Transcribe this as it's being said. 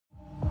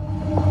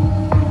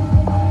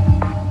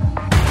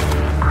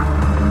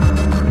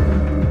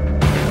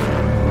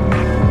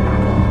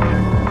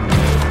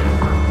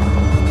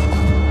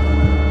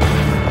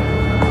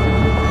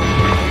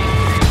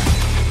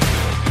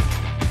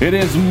It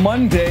is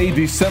Monday,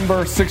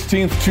 December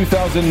 16th,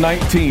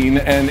 2019,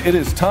 and it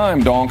is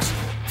time, donks,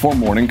 for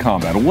Morning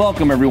Combat.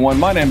 Welcome, everyone.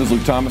 My name is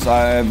Luke Thomas.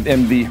 I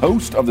am the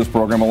host of this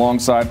program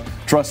alongside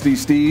Trustee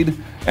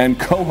Steed and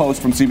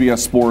co-host from CBS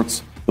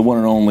Sports, the one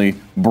and only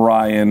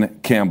Brian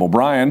Campbell.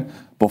 Brian,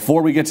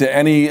 before we get to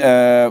any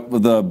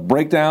the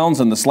breakdowns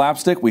and the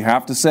slapstick, we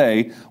have to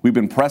say we've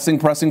been pressing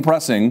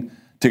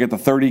to get the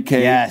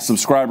 30K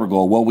subscriber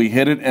goal. Well, we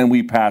hit it and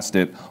we passed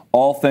it,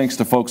 all thanks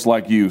to folks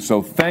like you.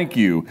 So thank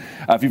you.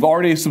 If you've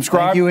already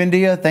subscribed. Thank you,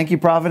 India. Thank you,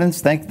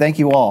 Providence. Thank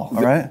you all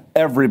right?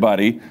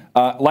 Everybody.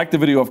 Like the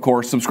video, of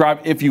course.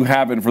 Subscribe if you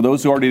haven't. For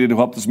those who already did to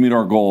help us meet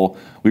our goal,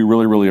 we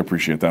really, really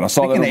appreciate that. I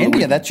saw Speaking that of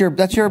India,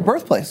 that's your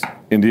birthplace.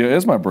 India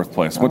is my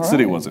birthplace. What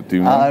city was it? Do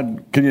you know?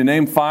 Can you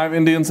name 5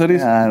 Indian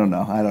cities? I don't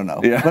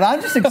know. Yeah. But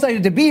I'm just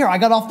excited to be here. I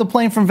got off the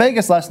plane from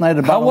Vegas last night at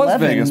about 11. How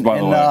was Vegas, by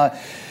the way?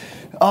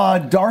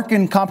 Dark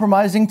and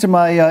compromising to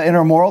my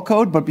inner moral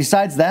code, but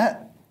besides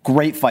that,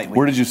 great fight week.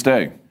 Where did you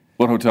stay?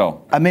 What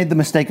hotel? I made the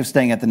mistake of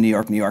staying at the New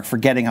York,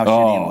 forgetting how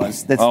shitty it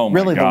was. That's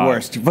really the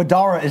worst.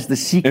 Vdara is the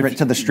secret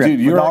to the Strip.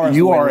 Dude,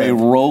 you are a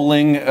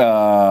rolling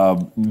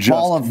just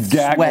ball of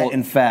sweat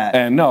and fat.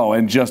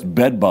 And just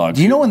bed bugs.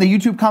 Do you know in the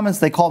YouTube comments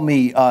they called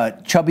me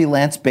Chubby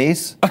Lance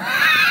Bass?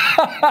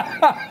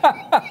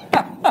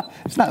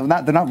 They're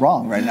not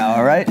wrong right now,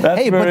 all right?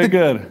 That's very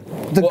good.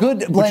 The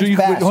good Lance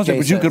Bass.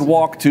 But you could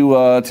walk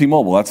to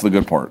T-Mobile. That's the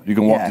good part. You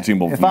can walk to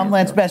T-Mobile. If I'm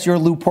Lance Bass, you're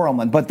Lou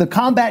Pearlman. But the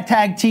Combat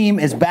Tag Team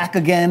is back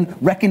again.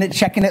 Wrecking it,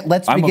 checking it.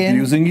 Let's begin. I'm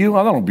abusing you?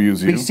 I don't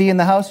abuse you. BC in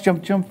the house.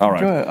 Jump. All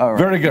right.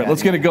 Very good.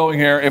 Let's get it going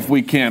here if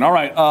we can. All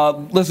right.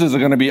 This is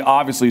going to be,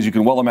 obviously, as you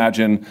can well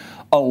imagine,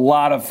 a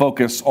lot of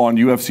focus on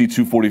UFC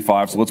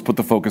 245. So let's put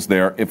the focus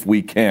there if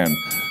we can.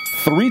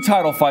 3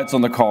 title fights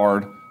on the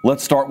card.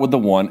 Let's start with the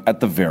one at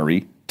the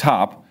very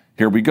top.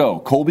 Here we go.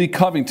 Colby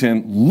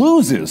Covington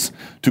loses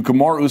to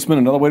Kamaru Usman.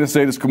 Another way to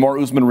say it is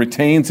Kamaru Usman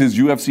retains his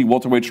UFC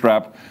welterweight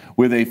strap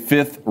with a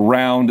 5th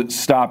round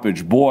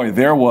stoppage. Boy,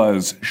 there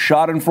was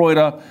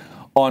schadenfreude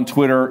on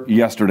Twitter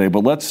yesterday.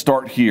 But let's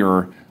start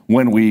here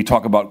when we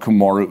talk about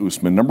Kamaru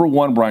Usman. Number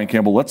 1, Brian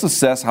Campbell, let's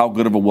assess how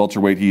good of a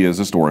welterweight he is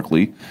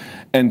historically.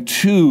 And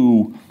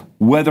 2,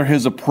 whether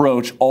his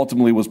approach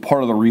ultimately was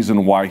part of the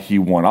reason why he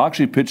won. I'll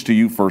actually pitch to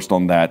you first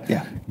on that.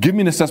 Yeah. Give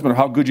me an assessment of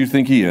how good you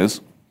think he is.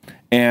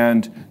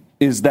 And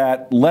is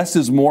that less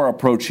is more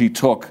approach he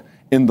took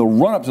in the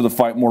run-up to the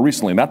fight more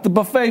recently? Not the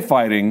buffet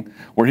fighting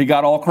where he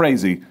got all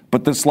crazy,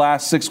 but this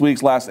last 6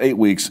 weeks, last 8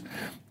 weeks.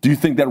 Do you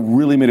think that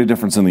really made a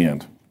difference in the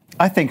end?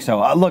 I think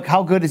so. Look,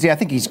 how good is he? I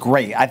think he's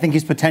great. I think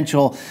he's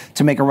potential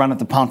to make a run at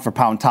the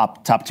pound-for-pound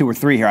top 2 or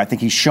 3 here. I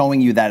think he's showing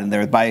you that in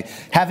there by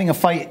having a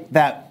fight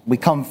that we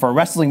come for a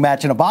wrestling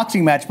match and a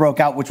boxing match broke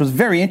out, which was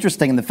very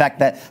interesting in the fact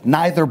that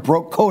neither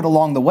broke code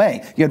along the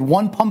way. You had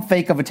one pump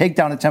fake of a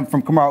takedown attempt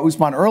from Kamaru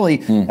Usman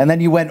early, and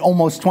then you went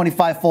almost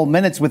 25 full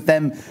minutes with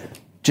them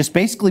just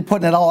basically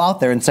putting it all out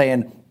there and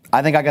saying,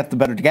 I think I got the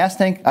better gas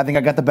tank. I think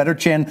I got the better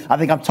chin. I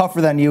think I'm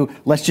tougher than you.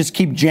 Let's just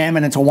keep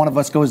jamming until one of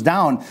us goes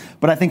down.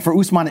 But I think for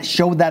Usman, it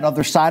showed that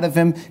other side of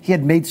him. He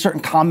had made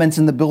certain comments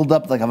in the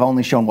build-up, like I've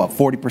only shown,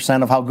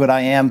 40% of how good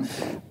I am.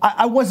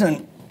 I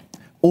wasn't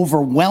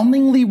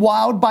overwhelmingly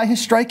wowed by his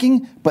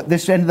striking, but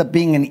this ended up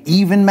being an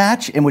even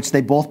match in which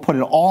they both put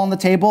it all on the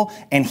table,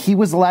 and he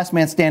was the last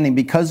man standing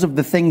because of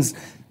the things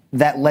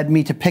that led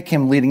me to pick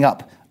him leading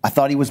up. I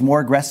thought he was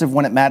more aggressive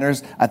when it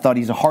matters. I thought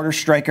he's a harder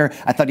striker.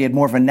 I thought he had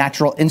more of a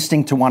natural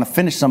instinct to want to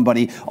finish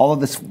somebody.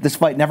 Although this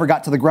fight never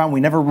got to the ground, we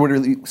never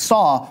really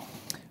saw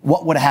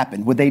what would have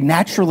happened. Would they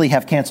naturally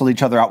have canceled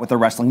each other out with their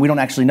wrestling? We don't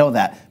actually know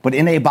that. But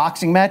in a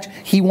boxing match,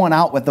 he won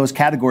out with those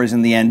categories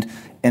in the end.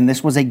 And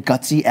this was a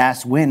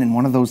gutsy-ass win and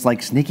one of those,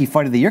 sneaky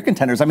fight of the year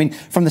contenders. I mean,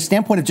 from the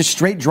standpoint of just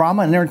straight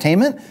drama and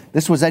entertainment,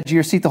 this was edge of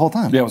your seat the whole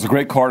time. Yeah, it was a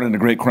great card and a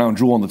great crown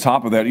jewel on the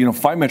top of that.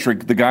 Fight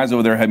Metric, the guys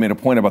over there had made a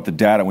point about the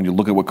data. When you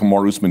look at what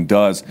Kamaru Usman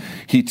does,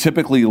 he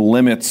typically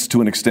limits to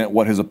an extent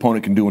what his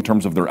opponent can do in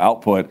terms of their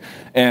output.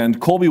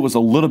 And Colby was a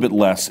little bit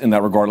less in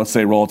that regard, let's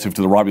say, relative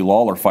to the Robbie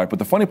Lawler fight. But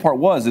the funny part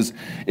is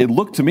it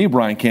looked to me,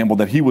 Brian Campbell,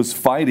 that he was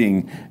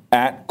fighting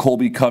at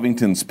Colby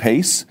Covington's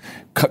pace.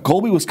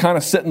 Colby was kind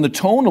of setting the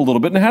tone a little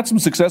bit and had some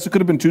success. It could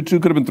have been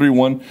 2-2, could have been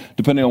 3-1,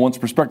 depending on one's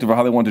perspective of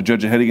how they wanted to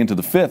judge it heading into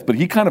the 5th. But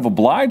he kind of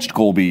obliged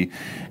Colby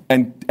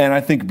and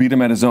I think beat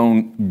him at his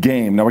own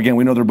game. Now, again,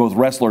 we know they're both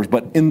wrestlers,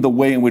 but in the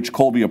way in which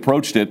Colby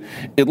approached it,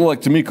 it looked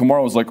like to me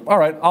Kamaru was like, all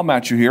right, I'll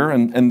match you here,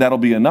 and that'll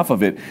be enough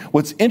of it.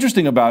 What's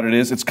interesting about it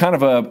is it's kind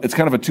of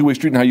a two-way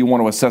street in how you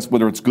want to assess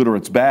whether it's good or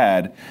it's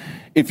bad.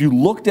 If you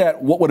looked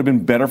at what would have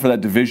been better for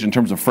that division in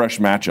terms of fresh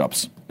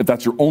matchups, if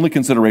that's your only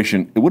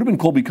consideration, it would have been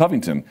Colby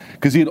Covington.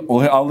 Because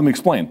let me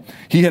explain.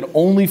 He had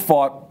only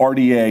fought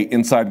RDA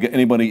inside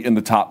anybody in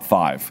the top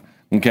 5.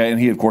 Okay, and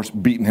he had, of course,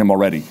 beaten him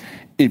already.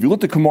 If you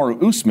looked at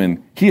Kamaru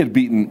Usman, he had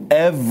beaten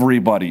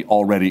everybody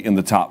already in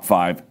the top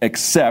 5,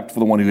 except for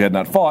the one who had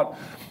not fought.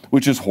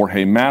 which is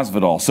Jorge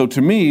Masvidal. So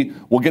to me,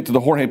 we'll get to the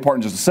Jorge part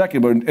in just a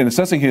second, but in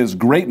assessing his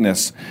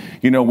greatness,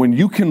 when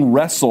you can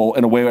wrestle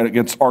in a way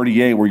against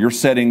RDA where you're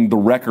setting the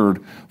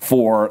record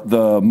for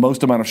the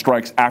most amount of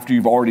strikes after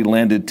you've already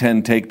landed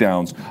 10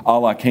 takedowns, a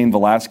la Cain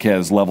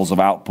Velasquez levels of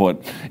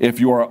output, if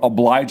you're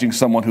obliging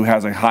someone who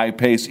has a high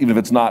pace, even if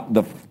it's not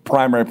the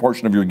primary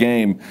portion of your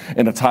game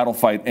in a title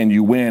fight and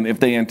you win, if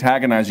they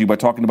antagonize you by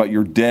talking about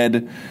your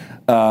dead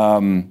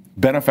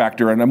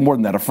benefactor, and more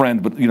than that, a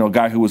friend, but a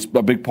guy who was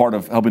a big part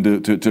of helping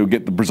to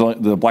get the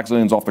Black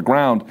Brazilians off the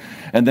ground,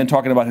 and then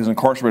talking about his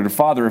incarcerated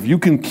father, if you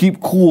can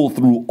keep cool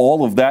through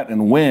all of that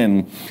and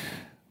win,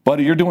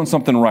 buddy, you're doing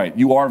something right.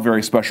 You are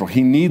very special.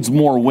 He needs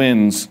more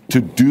wins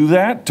to do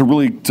that, to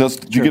really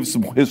just to give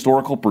some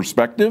historical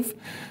perspective.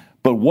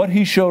 But what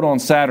he showed on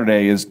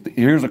Saturday is,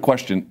 here's a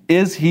question,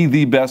 is he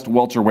the best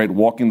welterweight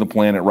walking the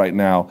planet right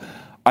now?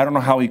 I don't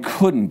know how he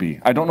couldn't be.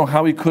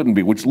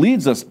 Which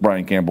leads us,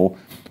 Brian Campbell,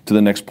 to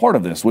the next part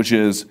of this, which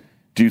is,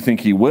 do you think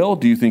he will?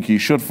 Do you think he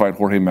should fight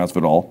Jorge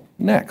Masvidal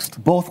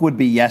next? Both would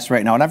be yes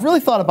right now. And I've really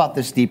thought about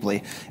this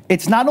deeply.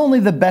 It's not only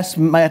the best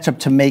matchup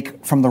to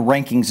make from the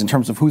rankings in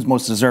terms of who's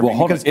most deserving. Well,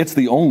 hold on. It's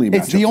the only matchup.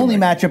 It's the only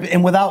matchup,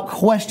 and without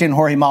question,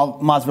 Jorge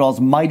Masvidal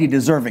is mighty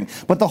deserving.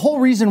 But the whole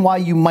reason why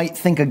you might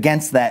think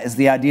against that is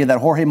the idea that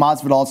Jorge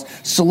Masvidal's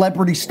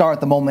celebrity star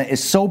at the moment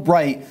is so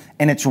bright,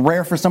 and it's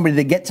rare for somebody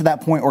to get to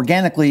that point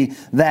organically,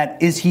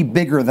 that is he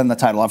bigger than the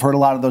title? I've heard a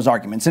lot of those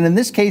arguments. And in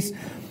this case,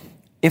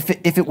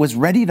 if it was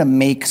ready to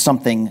make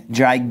something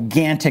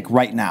gigantic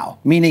right now,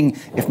 meaning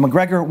if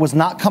McGregor was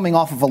not coming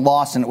off of a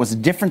loss and it was a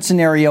different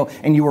scenario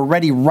and you were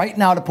ready right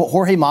now to put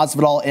Jorge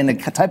Masvidal in a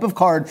type of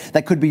card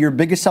that could be your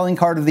biggest selling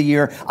card of the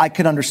year, I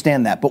could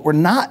understand that. But we're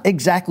not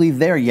exactly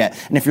there yet.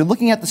 And if you're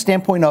looking at the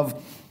standpoint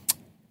of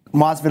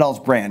Masvidal's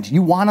brand,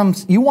 you want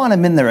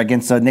him in there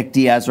against a Nick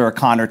Diaz or a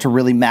Conor to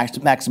really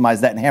maximize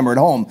that and hammer it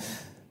home.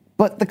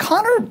 But the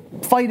Conor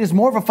fight is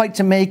more of a fight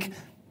to make,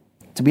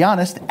 to be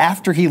honest,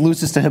 after he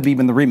loses to Khabib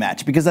in the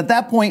rematch. Because at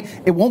that point,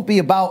 it won't be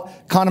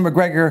about Conor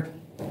McGregor,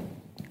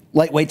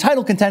 lightweight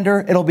title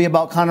contender. It'll be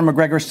about Conor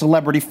McGregor,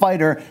 celebrity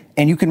fighter,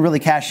 and you can really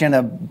cash in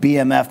a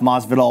BMF,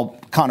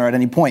 Masvidal, Conor at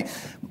any point.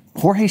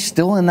 Jorge's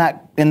still in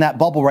that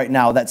bubble right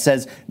now that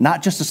says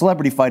not just a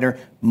celebrity fighter,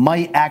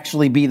 might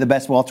actually be the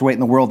best welterweight in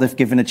the world if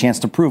given a chance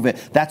to prove it.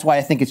 That's why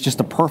I think it's just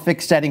a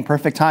perfect setting,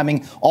 perfect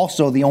timing.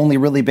 Also, the only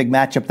really big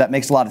matchup that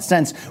makes a lot of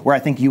sense, where I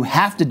think you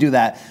have to do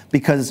that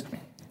because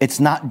it's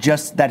not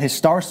just that his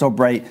star's so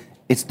bright,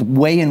 it's the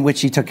way in which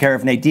he took care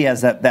of Nate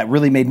Diaz that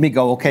really made me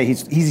go, okay,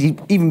 he's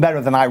even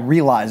better than I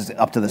realized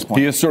up to this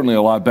point. He is certainly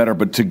a lot better,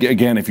 but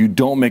again, if you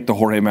don't make the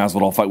Jorge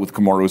Masvidal fight with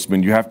Kamaru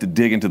Usman, you have to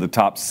dig into the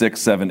top 6,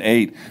 7,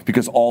 8,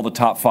 because all the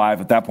top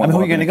 5 at that point. Who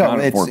are you going to go?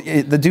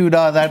 It's the dude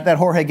that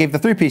Jorge gave the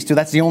 3-piece to.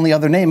 That's the only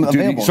other name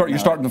available. You're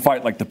starting to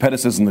fight like the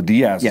Pettises and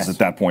the Diazes at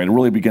that point. It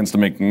really begins to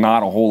make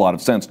not a whole lot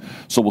of sense.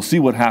 So we'll see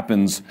what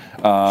happens.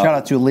 Shout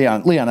out to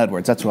Leon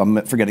Edwards. That's who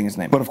I'm forgetting his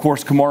name. But of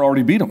course, Kamaru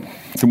already beat him.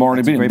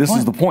 This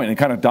is the point.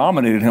 It kind of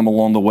dominated him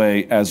along the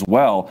way as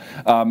well.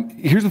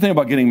 Here's the thing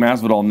about getting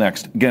Masvidal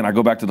next. Again, I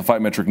go back to the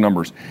fight metric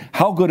numbers.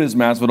 How good is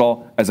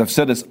Masvidal? As I've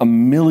said this a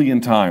million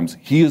times,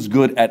 he is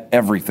good at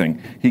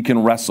everything. He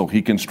can wrestle,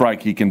 he can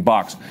strike, he can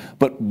box.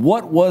 But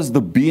what was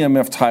the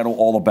BMF title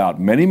all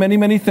about? Many, many,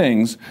 many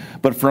things.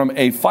 But from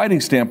a fighting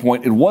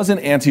standpoint, it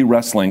wasn't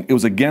anti-wrestling. It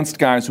was against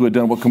guys who had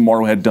done what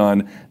Kamaru had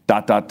done, ...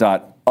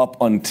 up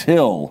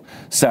until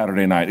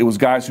Saturday night. It was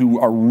guys who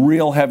are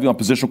real heavy on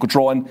positional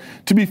control. And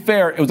to be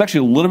fair, it was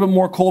actually a little bit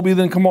more Colby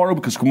than Kamaru,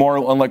 because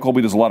Kamaru, unlike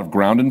Colby, does a lot of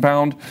ground and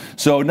pound.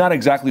 So not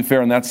exactly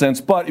fair in that sense.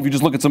 But if you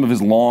just look at some of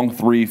his long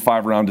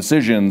 3-5 round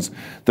decisions,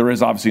 there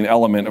is obviously an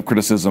element of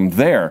criticism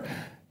there.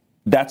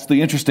 That's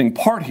the interesting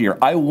part here.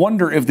 I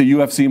wonder if the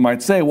UFC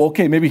might say, well,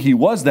 okay, maybe he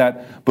was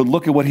that, but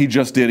look at what he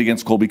just did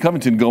against Colby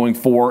Covington, going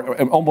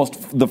for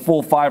almost the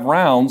full 5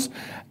 rounds.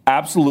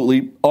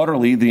 Absolutely,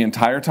 utterly, the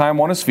entire time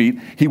on his feet.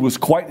 He was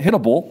quite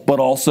hittable, but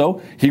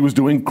also he was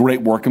doing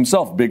great work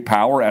himself. Big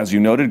power, as you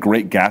noted,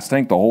 great gas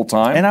tank the whole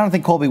time. And I don't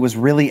think Colby was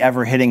really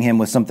ever hitting him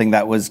with something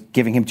that was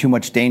giving him too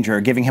much danger,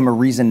 or giving him a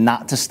reason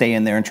not to stay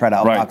in there and try to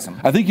outbox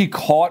him. I think he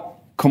caught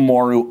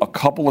Kamaru a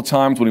couple of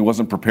times when he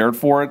wasn't prepared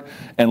for it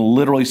and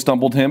literally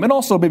stumbled him, and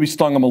also maybe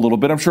stung him a little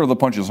bit. I'm sure the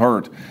punches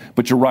hurt,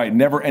 but you're right,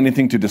 never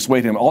anything to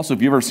dissuade him. Also,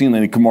 if you've ever seen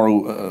any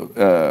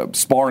Kamaru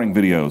sparring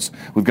videos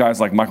with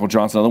guys like Michael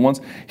Johnson and other ones,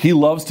 he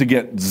loves to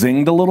get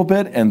zinged a little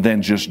bit and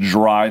then just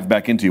drive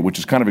back into you, which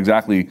is kind of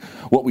exactly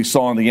what we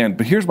saw in the end.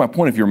 But here's my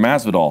point: if you're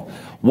Masvidal,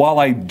 while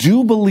I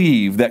do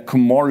believe that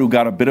Kamaru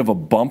got a bit of a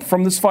bump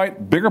from this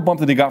fight, bigger bump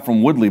than he got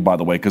from Woodley, by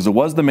the way, because it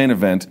was the main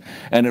event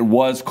and it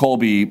was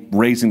Colby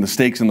raising the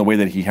stakes in the way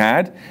that he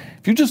had.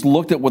 If you just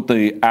looked at what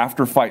the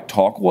after-fight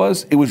talk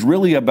was, it was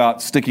really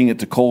about sticking it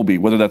to Colby.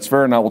 Whether that's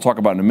fair or not, we'll talk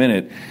about in a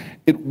minute.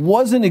 It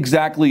wasn't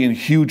exactly in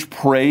huge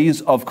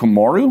praise of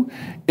Kamaru.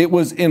 It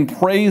was in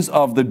praise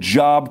of the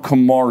job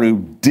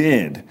Kamaru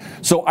did.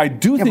 So I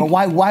do think. But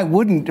why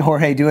wouldn't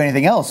Jorge do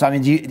anything else? I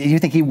mean, do you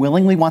think he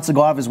willingly wants to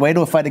go out of his way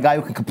to fight a guy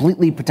who can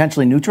completely,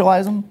 potentially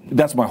neutralize him?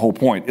 That's my whole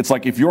point. It's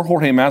like if you're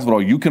Jorge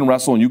Masvidal, you can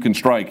wrestle and you can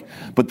strike,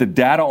 but the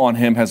data on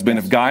him has been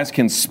if guys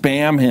can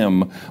spam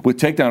him with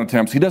takedown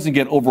attempts, he doesn't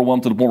get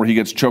overwhelmed to the point where he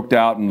gets choked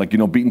out and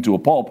beaten to a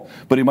pulp,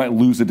 but he might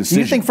lose a decision.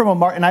 Do you think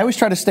and I always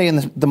try to stay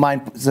in the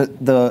mind,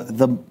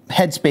 the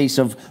headspace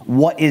of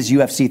what is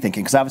UFC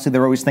thinking, because obviously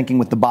they're always thinking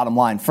with the bottom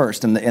line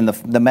first and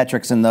the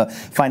metrics and the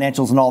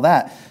financials and all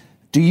that.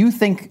 Do you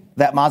think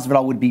that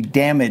Masvidal would be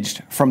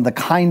damaged from the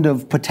kind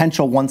of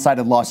potential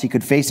one-sided loss he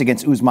could face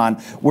against Usman,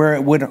 where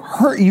it would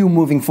hurt you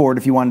moving forward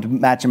if you wanted to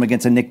match him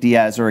against a Nick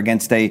Diaz or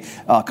against a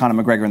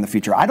Conor McGregor in the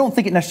future? I don't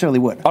think it necessarily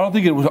would. I don't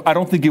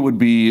think it would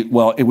be.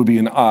 Well, it would be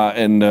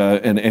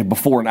an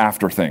before and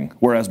after thing.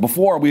 Whereas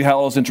before we had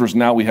all this interest,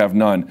 now we have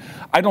none.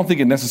 I don't think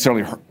it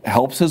necessarily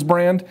helps his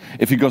brand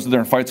if he goes in there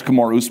and fights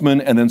Kamaru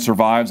Usman and then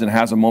survives and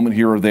has a moment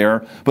here or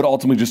there, but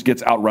ultimately just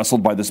gets out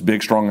wrestled by this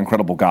big, strong,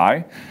 incredible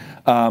guy.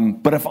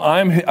 But if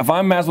I'm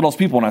Masvidal's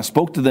people and I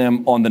spoke to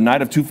them on the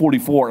night of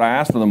 244 and I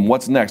asked them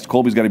what's next,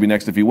 Colby's got to be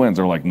next if he wins.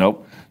 They're like,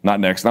 nope,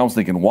 not next. And I was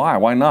thinking, why?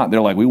 Why not? They're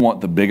like, we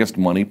want the biggest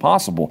money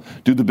possible.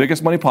 Do the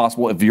biggest money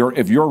possible. If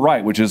you're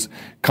right, which is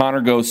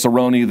Conor goes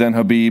Cerrone, then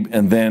Khabib,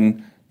 and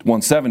then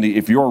 170.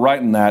 If you're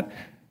right in that,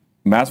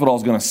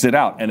 Masvidal's going to sit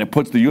out, and it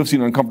puts the UFC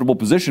in an uncomfortable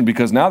position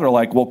because now they're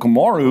like, well,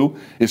 Kamaru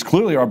is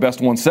clearly our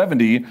best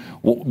 170.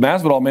 Well,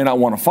 Masvidal may not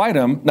want to fight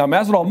him. Now,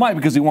 Masvidal might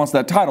because he wants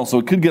that title, so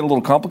it could get a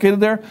little complicated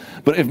there.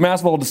 But if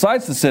Masvidal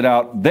decides to sit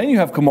out, then you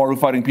have Kamaru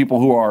fighting people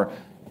who are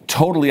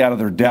totally out of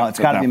their depth. No, it's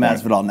got to be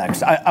Masvidal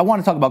next. I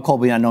want to talk about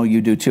Colby. I know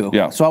you do too.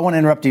 Yeah. So I want to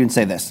interrupt you and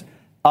say this.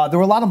 There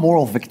were a lot of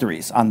moral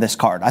victories on this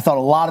card. I thought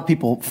a lot of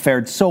people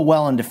fared so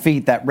well in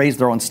defeat that raised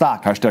their own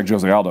stock. Hashtag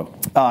Jose Aldo.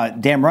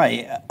 Damn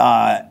right.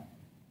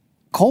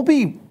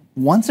 Colby,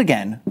 once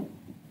again,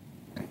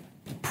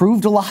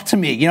 proved a lot to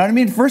me. You know what I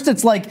mean? First,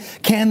 it's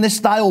like, can this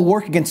style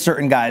work against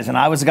certain guys? And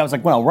I was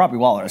like, well, Robbie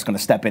Waller is going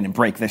to step in and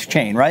break this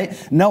chain, right?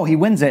 No, he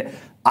wins it.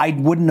 I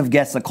wouldn't have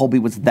guessed that Colby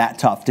was that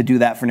tough to do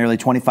that for nearly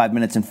 25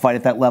 minutes and fight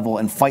at that level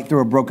and fight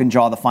through a broken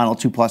jaw the final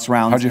 2+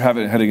 rounds. How'd you have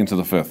it heading into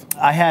the fifth?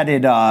 I had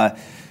it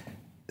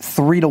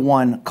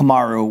 3-1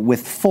 Kamaru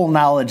with full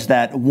knowledge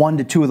that 1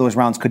 to 2 of those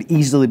rounds could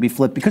easily be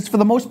flipped because for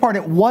the most part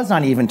it was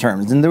on even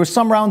terms. And there were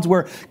some rounds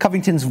where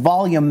Covington's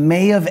volume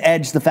may have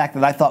edged the fact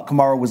that I thought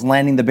Kamaru was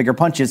landing the bigger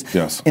punches.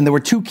 Yes. And there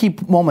were 2 key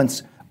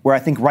moments where I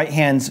think right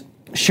hands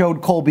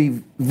showed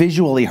Colby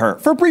visually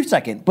hurt for a brief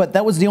second, but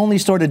that was the only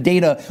sort of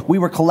data we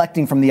were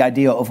collecting from the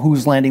idea of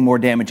who's landing more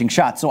damaging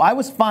shots. So I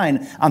was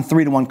fine on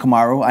 3-1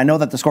 Kamaru. I know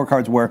that the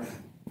scorecards were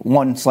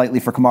 1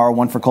 slightly for Kamaru,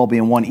 1 for Colby,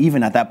 and 1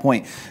 even at that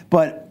point.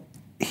 But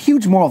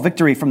huge moral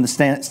victory from the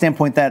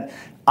standpoint that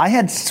I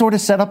had sort of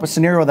set up a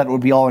scenario that it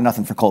would be all or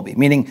nothing for Colby,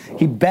 meaning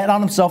he bet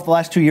on himself the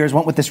last 2 years,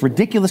 went with this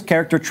ridiculous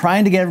character,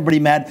 trying to get everybody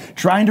mad,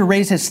 trying to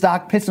raise his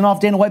stock, pissing off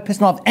Dana White,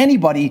 pissing off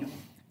anybody,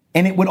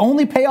 and it would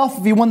only pay off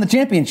if he won the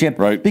championship,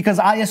 right? Because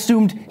I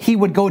assumed he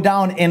would go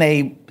down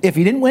if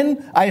he didn't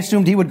win, I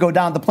assumed he would go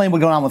down, the plane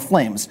would go down with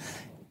flames.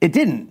 It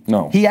didn't.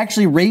 No. He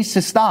actually raised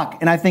his stock,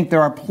 and I think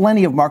there are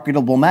plenty of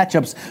marketable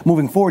matchups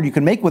moving forward you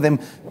can make with him,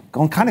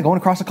 going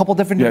across a couple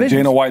different divisions.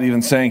 Dana White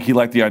even saying he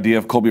liked the idea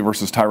of Colby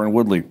versus Tyron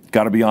Woodley.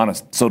 Got to be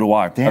honest, so do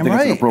I. Damn I think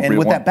right. It's an appropriate and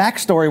with one. that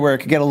backstory where it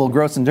could get a little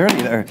gross and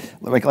dirty, there,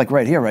 like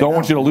right here, right Don't now.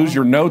 want you to lose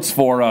your notes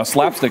for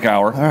Slapstick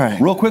Hour. All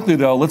right. Real quickly,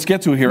 though, let's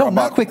get to here. No,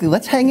 not quickly.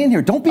 Let's hang in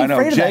here. Don't be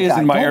afraid of that guy. Jay is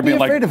in my ear being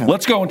like, of him.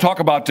 let's go and talk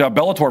about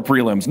Bellator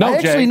prelims. No, I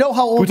actually Jay. know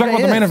how old Can we talk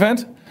Jay about the main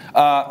is. event?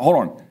 Hold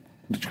on.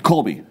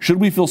 Colby, should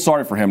we feel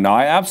sorry for him? Now,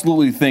 I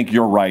absolutely think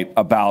you're right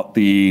about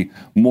the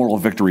moral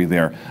victory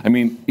there. I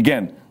mean,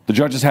 again, the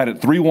judges had it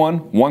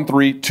 3-1,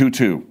 1-3,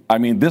 2-2. I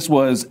mean, this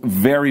was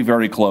very,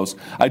 very close.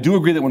 I do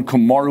agree that when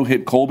Kamaru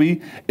hit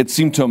Colby, it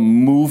seemed to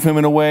move him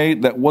in a way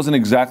that wasn't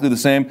exactly the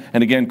same.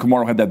 And again,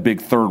 Kamaru had that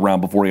big 3rd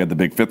round before he had the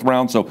big 5th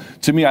round. So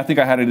to me, I think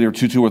I had it either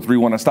 2-2 or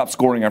 3-1. I stopped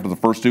scoring after the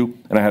first 2,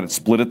 and I had it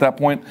split at that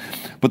point.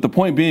 But the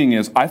point being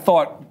is, I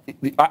thought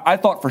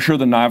for sure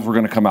the knives were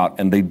going to come out,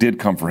 and they did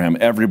come for him.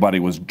 Everybody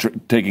was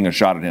taking a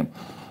shot at him.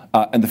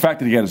 And the fact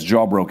that he had his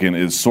jaw broken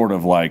is sort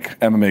of like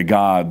MMA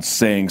gods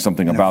saying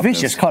something about this.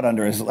 Vicious cut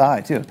under his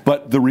eye, too.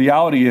 But the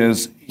reality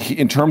is,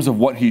 in terms of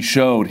what he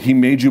showed, he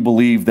made you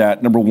believe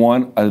that, number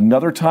one,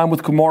 another time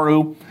with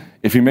Kamaru,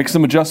 if he makes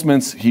some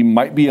adjustments, he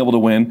might be able to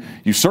win.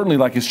 You certainly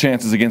like his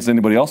chances against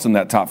anybody else in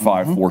that top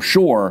 5 for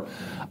sure.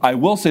 I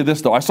will say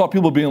this, though. I saw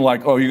people being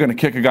like, oh, you're going to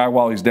kick a guy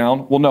while he's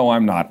down? Well, no,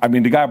 I'm not. I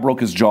mean, the guy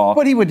broke his jaw.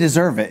 But he would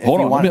deserve it.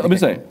 Hold on. Let me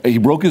say, he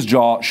broke his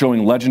jaw,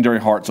 showing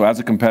legendary heart. So as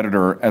a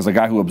competitor, as a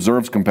guy who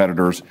observes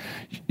competitors,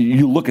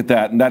 you look at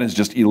that, and that is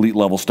just elite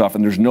level stuff,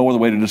 and there's no other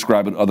way to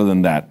describe it other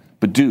than that.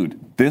 But, dude,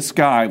 this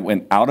guy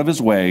went out of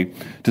his way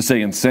to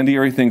say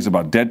incendiary things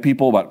about dead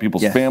people, about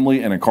people's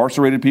family, and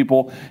incarcerated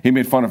people. He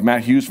made fun of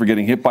Matt Hughes for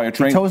getting hit by a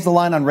train. He toes the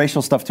line on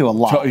racial stuff, too, a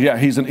lot. Yeah,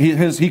 he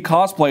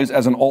cosplays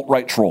as an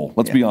alt-right troll.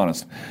 Let's be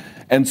honest.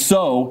 And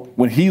so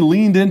when he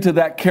leaned into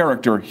that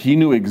character, he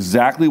knew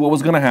exactly what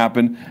was going to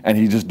happen, and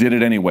he just did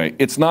it anyway.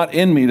 It's not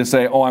in me to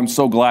say, oh, I'm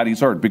so glad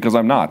he's hurt, because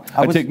I'm not.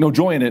 I take no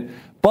joy in it.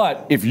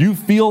 But if you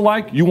feel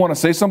like you want to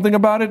say something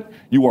about it,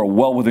 you are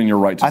well within your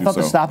right to do so. I thought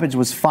the stoppage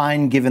was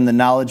fine given the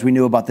knowledge we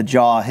knew about the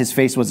jaw. His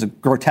face was a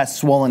grotesque,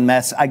 swollen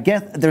mess. I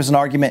get there's an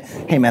argument,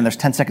 hey, man, there's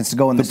 10 seconds to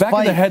go in this fight. The back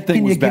of the head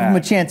thing was bad. Can you give him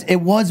a chance? It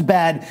was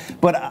bad,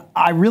 but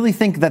I really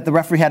think that the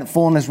referee had it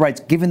full in his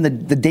rights, given the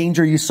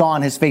danger you saw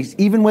on his face.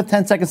 Even with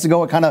 10 seconds to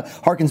go, it kind of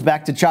harkens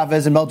back to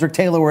Chavez and Meldrick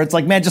Taylor, where it's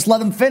like, man, just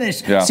let him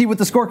finish. Yeah. See what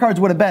the scorecards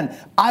would have been.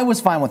 I was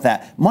fine with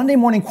that. Monday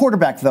morning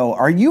quarterback, though,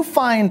 are you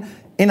fine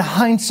in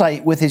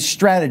hindsight with his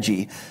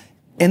strategy?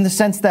 In the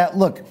sense that,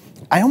 look,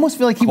 I almost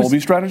feel like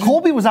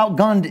Colby was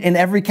outgunned in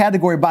every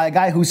category by a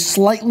guy who's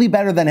slightly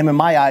better than him in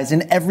my eyes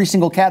in every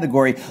single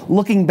category.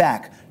 Looking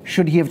back,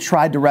 should he have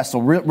tried to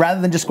wrestle rather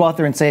than just go out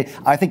there and say,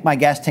 I think my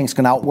gas tank's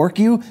going to outwork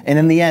you? And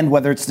in the end,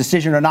 whether it's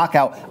decision or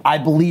knockout, I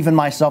believe in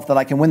myself that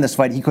I can win this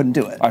fight. He couldn't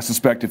do it. I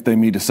suspect if they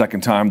meet a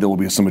second time, there will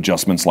be some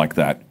adjustments like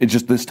that. It's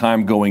just this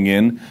time going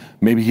in,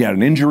 maybe he had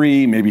an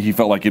injury. Maybe he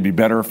felt like it'd be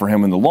better for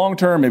him in the long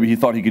term. Maybe he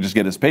thought he could just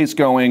get his pace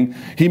going.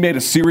 He made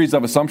a series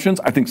of assumptions.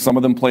 I think some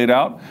of them played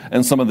out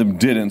and some of them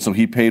didn't, so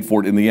he paid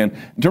for it in the end.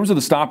 In terms of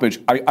the stoppage,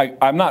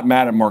 I'm not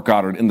mad at Mark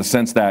Goddard in the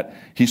sense that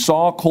he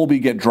saw Colby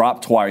get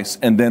dropped twice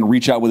and then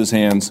reach out with his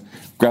hands,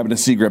 grabbing a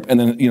C-grip, and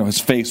then his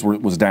face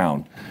was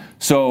down.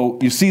 So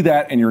you see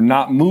that and you're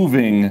not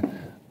moving.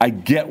 I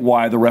get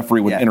why the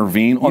referee would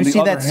intervene. You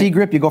see that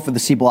C-grip, you go for the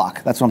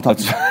C-block. That's what I'm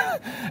talking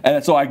about.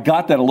 And so I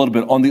got that a little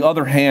bit. On the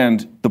other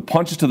hand, the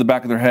punches to the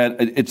back of their head,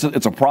 it's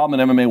a problem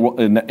in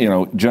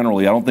MMA,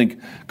 generally. I don't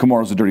think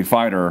Kamaru's a dirty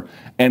fighter.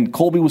 And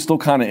Colby was still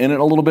kind of in it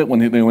a little bit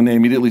when they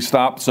immediately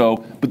stopped.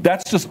 But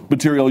that's just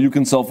material you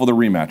can sell for the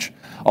rematch.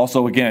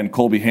 Also, again,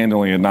 Colby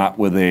handling it not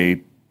with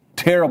a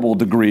terrible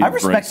degree I of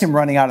respect grace. Him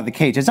running out of the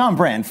cage. It's on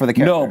brand for the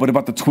character. No, but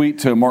about the tweet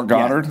to Mark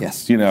Goddard,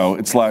 yes.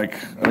 It's like,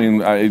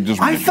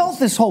 I felt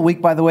this whole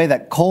week, by the way,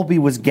 that Colby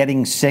was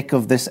getting sick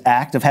of this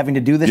act, of having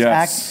to do this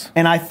act,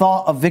 and I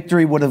thought a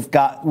victory would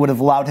have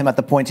allowed him at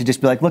the point to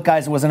just be like, look,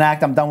 guys, it was an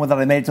act. I'm done with it.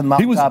 I made it to the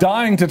mountaintop. He was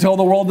dying to tell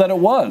the world that it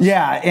was.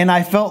 Yeah, and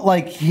I felt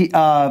like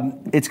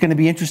it's going to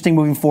be interesting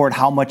moving forward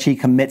how much he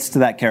commits to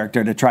that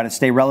character to try to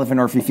stay relevant,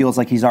 or if he feels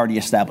like he's already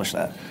established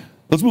that.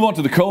 Let's move on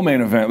to the co-main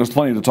event. There's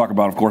plenty to talk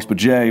about, of course, but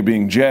Jay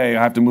being Jay,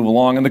 I have to move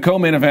along. In the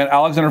co-main event,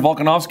 Alexander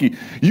Volkanovski,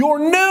 your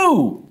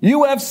new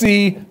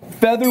UFC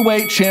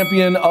featherweight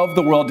champion of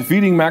the world,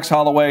 defeating Max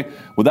Holloway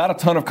without a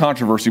ton of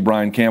controversy,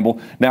 Brian Campbell.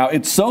 Now,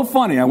 it's so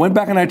funny. I went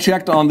back and I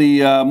checked on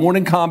the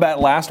Morning Combat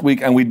last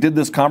week, and we did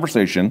this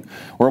conversation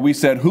where we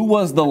said, who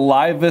was the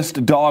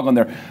livest dog on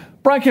there?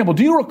 Brian Campbell,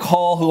 do you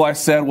recall who I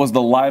said was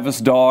the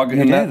livest dog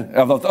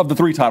of the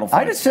three title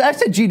fights? I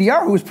said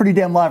GDR, who was pretty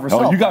damn live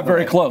herself. Oh, you got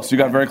very close. You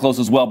got very close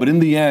as well. But in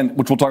the end,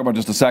 which we'll talk about in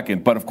just a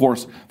second, but of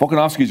course,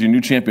 Volkanovski is your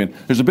new champion.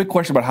 There's a big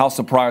question about how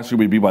surprised should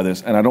we be by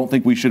this, and I don't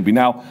think we should be.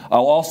 Now,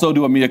 I'll also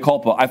do a mea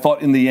culpa. I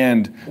thought in the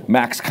end,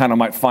 Max kind of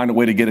might find a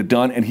way to get it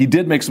done, and he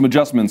did make some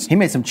adjustments. He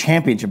made some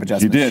championship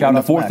adjustments. He did. In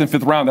the fourth and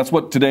fifth round. That's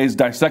what today's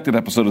Dissected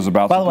episode is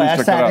about. By the way,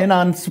 I sat in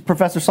on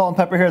Professor Salt and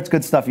Pepper here. It's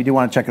good stuff. You do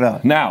want to check it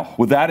out. Now,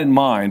 with that in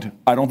mind,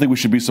 I don't think we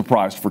should be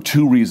surprised for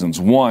two reasons.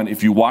 One,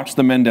 if you watch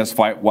the Mendez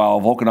fight, while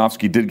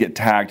Volkanovski did get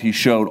tagged, he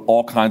showed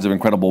all kinds of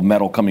incredible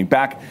metal coming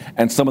back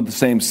and some of the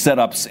same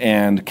setups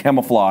and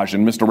camouflage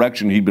and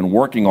misdirection he'd been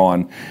working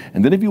on.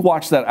 And then if you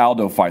watch that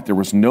Aldo fight, there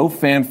was no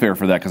fanfare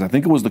for that because I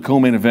think it was the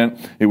co-main event.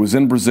 It was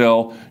in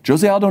Brazil.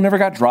 Jose Aldo never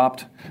got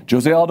dropped.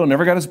 Jose Aldo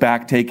never got his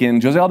back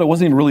taken. Jose Aldo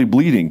wasn't even really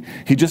bleeding.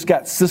 He just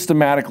got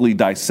systematically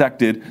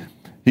dissected.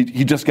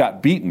 He just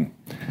got beaten.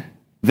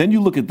 Then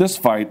you look at this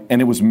fight, and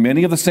it was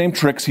many of the same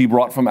tricks he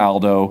brought from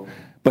Aldo.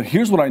 But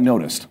here's what I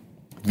noticed.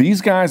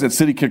 These guys at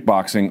City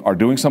Kickboxing are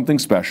doing something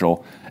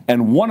special,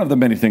 and one of the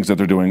many things that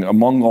they're doing,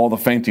 among all the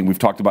feinting we've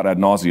talked about ad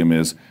nauseum,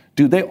 is,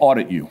 dude, they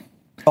audit you.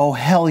 Oh,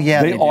 hell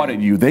yeah. They audit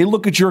you. They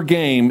look at your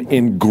game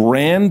in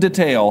grand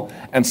detail,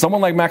 and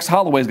someone like Max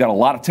Holloway's got a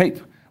lot of tape.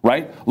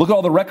 Right? Look at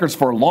all the records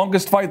for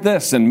longest fight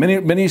this and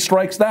many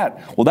strikes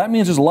that. Well, that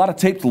means there's a lot of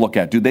tape to look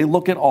at, dude. They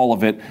look at all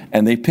of it,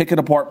 and they pick it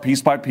apart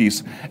piece by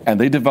piece, and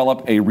they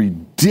develop a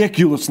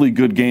ridiculously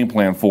good game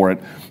plan for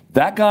it.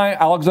 That guy,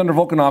 Alexander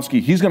Volkanovski,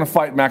 he's going to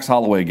fight Max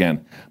Holloway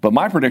again. But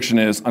my prediction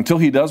is, until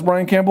he does,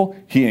 Brian Campbell,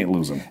 he ain't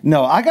losing.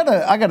 No, I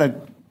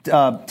gotta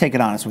take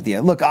it honest with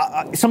you. Look,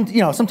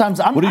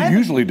 sometimes what do you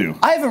usually do?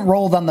 I haven't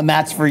rolled on the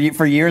mats for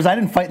years. I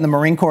didn't fight in the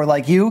Marine Corps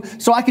like you,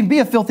 so I can be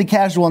a filthy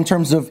casual in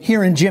terms of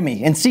hearing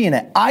Jimmy and seeing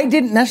it. I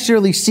didn't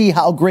necessarily see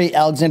how great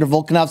Alexander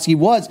Volkanovski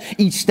was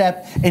each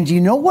step. And do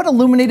you know what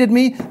illuminated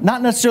me?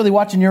 Not necessarily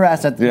watching your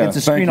ass against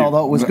the screen,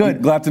 although it was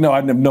good. Glad to know.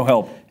 I didn't have no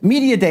help.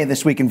 Media day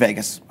this week in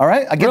Vegas, all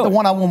right? I get the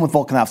one-on-one with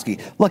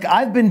Volkanovski. Look,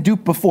 I've been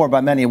duped before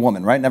by many a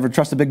woman, right? Never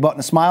trust a big butt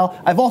and a smile.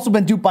 I've also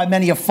been duped by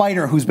many a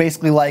fighter who's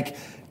basically like,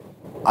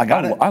 I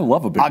got it. I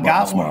love a big butt and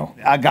a smile.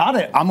 I got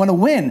it. I'm going to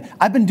win.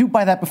 I've been duped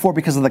by that before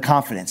because of the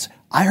confidence.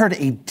 I heard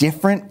a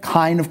different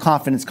kind of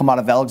confidence come out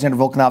of Alexander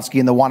Volkanovski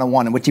in the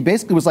one-on-one, in which he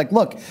basically was like,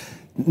 look,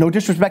 no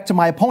disrespect to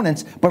my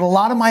opponents, but a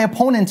lot of my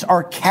opponents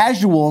are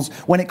casuals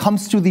when it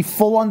comes to the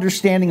full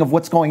understanding of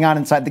what's going on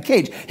inside the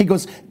cage. He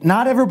goes,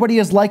 not everybody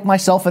is like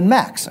myself and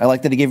Max. I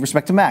like that he gave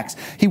respect to Max.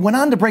 He went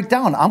on to break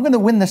down, I'm going to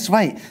win this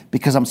fight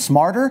because I'm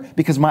smarter,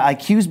 because my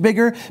IQ's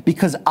bigger,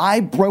 because I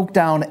broke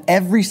down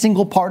every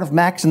single part of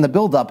Max in the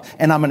buildup,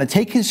 and I'm going to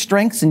take his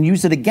strengths and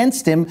use it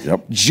against him,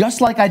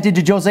 just like I did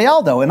to Jose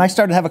Aldo. And I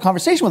started to have a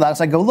conversation with Alex.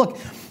 I go, look,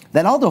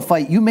 that Aldo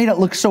fight, you made it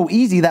look so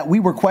easy that we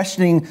were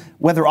questioning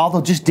whether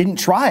Aldo just didn't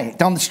try it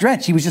down the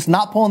stretch. He was just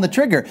not pulling the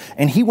trigger.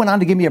 And he went on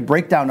to give me a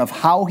breakdown of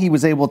how he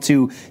was able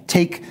to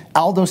take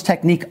Aldo's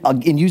technique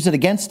and use it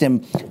against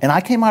him. And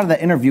I came out of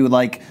that interview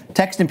like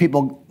texting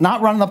people,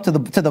 not running up to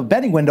the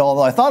betting window,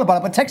 although I thought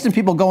about it, but texting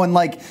people going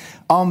like,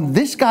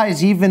 this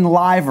guy's even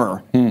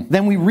liver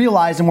than we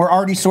realized, and we're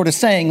already sort of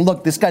saying,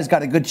 look, this guy's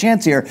got a good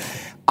chance here.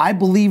 I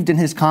believed in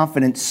his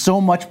confidence so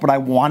much, but I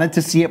wanted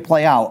to see it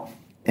play out.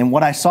 And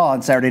what I saw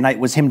on Saturday night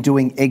was him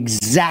doing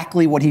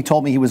exactly what he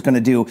told me he was going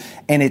to do.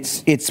 And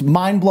it's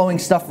mind-blowing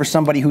stuff for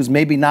somebody who's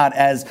maybe not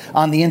as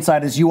on the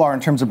inside as you are in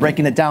terms of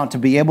breaking it down, to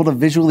be able to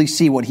visually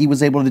see what he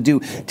was able to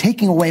do,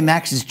 taking away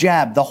Max's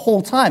jab the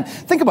whole time.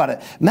 Think about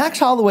it. Max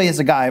Holloway is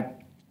a guy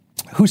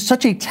who's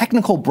such a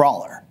technical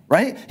brawler,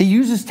 right? He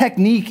uses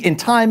technique and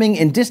timing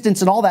and distance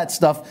and all that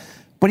stuff,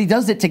 but he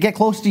does it to get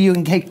close to you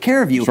and take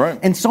care of you. That's right.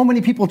 And so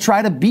many people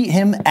try to beat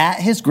him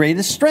at his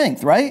greatest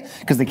strength, right?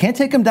 Because they can't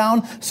take him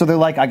down, so they're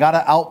like, I got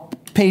to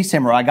outpace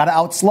him or I got to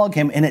outslug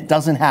him, and it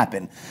doesn't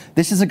happen.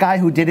 This is a guy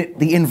who did it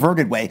the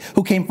inverted way,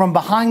 who came from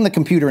behind the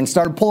computer and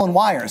started pulling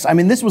wires. I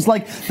mean, this was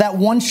like that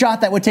one shot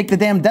that would take the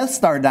damn Death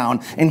Star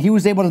down, and he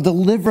was able to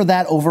deliver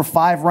that over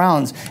 5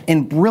 rounds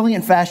in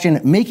brilliant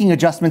fashion, making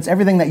adjustments,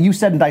 everything that you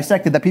said and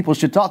dissected that people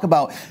should talk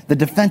about, the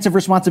defensive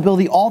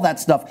responsibility, all that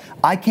stuff.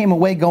 I came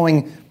away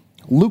going,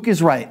 Luke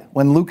is right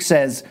when Luke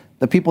says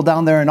the people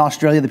down there in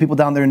Australia, the people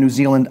down there in New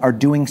Zealand are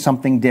doing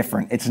something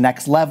different. It's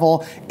next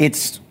level.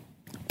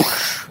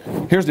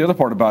 Here's the other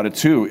part about it,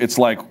 too. It's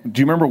like, do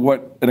you remember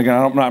what, and again,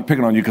 I'm not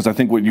picking on you because I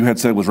think what you had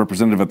said was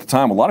representative at the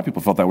time. A lot of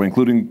people felt that way,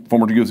 including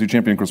former UFC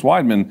champion Chris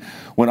Weidman.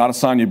 When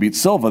Adesanya beat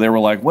Silva, they were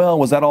like, well,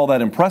 was that all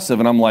that impressive?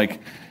 And I'm like,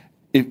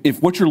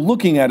 if what you're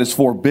looking at is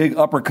for big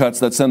uppercuts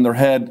that send their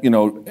head, and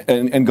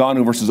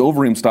Ngannou versus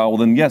Overeem style, well,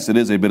 then yes, it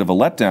is a bit of a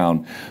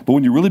letdown. But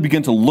when you really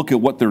begin to look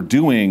at what they're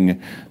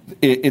doing,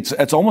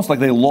 it's almost like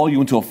they lull you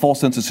into a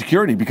false sense of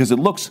security because it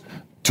looks,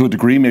 to a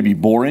degree, maybe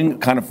boring,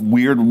 kind of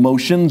weird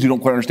motions. You don't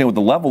quite understand what the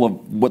level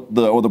of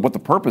what the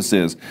purpose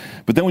is.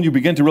 But then when you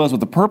begin to realize what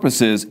the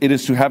purpose is, it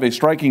is to have a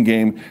striking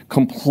game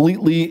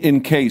completely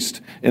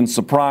encased in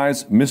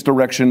surprise,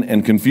 misdirection,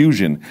 and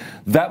confusion.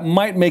 That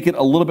might make it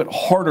a little bit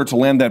harder to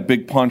land that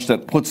big punch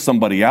that puts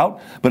somebody out,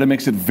 but it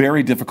makes it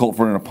very difficult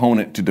for an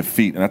opponent to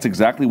defeat. And that's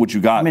exactly what you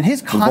got. I mean,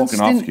 his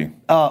constant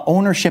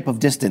ownership of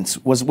distance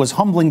was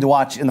humbling to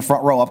watch in the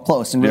front row up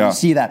close and really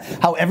see that.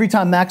 How every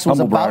time Max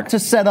was about to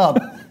set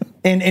up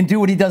and do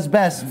what he does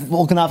best,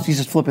 Volkanovski's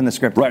just flipping the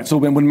script. Right. So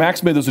when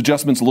Max made those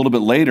adjustments a little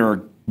bit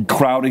later,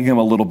 crowding him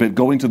a little bit,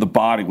 going to the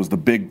body was the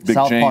big change.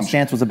 Southpaw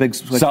stance was a big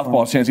switch.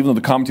 Southpaw stance, even though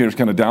the commentators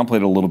kind of downplayed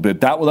it a little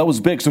bit, that was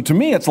big. So to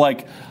me, it's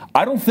like,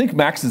 I don't think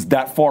Max is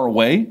that far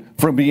away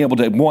from being able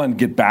to, one,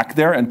 get back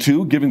there, and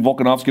two, giving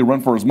Volkanovski a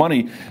run for his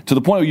money. To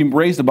the point where you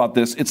raised about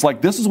this, it's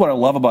like, this is what I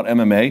love about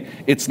MMA.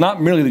 It's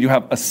not merely that you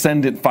have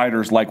ascendant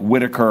fighters like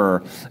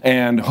Whitaker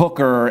and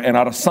Hooker and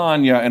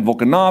Adesanya and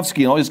Volkanovski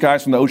and all these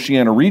guys from the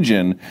Oceania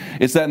region.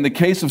 It's that in the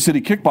case of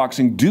City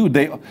Kickboxing, do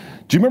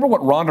you remember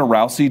what Ronda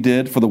Rousey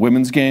did for the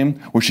women's game,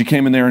 where she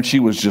came in there and she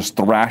was just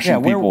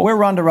thrashing people? Where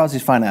Ronda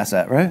Rousey's fine ass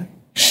at, right?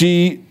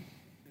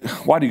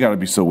 Why do you got to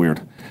be so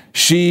weird?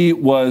 She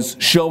was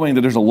showing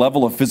that there's a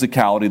level of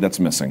physicality that's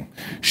missing.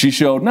 She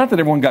showed, not that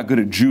everyone got good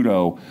at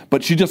judo,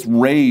 but she just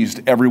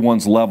raised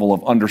everyone's level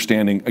of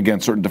understanding,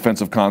 again, certain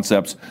defensive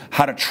concepts,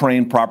 how to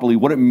train properly,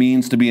 what it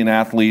means to be an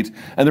athlete,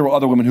 and there were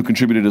other women who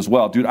contributed as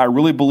well. Dude, I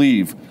really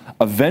believe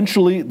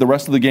eventually the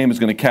rest of the game is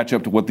going to catch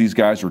up to what these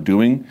guys are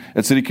doing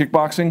at City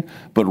Kickboxing,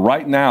 but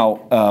right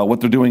now what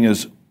they're doing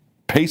is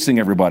pacing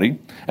everybody,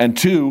 and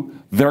two,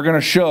 they're going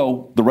to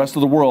show the rest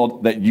of the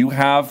world that you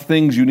have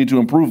things you need to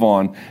improve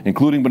on,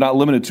 including but not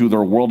limited to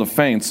their world of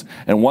feints.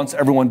 And once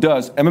everyone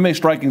does, MMA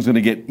striking is going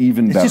to get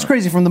even better. It's just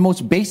crazy. From the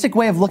most basic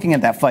way of looking at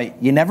that fight,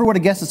 you never would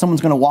have guessed that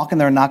someone's going to walk in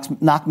there and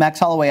knock Max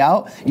Holloway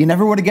out. You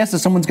never would have guessed that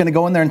someone's going to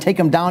go in there and take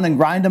him down and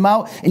grind him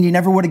out. And you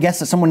never would have guessed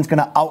that someone's going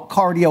to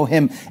out-cardio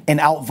him and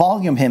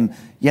out-volume him.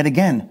 Yet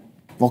again,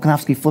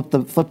 Volkanovski flipped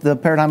the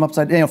paradigm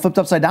flipped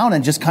upside down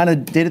and just kind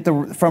of did it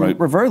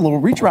reverse, little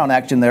reach around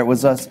action there. It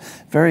was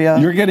very.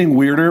 You're getting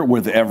weirder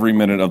with every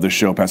minute of the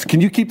show, Pastor. Can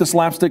you keep the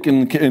slapstick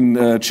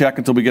in check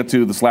until we get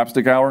to the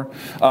slapstick hour?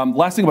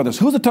 Last thing about this: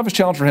 who's the toughest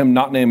challenge for him?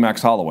 Not named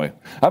Max Holloway.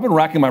 I've been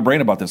racking my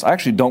brain about this. I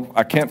actually don't.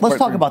 I can't. Let's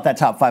talk about that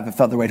top 5 at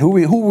featherweight. Who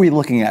are we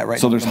looking at right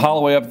now? So there's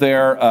Holloway up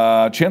there.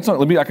 I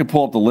could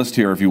pull up the list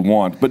here if you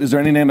want. But is there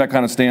any name that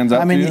kind of stands out?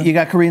 I mean, you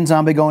got Korean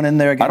Zombie going in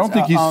there against. I don't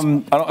think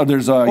he's.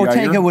 There's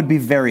Ortega Yair. Would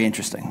be very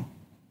interesting.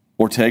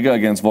 Ortega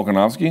against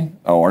Volkanovski?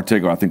 Oh,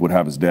 Ortega, I think, would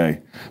have his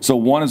day. So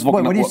one is Volkanovski.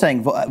 Wait, what are you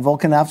saying?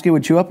 Volkanovski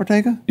would chew up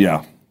Ortega?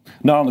 Yeah.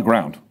 Not on the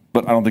ground,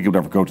 but I don't think it would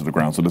ever go to the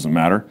ground, so it doesn't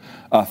matter.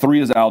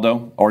 3 is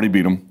Aldo, already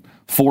beat him.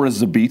 4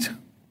 is Zabit.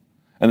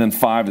 And then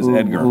 5 is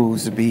Edgar.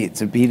 Zabit's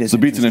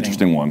an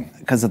interesting one.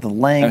 Because of the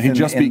length. He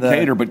just beat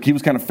Cater, but he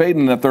was kind of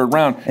fading in that third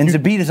round. And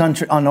Zabit is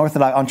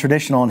unorthodox,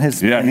 untraditional in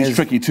his... Yeah, he's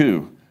tricky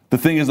too. The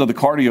thing is, though, the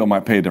cardio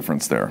might pay a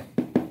difference there.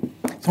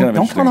 Don't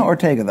count on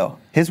Ortega, though.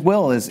 His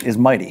will is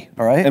mighty,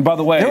 all right? And by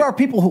the way... There are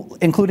people,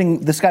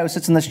 including this guy who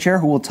sits in this chair,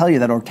 who will tell you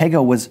that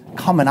Ortega was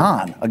coming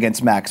on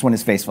against Max when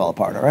his face fell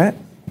apart, all right?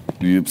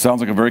 It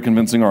sounds like a very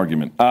convincing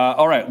argument.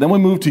 All right, then we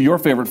move to your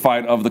favorite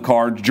fight of the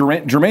card.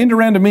 Jermaine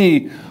Durand to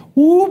me...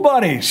 Woo,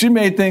 buddy. She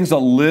made things a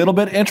little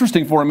bit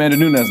interesting for Amanda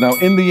Nunez. Now,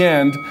 in the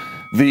end,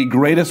 the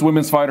greatest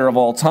women's fighter of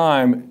all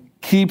time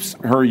keeps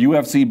her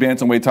UFC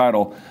bantamweight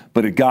title,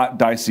 but it got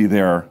dicey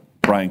there,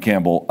 Brian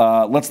Campbell.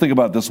 Let's think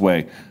about it this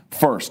way.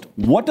 First,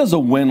 what does a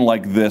win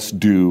like this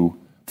do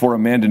for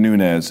Amanda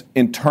Nunez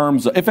in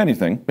terms of, if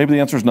anything, maybe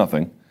the answer is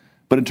nothing,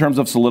 but in terms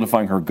of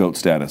solidifying her GOAT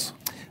status?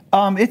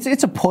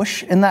 It's a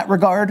push in that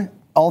regard.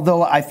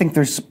 Although I think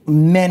there's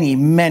many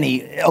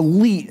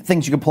elite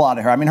things you could pull out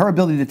of her. I mean, her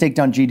ability to take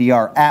down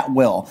GDR at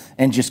will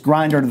and just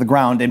grind her to the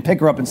ground and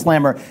pick her up and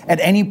slam her at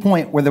any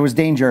point where there was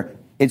danger,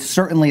 it's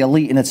certainly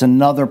elite, and it's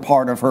another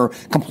part of her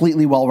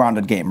completely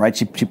well-rounded game, right?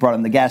 She brought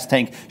in the gas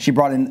tank. She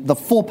brought in the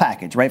full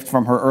package, right,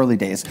 from her early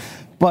days.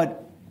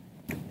 But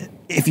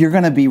if you're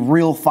going to be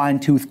real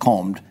fine-tooth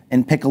combed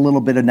and pick a little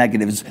bit of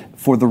negatives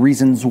for the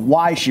reasons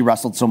why she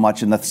wrestled so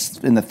much in the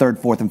third,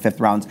 fourth, and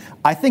fifth rounds,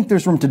 I think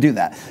there's room to do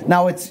that.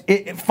 Now,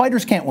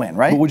 fighters can't win,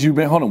 right? But would you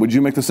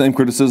make the same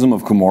criticism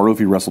of Kamaru if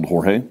he wrestled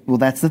Jorge? Well,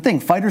 that's the thing.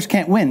 Fighters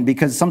can't win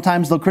because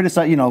sometimes they'll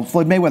criticize,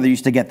 Floyd Mayweather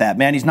used to get that.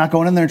 Man, he's not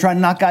going in there and trying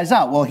to knock guys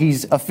out. Well,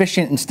 he's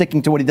efficient and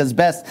sticking to what he does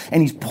best,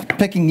 and he's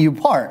picking you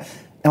apart.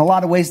 In a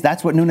lot of ways,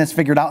 that's what Nunez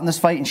figured out in this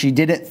fight, and she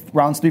did it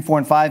rounds 3, 4,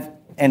 and 5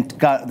 and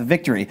got the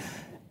victory.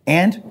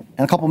 And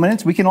in a couple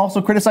minutes, we can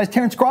also criticize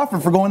Terrence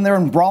Crawford for going there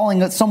and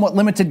brawling a somewhat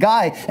limited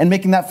guy and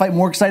making that fight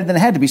more exciting than it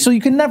had to be. So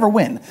you can never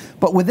win.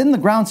 But within the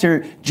grounds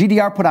here,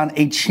 GDR put on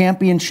a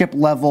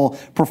championship-level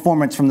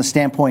performance from the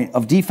standpoint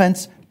of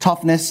defense,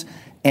 toughness,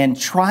 and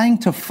trying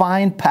to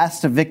find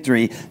paths to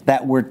victory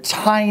that were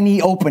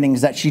tiny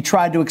openings that she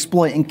tried to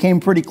exploit and came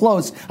pretty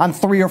close on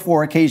 3 or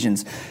 4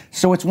 occasions.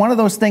 So it's one of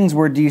those things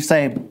where do you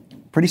say...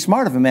 Pretty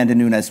smart of Amanda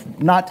Nunez.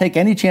 Not take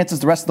any chances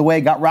the rest of the way.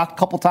 Got rocked a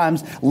couple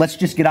times. Let's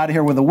just get out of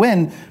here with a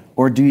win.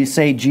 Or do you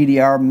say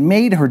GDR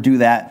made her do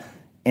that,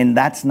 and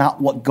that's not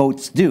what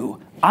GOATs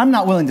do? I'm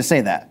not willing to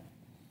say that.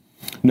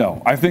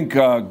 No, I think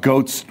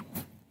GOATs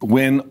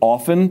win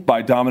often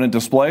by dominant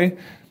display.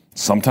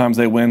 Sometimes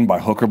they win by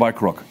hook or by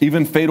crook.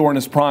 Even Fedor in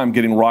his prime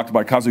getting rocked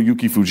by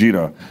Kazuyuki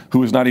Fujita,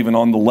 who is not even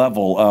on the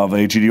level of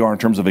a GDR in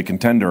terms of a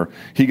contender.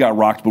 He got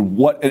rocked.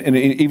 But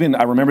even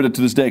I remembered it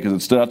to this day because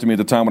it stood out to me at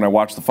the time when I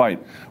watched the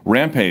fight.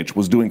 Rampage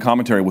was doing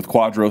commentary with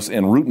Quadros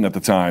and Rutin at the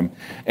time,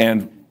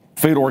 and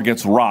Fedor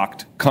gets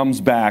rocked, comes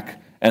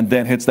back, and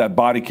then hits that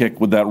body kick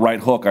with that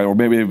right hook, or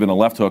maybe even a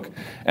left hook,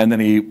 and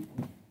then he,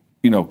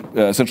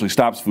 essentially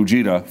stops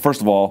Fujita. First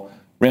of all,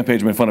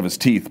 Rampage made fun of his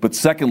teeth. But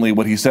secondly,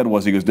 what he said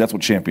was, he goes, that's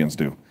what champions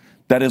do.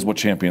 That is what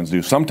champions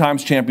do.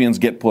 Sometimes champions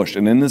get pushed.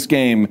 And in this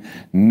game,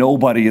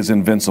 nobody is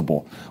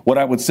invincible. What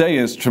I would say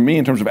is, to me,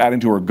 in terms of adding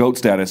to her GOAT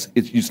status,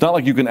 it's not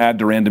like you can add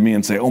Durand to me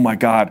and say, oh my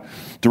God,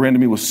 Durand to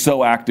me was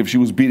so active. She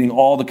was beating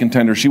all the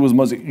contenders.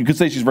 You could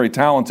say she's very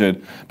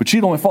talented, but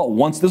she'd only fought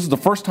once. This is the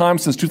first time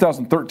since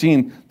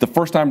 2013, the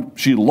first time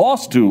she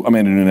lost to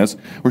Amanda Nunez,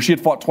 where she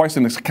had fought twice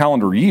in this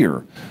calendar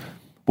year.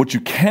 What you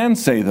can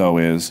say, though,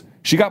 is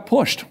she got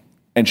pushed.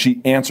 And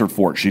she answered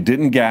for it. She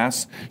didn't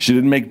gas. She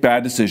didn't make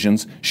bad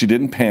decisions. She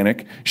didn't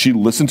panic. She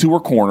listened to her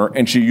corner,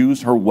 and she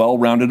used her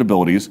well-rounded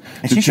abilities.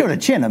 And she showed a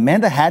chin.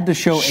 Amanda had to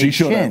show a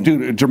chin.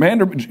 Dude,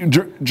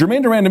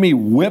 Jermaine Durand to me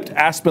whipped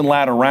Aspen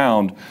Ladd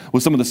around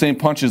with some of the same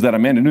punches that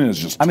Amanda Nunez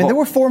just took. I mean, there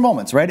were 4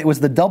 moments, right? It was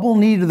the double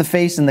knee to the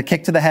face and the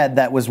kick to the head.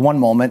 That was one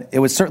moment. It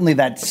was certainly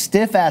that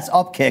stiff-ass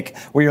up kick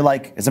where you're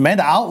like, is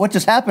Amanda out? What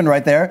just happened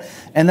right there?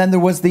 And then there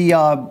was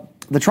the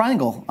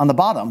triangle on the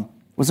bottom.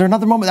 Was there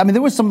another moment? I mean,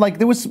 there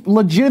was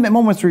legitimate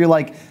moments where you're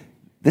like,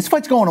 this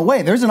fight's going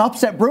away. There's an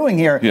upset brewing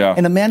here. Yeah.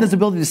 And Amanda's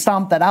ability to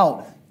stomp that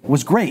out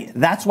was great.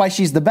 That's why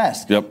she's the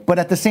best. Yep. But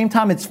at the same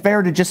time, it's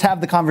fair to just have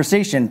the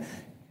conversation.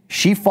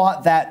 She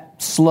fought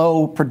that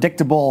slow,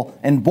 predictable,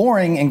 and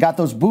boring and got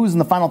those boos in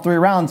the final 3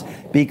 rounds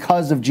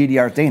because of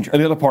GDR's danger. And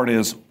the other part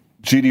is,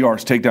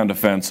 GDR's takedown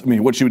defense, I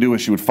mean, what she would do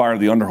is she would fire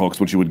the underhooks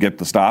when she would get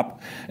the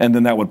stop, and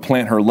then that would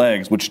plant her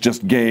legs, which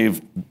just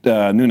gave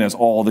Nunez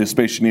all the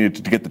space she needed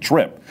to get the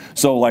trip.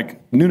 So,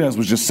 Nunez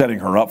was just setting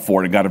her up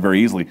for it and got it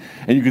very easily.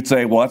 And you could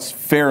say, well, that's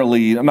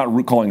fairly, I'm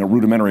not calling it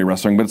rudimentary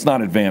wrestling, but it's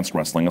not advanced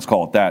wrestling, let's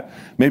call it that.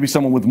 Maybe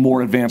someone with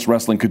more advanced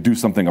wrestling could do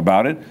something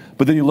about it.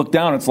 But then you look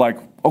down, it's like,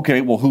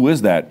 okay, well, who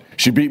is that?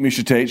 She beat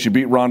Miesha Tate. She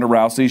beat Ronda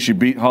Rousey. She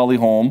beat Holly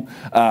Holm.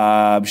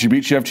 She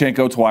beat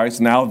Shevchenko twice.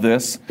 Now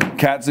this. The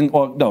Kat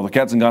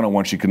Zingano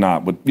one she could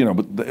not. But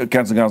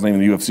Kat Zingano's not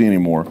even in the UFC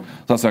anymore. So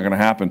that's not going to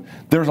happen.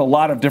 There's a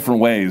lot of different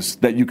ways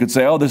that you could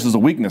say, oh, this is a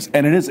weakness.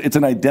 And it is. It's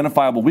an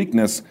identifiable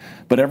weakness.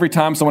 But every time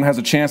time someone has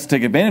a chance to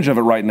take advantage of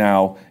it right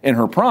now in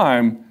her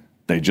prime,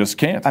 they just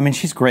can't. I mean,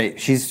 she's great.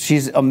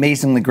 She's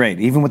amazingly great.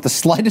 Even with the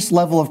slightest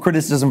level of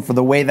criticism for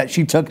the way that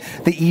she took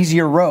the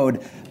easier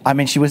road, I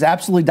mean, she was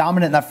absolutely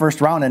dominant in that first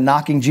round and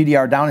knocking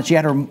GDR down, and she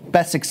had her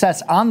best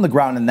success on the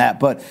ground in that.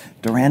 But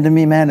de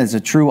Randamie, man, is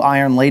a true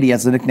Iron Lady,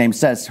 as the nickname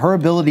says. Her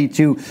ability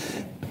to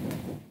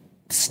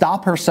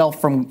stop herself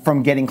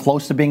from getting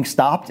close to being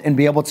stopped and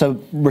be able to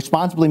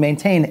responsibly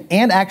maintain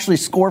and actually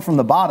score from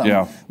the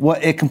bottom,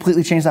 it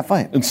completely changed that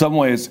fight. In some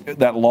ways,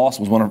 that loss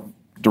was one of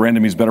de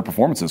Randamie's better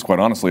performances, quite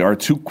honestly. Our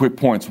 2 quick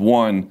points.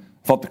 One,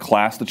 I thought the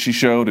class that she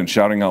showed in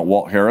shouting out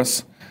Walt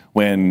Harris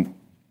when,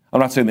 I'm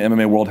not saying the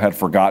MMA world had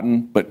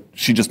forgotten, but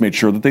she just made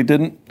sure that they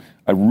didn't.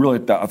 I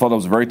thought that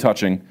was very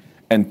touching.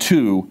 And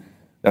 2,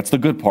 that's the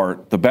good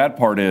part. The bad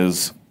part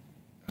is,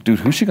 dude,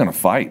 who's she going to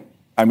fight?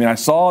 I mean, I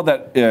saw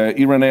that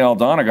Irene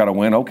Aldana got a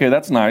win. Okay,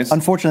 that's nice.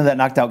 Unfortunately, that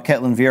knocked out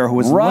Ketlin Vieira, who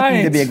was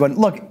looking to be a good one.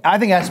 Look, I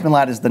think Aspen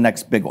Ladd is the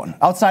next big one.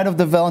 Outside of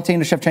the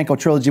Valentina Shevchenko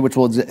trilogy, which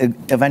will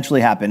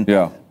eventually happen,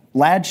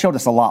 Ladd showed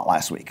us a lot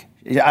last week.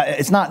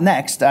 It's not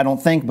next, I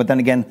don't think, but then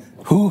again,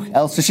 who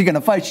else is she going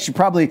to fight? She should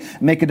probably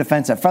make a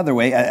defense at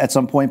featherweight at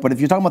some point, but if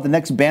you're talking about the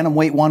next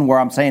bantamweight one where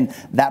I'm saying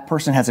that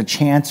person has a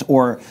chance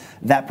or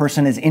that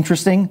person is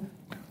interesting,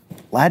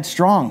 Ladd's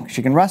strong.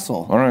 She can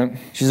wrestle. All right.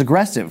 She's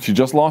aggressive. She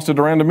just lost to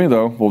de Randamie,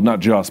 though. Well, not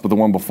just, but the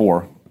one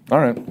before. All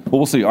right. Well,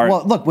 we'll see. All right.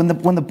 Well, look,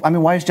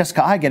 why is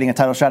Jessica Eye getting a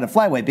title shot at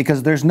flyweight?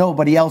 Because there's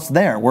nobody else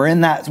there. We're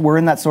in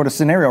that sort of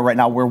scenario right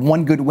now where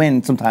one good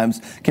win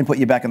sometimes can put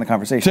you back in the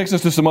conversation. Takes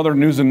us to some other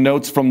news and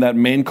notes from that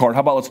main card.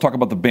 How about let's talk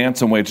about the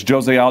bantamweights?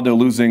 Jose Aldo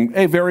losing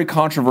a very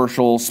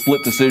controversial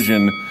split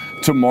decision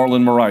to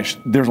Marlon Moraes.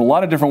 There's a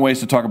lot of different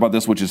ways to talk about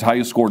this, which is how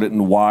you scored it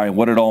and why,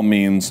 what it all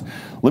means.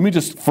 Let me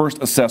just first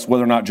assess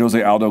whether or not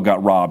Jose Aldo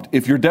got robbed.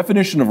 If your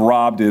definition of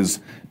robbed is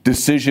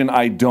decision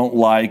I don't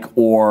like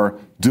or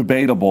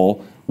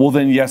debatable, well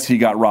then yes, he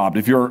got robbed.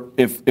 If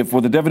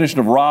what the definition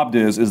of robbed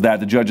is that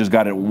the judges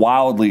got it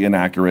wildly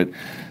inaccurate,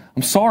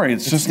 I'm sorry,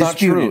 it's just not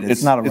true.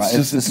 It's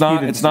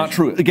not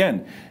true.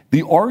 Again,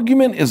 the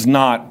argument is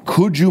not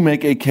could you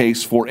make a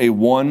case for a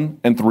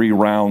 1 and 3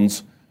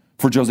 rounds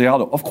for Jose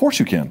Aldo? Of course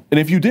you can. And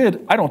if you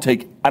did, I don't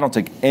take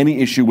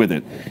any issue with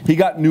it. He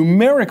got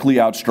numerically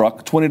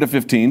outstruck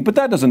 20-15, but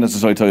that doesn't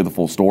necessarily tell you the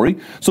full story.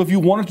 So if you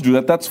wanted to do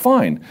that, that's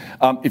fine.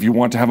 If you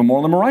want to have a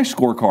Marlon Moraes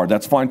scorecard,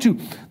 that's fine too.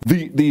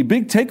 The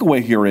big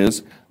takeaway here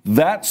is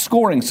that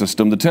scoring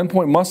system, the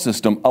 10-point must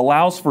system,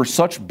 allows for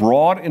such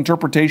broad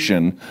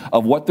interpretation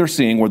of what they're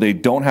seeing where they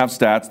don't have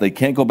stats, they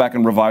can't go back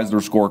and revise their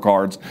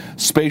scorecards.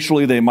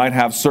 Spatially, they might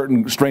have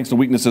certain strengths and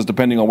weaknesses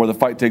depending on where the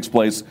fight takes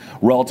place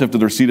relative to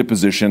their seated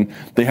position.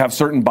 They have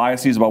certain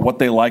biases about what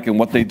they like and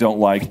what they don't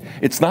like.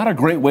 It's not a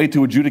great way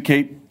to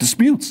adjudicate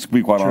disputes, to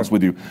be quite honest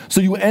with you.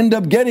 So you end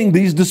up getting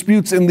these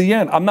disputes in the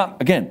end.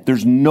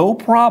 There's no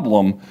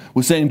problem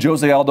with saying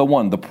Jose Aldo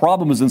won. The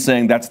problem is in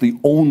saying that's the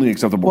only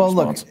acceptable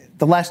response. Look,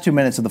 the last 2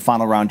 minutes of the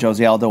final round,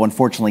 Jose Aldo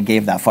unfortunately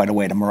gave that fight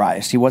away to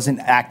Moraes. He wasn't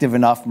active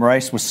enough.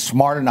 Moraes was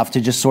smart enough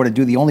to just sort of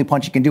do the only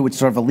punch he can do, which is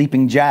sort of a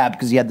leaping jab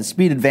because he had the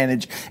speed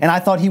advantage. And I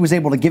thought he was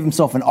able to give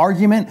himself an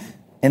argument.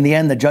 In the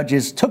end, the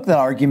judges took that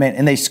argument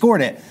and they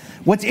scored it.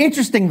 What's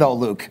interesting, though,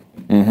 Luke,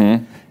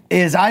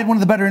 is I had one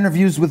of the better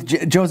interviews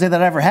with Jose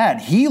that I ever had.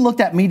 He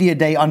looked at media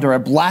day under a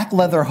black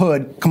leather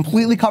hood,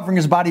 completely covering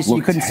his body so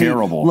you couldn't see.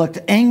 Looked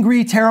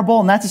angry,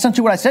 terrible, and that's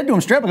essentially what I said to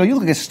him straight up. I go, you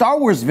look like a Star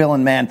Wars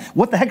villain, man.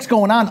 What the heck's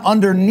going on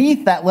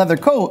underneath that leather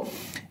coat?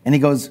 And he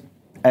goes,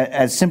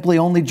 as simply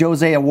only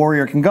Jose, a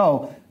warrior, can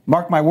go,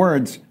 mark my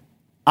words,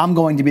 I'm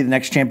going to be the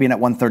next champion at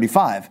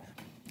 135.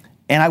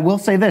 And I will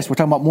say this, we're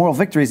talking about moral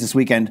victories this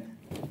weekend.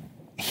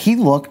 He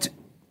looked,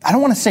 I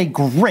don't want to say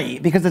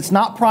great because it's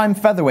not prime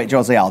featherweight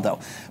Jose Aldo.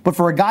 But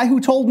for a guy who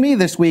told me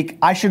this week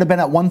I should have been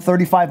at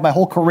 135 my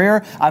whole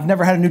career, I've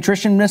never had a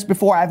nutritionist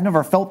before, I've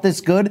never felt this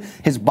good.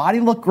 His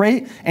body looked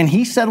great, and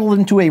he settled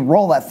into a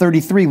role at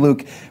 33,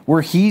 Luke,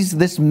 where he's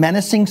this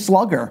menacing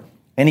slugger.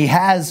 And he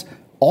has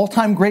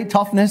all-time great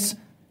toughness,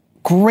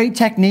 great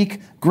technique,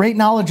 great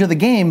knowledge of the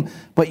game,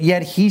 but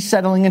yet he's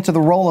settling into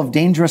the role of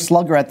dangerous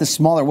slugger at this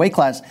smaller weight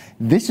class.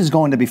 This is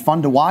going to be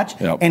fun to watch,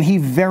 and he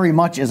very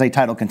much is a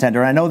title contender.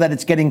 And I know that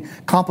it's getting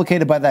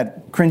complicated by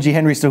that cringy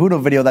Henry Cejudo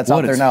video that's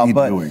out there now,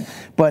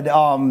 but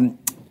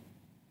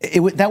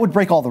that would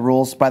break all the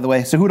rules, by the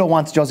way. Cejudo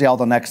wants Jose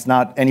Aldo next,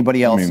 not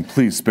anybody else. I mean,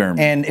 please spare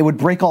me. And it would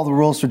break all the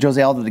rules for Jose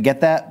Aldo to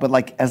get that. But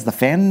like, as the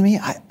fan in me,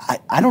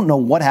 I don't know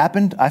what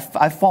happened.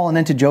 I've fallen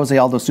into Jose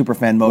Aldo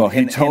superfan mode. Well,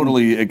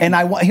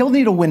 he'll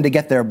need a win to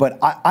get there. But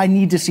I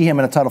need to see him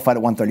in a title fight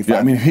at 135.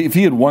 Yeah, I mean, if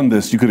he had won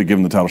this, you could have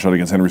given the title shot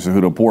against Henry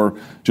Cejudo. Poor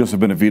Joseph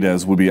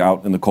Benavidez would be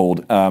out in the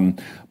cold.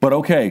 But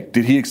okay,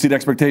 did he exceed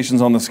expectations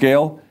on the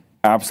scale?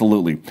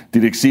 Absolutely.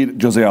 Did he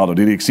exceed Jose Aldo?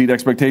 Did he exceed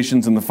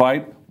expectations in the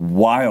fight?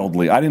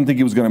 Wildly. I didn't think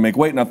he was going to make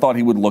weight, and I thought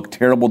he would look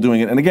terrible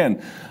doing it. And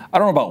again, I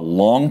don't know about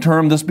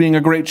long-term this being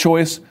a great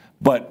choice,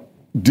 but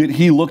did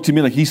he look to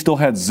me like he still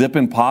had zip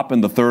and pop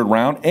in the third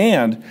round?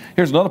 And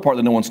here's another part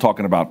that no one's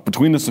talking about.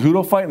 Between the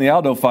Cejudo fight and the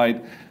Aldo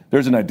fight,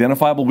 there's an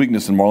identifiable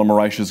weakness in Marlon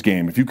Moraes's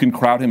game. If you can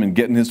crowd him and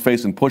get in his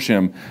face and push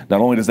him, not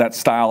only does that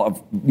style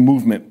of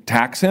movement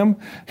tax him,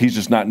 he's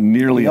just not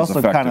nearly as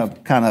effective. He also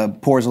kind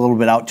of pours a little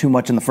bit out too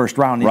much in the first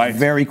round. He's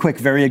very quick,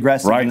 very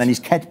aggressive, and then he's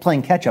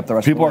playing catch up the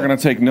rest of the way. People are going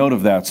to take note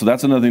of that, so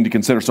that's another thing to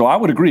consider. So I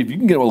would agree, if you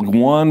can get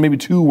one, maybe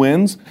 2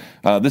 wins,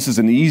 this is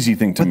an easy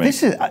thing to make.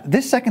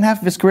 This second half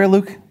of his career,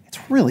 Luke, it's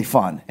really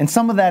fun. And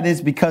some of that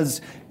is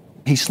because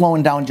he's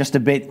slowing down just a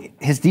bit.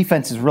 His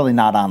defense is really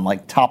not on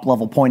like top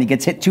level point. He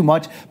gets hit too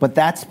much, but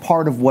that's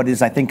part of what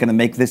is, I think, going to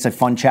make this a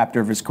fun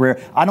chapter of his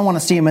career. I don't want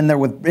to see him in there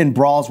in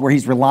brawls where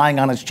he's relying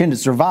on his chin to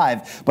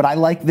survive, but I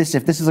like this.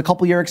 If this is a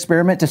couple-year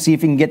experiment to see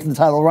if he can get to the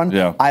title run,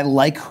 I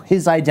like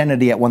his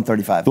identity at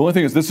 135. The only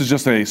thing is, this is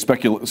just a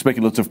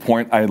speculative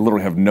point. I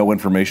literally have no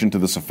information to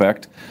this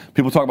effect.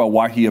 People talk about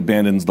why he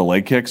abandons the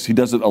leg kicks. He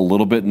does it a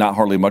little bit, not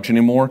hardly much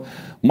anymore.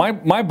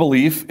 My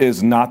belief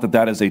is not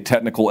that is a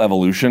technical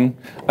evolution.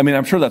 I mean,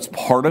 I'm sure that's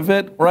part of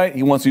it, right?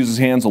 He wants to use his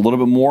hands a little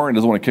bit more and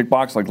doesn't want to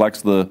kickbox,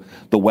 likes the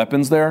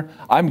weapons there.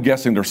 I'm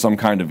guessing there's some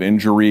kind of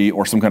injury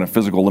or some kind of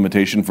physical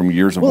limitation from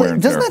years of wear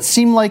and tear. Doesn't that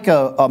seem like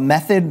a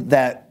method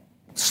that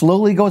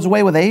slowly goes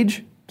away with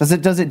age? Does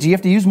it? Do you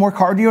have to use more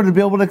cardio to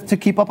be able to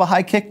keep up a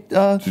high kick?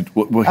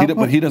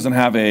 But he doesn't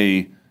have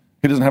a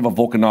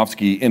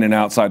Volkanovski in and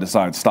out, side to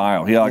side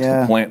style. He likes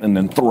to plant and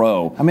then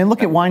throw. I mean,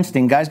 look at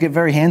Weinstein. Guys get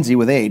very handsy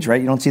with age, right?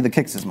 You don't see the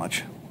kicks as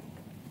much.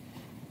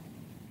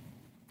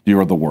 You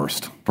are the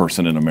worst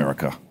person in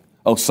America.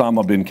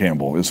 Osama bin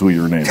Campbell is who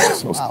your name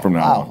is from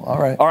now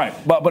on. All right.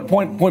 But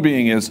point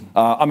being is,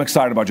 I'm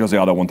excited about Jose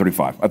Aldo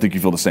 135. I think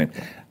you feel the same.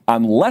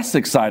 I'm less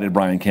excited,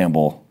 Brian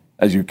Campbell,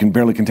 as you can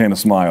barely contain a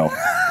smile.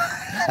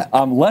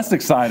 I'm less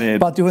excited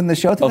about doing the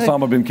show today.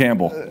 Osama bin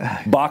Campbell,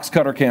 Box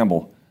Cutter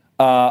Campbell.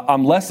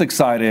 I'm less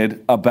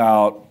excited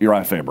about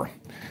Uriah Faber.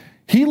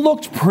 He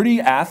looked pretty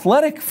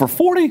athletic for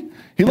 40.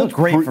 He looked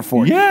great for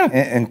 40. Yeah.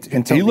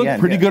 Until he looked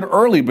pretty good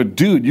early, but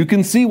dude, you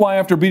can see why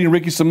after beating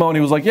Ricky Simone,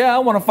 he was like, I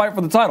want to fight for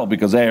the title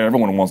because A,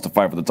 everyone wants to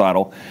fight for the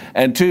title.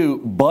 And 2,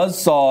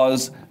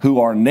 buzzsaws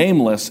who are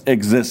nameless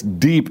exist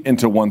deep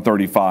into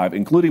 135,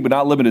 including but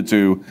not limited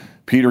to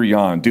Peter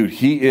Yan. Dude,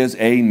 he is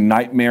a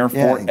nightmare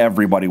for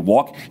everybody.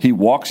 He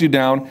walks you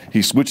down,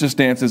 he switches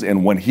stances,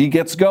 and when he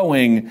gets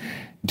going,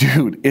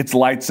 dude, it's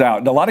lights out.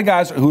 And a lot of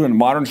guys who are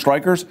modern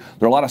strikers,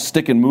 they're a lot of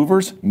stick and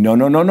movers.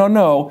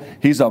 No.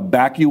 He's a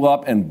back you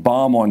up and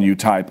bomb on you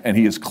type, and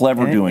he is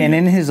clever doing it. And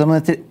in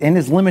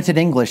his limited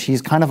English,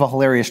 he's kind of a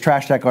hilarious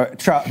trash talker,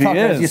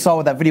 as you saw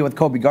with that video with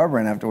Kobe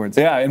Garbrandt afterwards.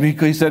 Yeah, and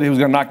he said he was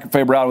going to knock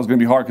Faber out. It was going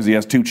to be hard because he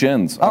has 2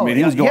 chins. I mean,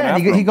 he was going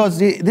after him. He goes,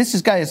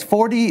 this guy is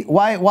 40.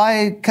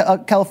 Why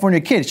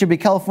California kid? It should be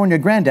California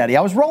granddaddy.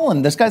 I was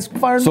rolling. This guy's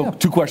firing me up.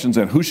 2 questions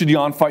then. Who should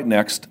Yan fight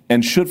next,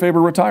 and should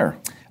Faber retire?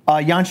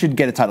 Yan should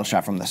get a title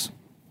shot from this.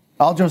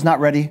 Aljo's not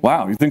ready.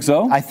 Wow, you think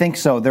so? I think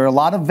so. There are a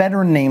lot of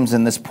veteran names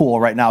in this pool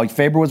right now.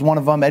 Faber was one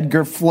of them.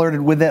 Edgar flirted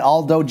with it.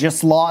 Aldo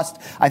just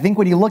lost. I think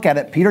when you look at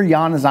it, Peter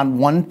Yan is on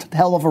one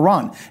hell of a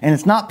run. And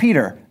it's not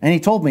Peter. And he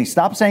told me,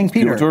 stop saying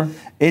Peter.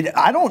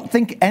 I don't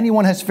think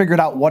anyone has figured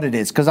out what it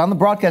is. Because on the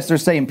broadcast, they're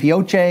saying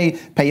Pioche,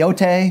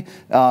 Peyote,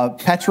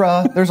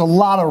 Petra. There's a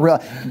lot of real...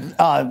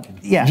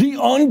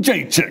 Gian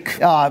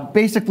Jacek.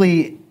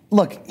 Basically...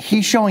 Look,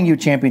 he's showing you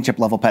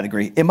championship-level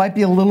pedigree. It might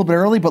be a little bit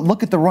early, but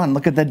look at the run.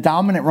 Look at the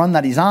dominant run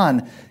that he's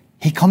on.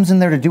 He comes in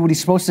there to do what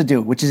he's supposed to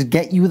do, which is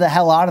get you the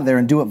hell out of there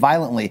and do it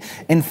violently.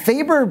 And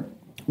Faber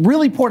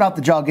really poured out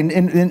the jug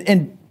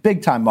in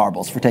big-time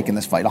marbles for taking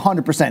this fight,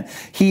 100%.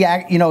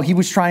 He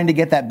was trying to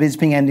get that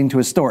Bisping ending to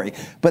his story.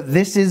 But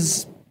this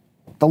is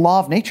the law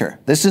of nature.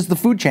 This is the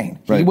food chain.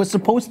 Right. He was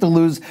supposed to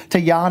lose to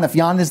Yan. If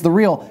Yan is the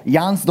real,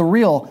 Yan's the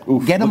real.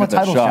 Oof, get him a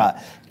title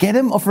shot. Get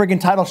him a friggin'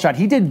 title shot.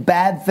 He did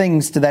bad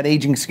things to that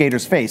aging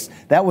skater's face.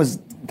 That was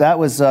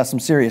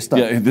some serious stuff.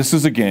 Yeah, this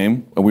is a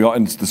game.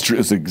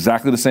 It's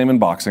exactly the same in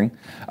boxing.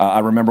 I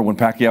remember when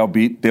Pacquiao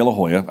beat De La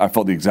Hoya, I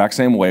felt the exact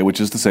same way, which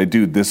is to say,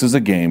 dude, this is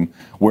a game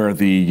where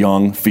the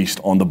young feast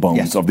on the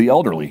bones of the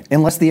elderly.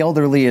 Unless the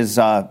elderly is...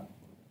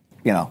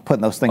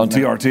 putting those things on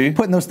TRT?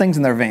 Putting those things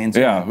in their veins.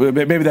 Yeah,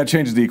 maybe that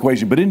changes the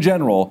equation. But in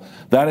general,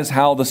 that is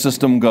how the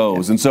system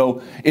goes. And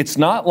so it's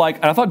not like,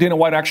 and I thought Dana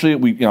White actually,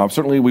 we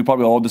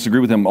probably all disagree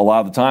with him a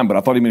lot of the time, but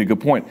I thought he made a good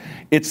point.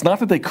 It's not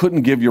that they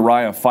couldn't give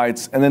Uriah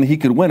fights and then he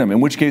could win them,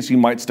 in which case he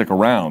might stick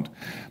around.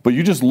 But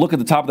you just look at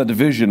the top of that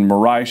division,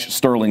 Moraes,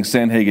 Sterling,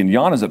 Sandhagen.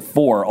 Yan is at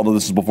 4, although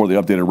this is before the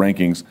updated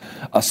rankings.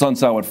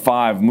 Asuncao at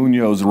 5,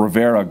 Munoz,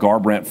 Rivera,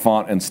 Garbrandt,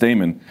 Font, and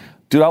Stamen.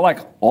 Dude, I like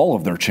all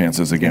of their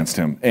chances against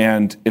him.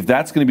 And if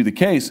that's going to be the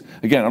case,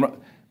 again,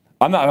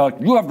 I'm not like,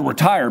 you have to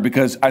retire,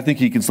 because I think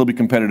he can still be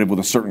competitive with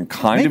a certain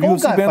kind of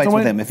UFC bantamweight.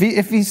 With him.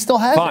 If he still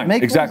has it,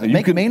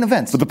 make main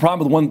events. But the problem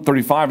with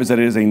 135 is that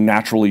it is a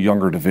naturally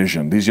younger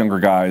division. These younger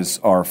guys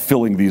are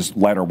filling these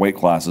lighter weight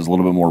classes a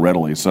little bit more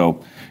readily.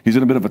 So he's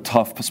in a bit of a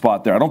tough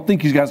spot there. I don't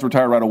think these guys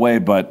retire right away,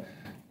 but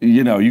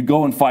you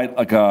go and fight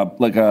the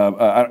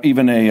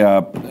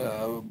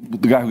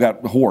guy who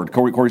got Horde,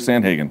 Corey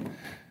Sandhagen.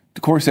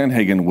 Corey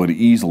Sandhagen would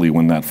easily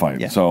win that fight.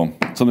 Yeah. So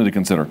something to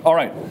consider. All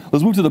right,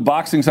 let's move to the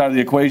boxing side of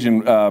the equation.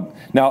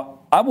 Now,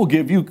 I will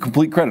give you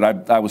complete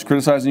credit. I was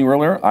criticizing you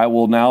earlier. I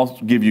will now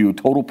give you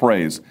total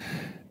praise.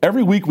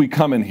 Every week we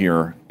come in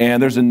here,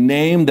 and there's a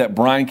name that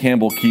Brian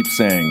Campbell keeps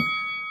saying.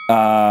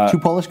 2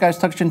 Polish guys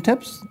touching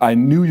tips? I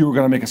knew you were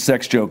going to make a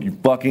sex joke, you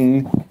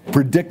fucking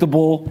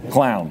predictable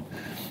clown.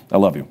 I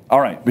love you. All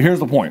right, but here's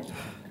the point.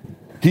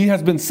 He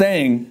has been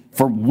saying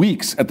for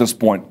weeks at this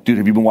point, dude,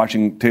 have you been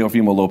watching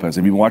Teofimo Lopez?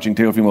 Have you been watching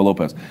Teofimo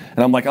Lopez? And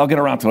I'm like, I'll get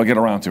around to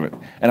it.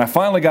 And I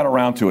finally got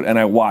around to it, and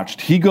I watched.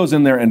 He goes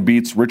in there and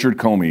beats Richard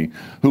Comey,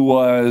 who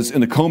was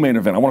in the co-main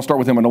event. I want to start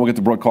with him. I know we'll get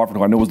to Brooke Crawford,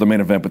 who I know was the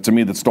main event, but to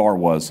me the star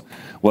was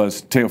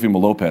Teofimo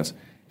Lopez.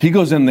 He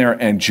goes in there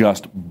and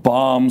just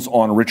bombs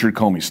on Richard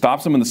Comey,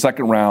 stops him in the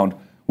second round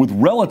with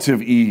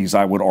relative ease,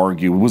 I would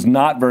argue. It was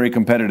not very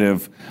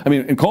competitive. I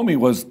mean, and Comey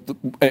was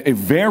a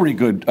very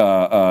good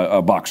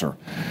boxer.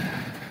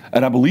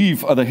 And I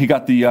believe that he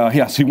got he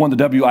won the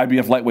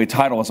WIBF lightweight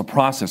title as a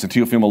process at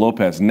Teofimo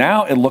Lopez.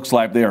 Now it looks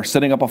like they are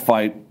setting up a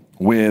fight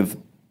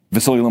with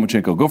Vasily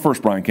Lomachenko. Go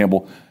first, Brian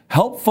Campbell.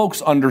 Help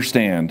folks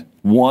understand,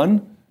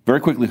 1,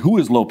 very quickly, who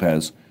is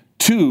Lopez?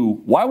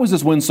 2, why was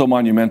this win so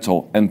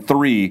monumental? And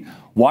 3,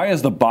 why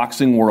is the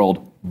boxing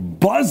world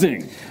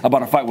buzzing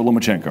about a fight with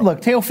Lomachenko?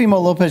 Look,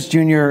 Teofimo Lopez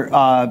Jr.,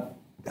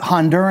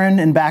 Honduran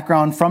in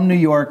background, from New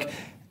York.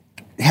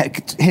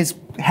 His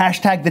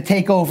hashtag the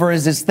takeover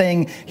is his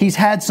thing. He's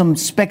had some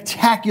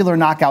spectacular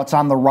knockouts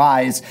on the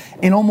rise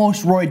in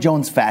almost Roy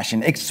Jones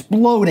fashion,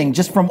 exploding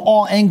just from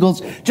all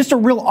angles. Just a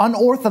real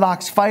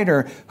unorthodox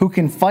fighter who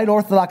can fight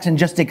orthodox and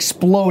just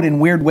explode in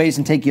weird ways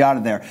and take you out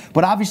of there.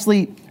 But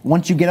obviously,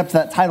 once you get up to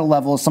that title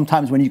level,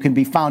 sometimes when you can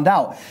be found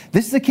out.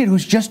 This is a kid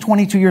who's just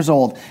 22 years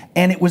old,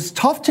 and it was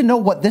tough to know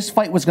what this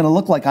fight was going to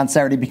look like on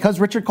Saturday because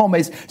Richard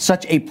Comey's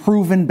such a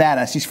proven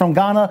badass. He's from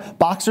Ghana.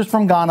 Boxers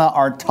from Ghana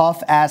are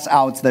tough-ass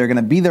outs. They're going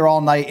to be there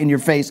all night in your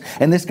face,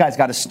 and this guy's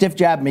got a stiff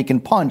jab and he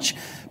can punch.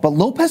 But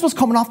Lopez was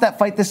coming off that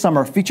fight this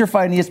summer, a feature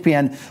fight on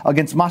ESPN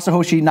against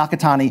Masahoshi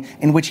Nakatani,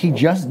 in which he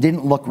just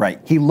didn't look right.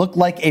 He looked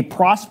like a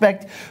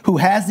prospect who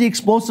has the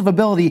explosive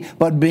ability,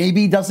 but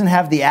maybe doesn't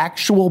have the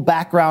actual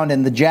background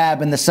and the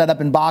jab and the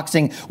setup in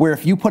boxing, where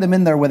if you put him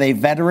in there with a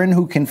veteran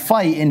who can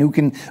fight and who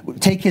can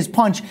take his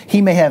punch,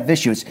 he may have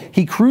issues.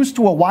 He cruised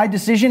to a wide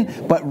decision,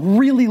 but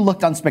really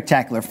looked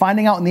unspectacular.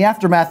 Finding out in the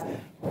aftermath,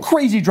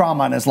 crazy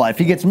drama in his life.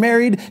 He gets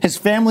married. His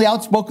family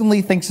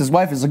outspokenly thinks his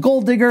wife is a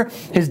gold digger.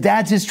 His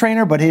dad's his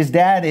trainer, but his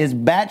dad is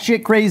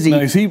batshit crazy.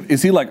 Now, is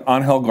he like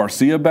Angel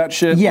Garcia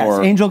batshit? Yes,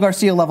 or? Angel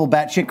Garcia level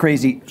batshit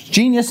crazy.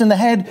 Genius in the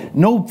head,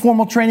 no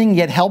formal training,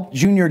 yet helped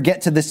Junior get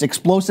to this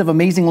explosive,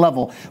 amazing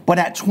level. But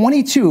at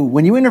 22,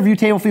 when you interview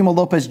Teofimo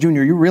Lopez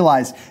Jr., you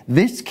realize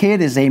this kid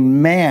is a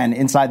man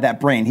inside that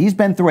brain. He's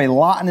been through a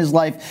lot in his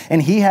life,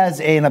 and he has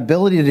an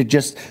ability to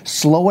just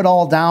slow it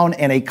all down,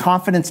 and a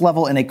confidence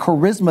level and a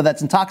charisma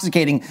that's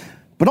intoxicating.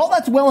 But all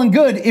that's well and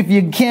good if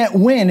you can't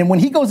win. And when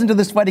he goes into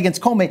this fight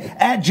against Comey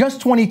at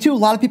just 22, a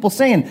lot of people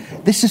saying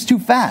this is too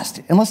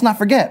fast. And let's not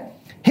forget,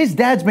 his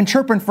dad's been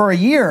chirping for a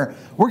year.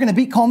 We're going to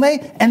beat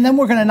Comey, and then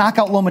we're going to knock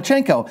out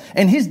Lomachenko.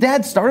 And his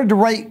dad started to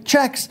write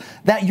checks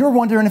that you're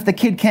wondering if the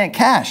kid can't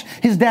cash.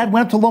 His dad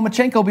went up to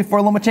Lomachenko before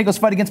Lomachenko's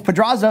fight against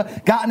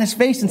Pedraza, got in his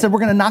face and said, we're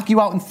going to knock you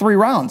out in 3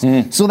 rounds.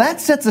 So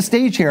that sets the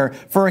stage here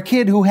for a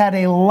kid who had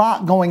a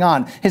lot going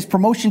on. His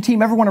promotion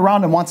team, everyone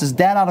around him wants his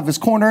dad out of his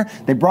corner.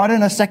 They brought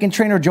in a second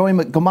trainer, Joey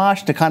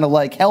McGamash, to kind of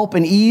like help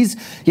and ease.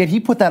 Yet he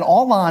put that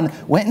all on,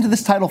 went into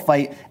this title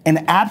fight,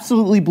 and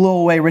absolutely blew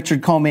away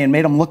Richard Comey and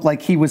made him look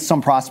like he was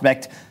some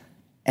prospect.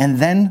 And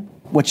then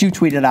what you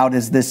tweeted out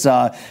is this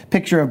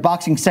picture of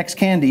boxing sex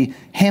candy,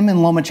 him and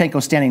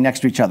Lomachenko standing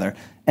next to each other.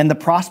 And the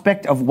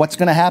prospect of what's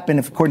going to happen,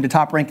 if according to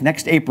Top Rank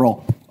next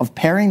April, of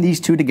pairing these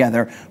two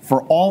together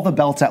for all the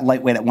belts at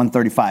lightweight at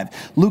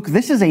 135. Luke,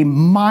 this is a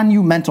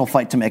monumental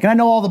fight to make. And I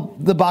know all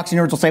the boxing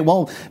nerds will say,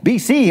 well,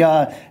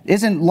 BC,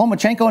 isn't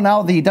Lomachenko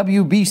now the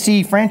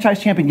WBC franchise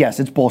champion? Yes,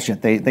 it's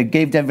bullshit. They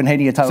gave Devin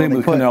Haney a title. Same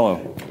with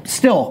Canelo.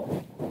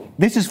 Still,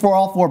 this is for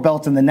all 4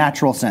 belts in the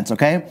natural sense,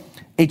 okay?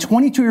 A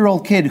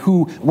 22-year-old kid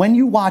who, when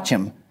you watch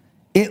him,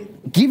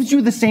 it gives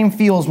you the same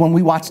feels when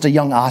we watched a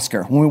young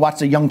Oscar, when we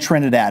watched a young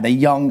Trinidad, a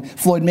young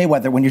Floyd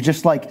Mayweather, when you're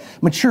just like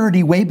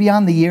maturity way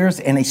beyond the years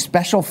and a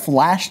special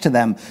flash to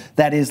them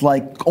that is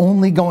like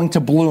only going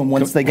to bloom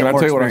once they get more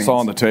experience. Can I tell you what I saw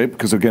on the tape?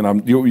 Because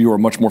again, you are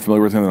much more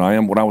familiar with him than I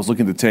am. When I was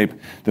looking at the tape,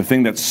 the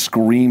thing that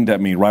screamed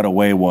at me right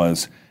away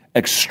was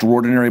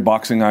extraordinary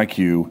boxing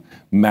IQ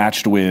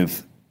matched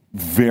with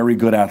very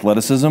good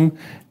athleticism,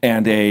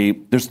 and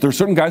there's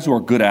certain guys who are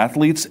good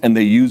athletes and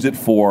they use it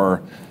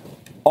for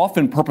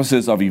often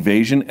purposes of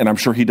evasion, and I'm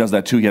sure he does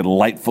that too. He had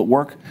light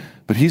footwork,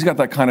 but he's got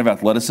that kind of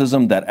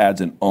athleticism that adds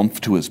an oomph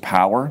to his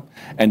power,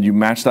 and you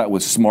match that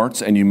with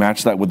smarts and you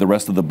match that with the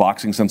rest of the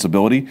boxing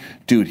sensibility.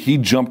 Dude, he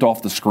jumped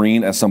off the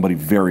screen as somebody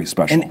very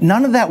special. And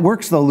none of that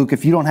works though, Luke,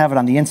 if you don't have it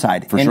on the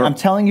inside. For sure. I'm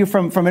telling you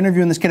from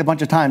interviewing this kid a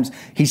bunch of times,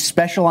 he's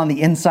special on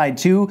the inside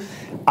too.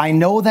 I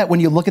know that when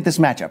you look at this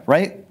matchup,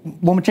 right?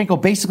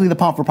 Lomachenko basically the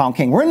pound-for-pound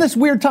king. We're in this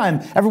weird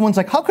time. Everyone's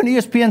like, how can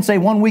ESPN say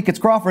 1 week it's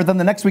Crawford, then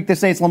the next week they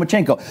say it's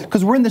Lomachenko?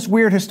 Because we're in this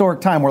weird historic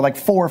time where like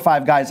 4 or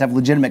 5 guys have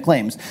legitimate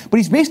claims. But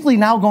he's basically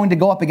now going to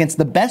go up against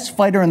the best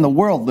fighter in the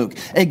world, Luke.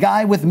 A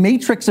guy with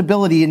matrix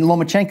ability in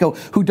Lomachenko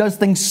who does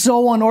things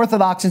so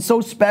unorthodox and so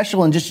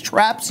special and just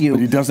traps you.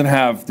 But he doesn't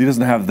have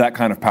that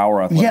kind of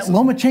power athleticism. Yet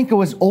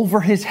Lomachenko is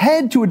over his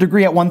head to a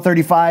degree at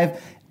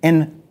 135,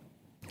 and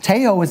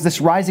Teo is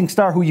this rising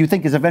star who you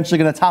think is eventually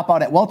going to top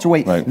out at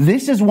welterweight. Right.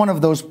 This is one of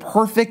those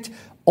perfect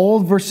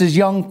old versus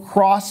young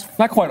cross.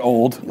 Not quite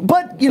old,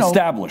 but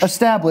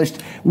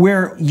established,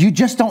 where you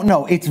just don't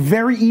know. It's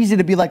very easy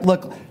to be like,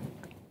 look,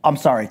 I'm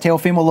sorry,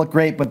 Teofimo looked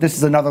great, but this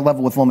is another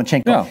level with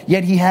Lomachenko. Yeah.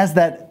 Yet he has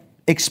that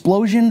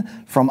explosion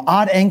from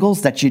odd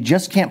angles that you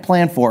just can't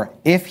plan for.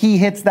 If he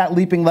hits that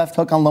leaping left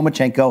hook on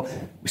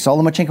Lomachenko, we saw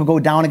Lomachenko go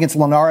down against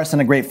Linares in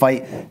a great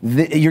fight.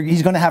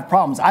 He's going to have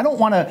problems. I don't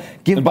want to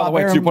give and by the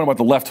way, to your point about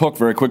the left hook,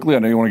 very quickly, I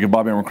know you want to give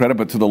Bob Arum credit,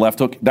 but to the left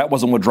hook, that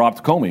wasn't what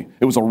dropped Comey.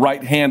 It was a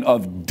right hand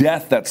of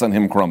death that sent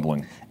him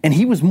crumbling. And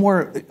he was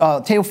more,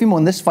 Teofimo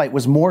in this fight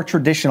was more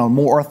traditional,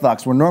 more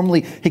orthodox, where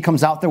normally he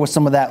comes out there with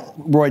some of that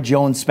Roy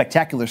Jones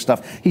spectacular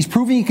stuff. He's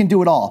proving he can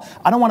do it all.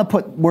 I don't want to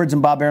put words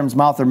in Bob Arum's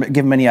mouth or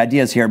give him any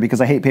ideas here because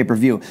I hate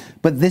pay-per-view.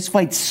 But this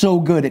fight's so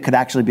good it could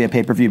actually be a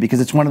pay-per-view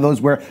because it's one of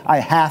those where I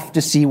have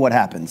to see what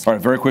happens. All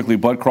right, very quickly,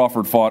 Bud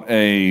Crawford fought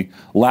a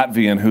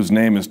Latvian whose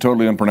name is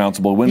totally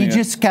unpronounceable.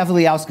 Egis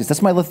Kavaliauskas.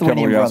 That's my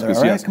Lithuanian brother. All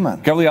right, yes. Come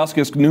on.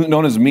 Kavaliauskas,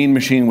 known as Mean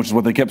Machine, which is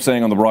what they kept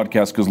saying on the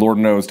broadcast because Lord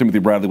knows Timothy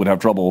Bradley would have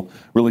trouble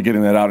really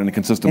getting that out in a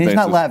consistent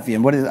basis. He's not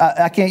Latvian. What is?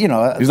 I can't. He's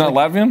not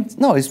Latvian?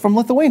 No, he's from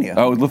Lithuania.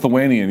 Oh,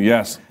 Lithuanian.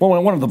 Yes.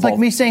 Well, one of the. It's like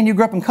me saying you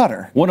grew up in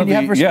Qatar.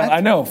 Yeah,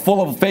 I know.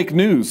 Full of fake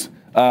news.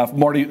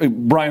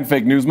 Brian,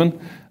 fake newsman.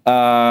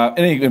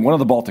 In one of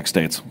the Baltic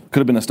states. Could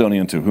have been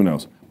Estonian too. Who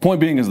knows? Point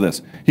being is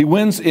this. He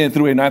wins through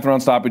a 9th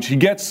round stoppage.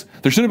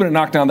 There should have been a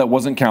knockdown that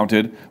wasn't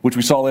counted, which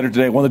we saw later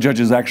today. One of the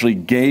judges actually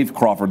gave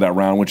Crawford that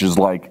round, which is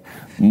like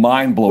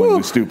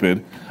mind-blowingly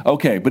stupid.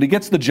 Okay, but he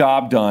gets the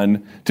job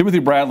done. Timothy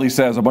Bradley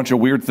says a bunch of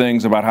weird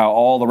things about how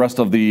all the rest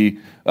of the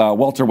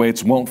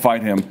welterweights won't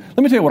fight him. Let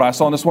me tell you what I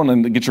saw in this one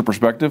and get your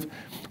perspective.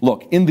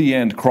 Look, in the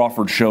end,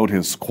 Crawford showed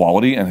his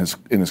quality and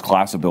his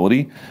class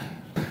ability.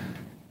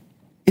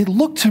 It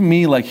looked to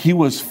me like he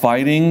was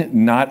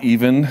fighting not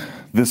even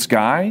this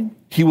guy.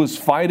 He was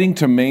fighting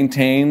to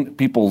maintain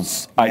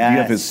people's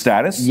idea of his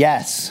status.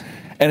 Yes.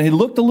 And he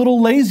looked a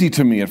little lazy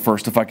to me at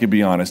first, if I could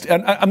be honest.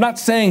 And I'm not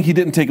saying he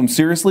didn't take him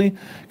seriously,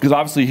 because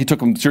obviously he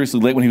took him seriously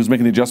late when he was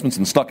making the adjustments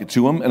and stuck it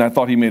to him. And I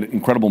thought he made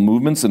incredible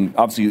movements. And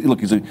obviously, look,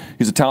 he's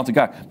a talented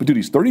guy. But dude,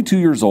 he's 32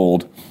 years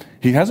old.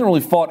 He hasn't really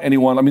fought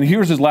anyone. I mean,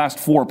 here's his last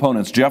 4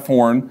 opponents. Jeff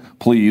Horn,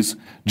 please.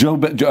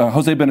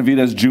 Jose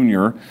Benavidez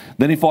Jr.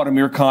 Then he fought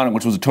Amir Khan,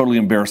 which was a totally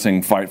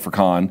embarrassing fight for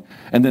Khan.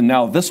 And then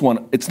now this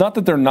one, it's not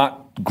that they're not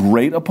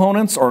great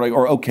opponents or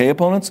okay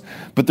opponents,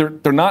 but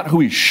they're not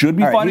who he should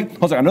be fighting. I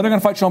was like, I know they're going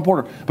to fight Sean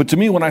Porter. But to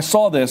me, when I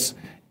saw this,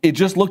 it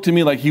just looked to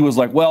me like he was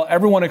like, well,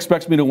 everyone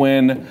expects me to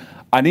win.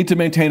 I need to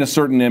maintain a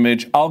certain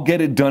image. I'll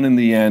get it done in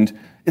the end.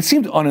 It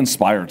seemed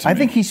uninspired to me. I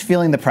think he's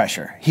feeling the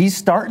pressure. He's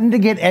starting to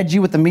get edgy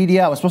with the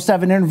media. I was supposed to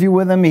have an interview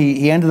with him.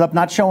 He ended up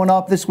not showing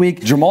up this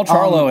week. Jamal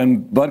Charlo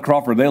and Bud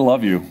Crawford, they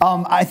love you.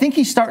 I think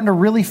he's starting to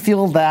really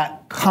feel that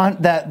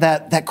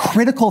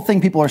critical thing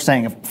people are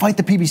saying, fight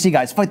the PBC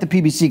guys, fight the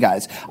PBC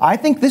guys. I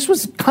think this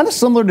was kind of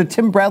similar to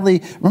Tim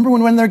Bradley. Remember when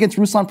he went there against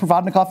Ruslan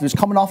Provodnikov? He was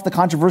coming off the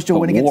controversial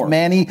win against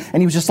Manny,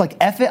 and he was just like,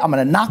 F it, I'm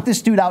going to knock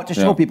this dude out to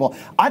show people.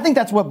 I think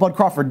that's what Bud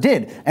Crawford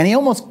did, and he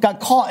almost got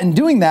caught in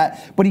doing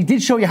that, but he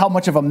did show you how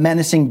much of a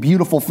menacing,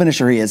 beautiful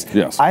finisher he is.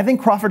 Yes. I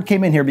think Crawford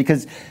came in here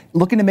because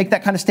looking to make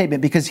that kind of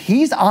statement because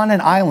he's on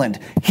an island.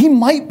 He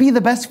might be the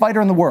best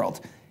fighter in the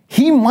world.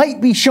 He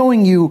might be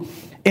showing you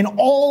an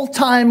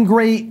all-time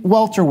great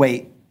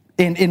welterweight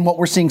in what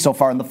we're seeing so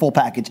far in the full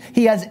package.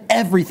 He has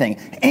everything,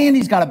 and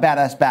he's got a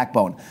badass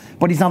backbone.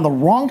 But he's on the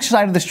wrong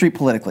side of the street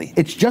politically.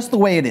 It's just the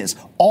way it is.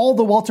 All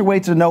the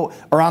welterweights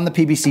are on the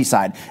PBC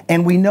side.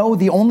 And we know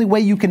the only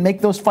way you can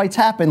make those fights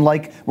happen,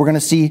 like we're going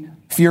to see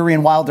Fury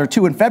and Wilder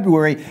 2 in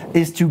February,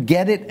 is to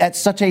get it at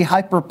such a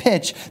hyper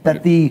pitch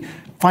that the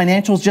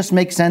financials just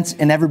make sense,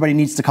 and everybody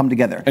needs to come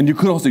together. And you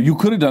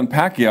could have done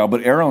Pacquiao,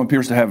 but Arum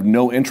appears to have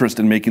no interest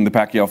in making the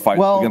Pacquiao fight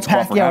against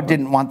Crawford. Well, Pacquiao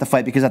didn't want the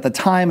fight because at the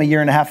time, a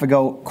year and a half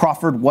ago,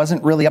 Crawford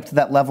wasn't really up to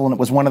that level, and it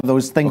was one of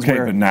those things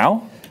where... Okay, but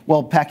now?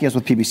 Well, Pacquiao's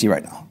with PBC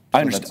right now. I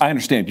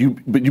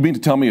understand. But you mean to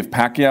tell me if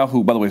Pacquiao,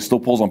 who, by the way, still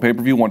pulls on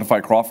pay-per-view, wanted to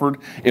fight Crawford,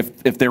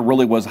 if there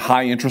really was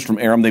high interest from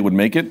Arum, they would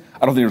make it?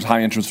 I don't think there's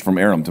high interest from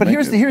Arum to make it.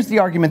 But here's the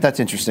argument that's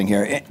interesting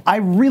here. I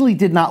really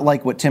did not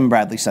like what Tim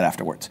Bradley said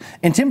afterwards.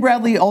 And Tim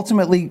Bradley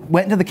ultimately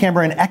went into the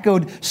camera and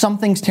echoed some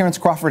things Terrence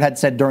Crawford had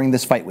said during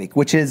this fight week,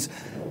 which is,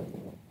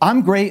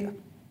 I'm great.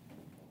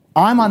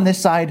 I'm on this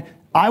side.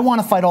 I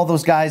want to fight all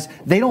those guys.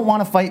 They don't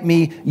want to fight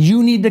me.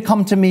 You need to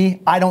come to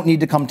me. I don't need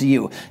to come to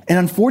you. And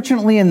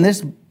unfortunately, in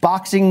this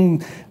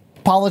boxing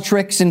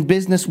politricks and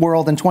business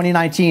world in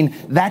 2019,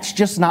 that's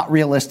just not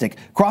realistic.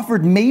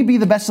 Crawford may be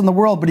the best in the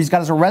world, but he's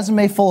got a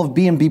resume full of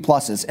B and B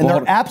pluses. And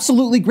they're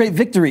absolutely great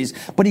victories,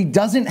 but he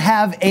doesn't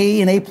have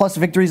A and A plus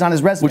victories on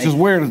his resume. Which is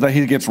weird that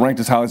he gets ranked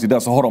as high as he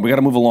does. So hold on, we got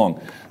to move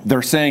along.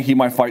 They're saying he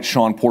might fight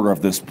Sean Porter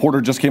of this.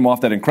 Porter just came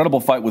off that incredible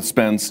fight with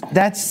Spence.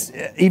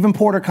 Even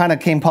Porter kind of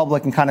came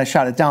public and kind of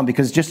shot it down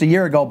because just a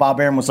year ago, Bob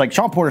Arum was like,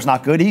 Sean Porter's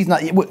not good.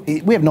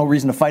 We have no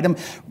reason to fight him.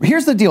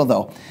 Here's the deal,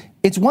 though.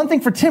 It's one thing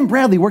for Tim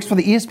Bradley, works for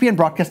the ESPN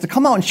broadcast, to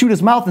come out and shoot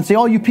his mouth and say,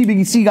 oh, you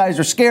PBC guys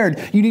are scared.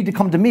 You need to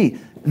come to me.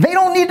 They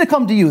don't need to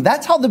come to you.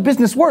 That's how the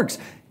business works.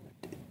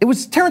 It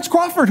was Terrence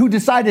Crawford who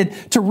decided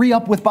to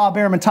re-up with Bob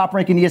Arum and Top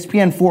Rank in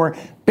ESPN for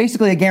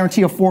basically a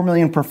guarantee of $4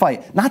 million per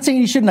fight. Not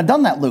saying he shouldn't have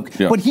done that, Luke,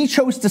 but he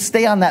chose to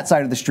stay on that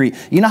side of the street.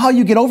 You know how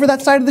you get over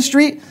that side of the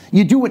street?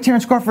 You do what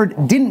Terrence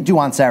Crawford didn't do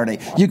on Saturday.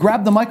 You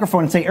grab the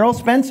microphone and say, Errol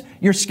Spence,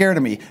 you're scared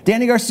of me.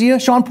 Danny Garcia,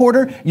 Sean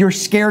Porter, you're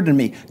scared of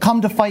me.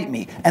 Come to fight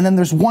me. And then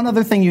there's one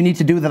other thing you need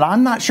to do that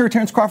I'm not sure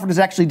Terrence Crawford is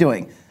actually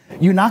doing.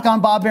 You knock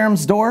on Bob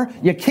Arum's door,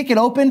 you kick it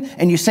open,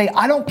 and you say,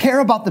 I don't care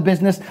about the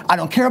business, I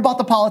don't care about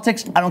the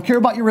politics, I don't care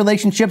about your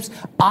relationships.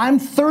 I'm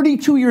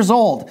 32 years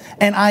old,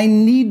 and I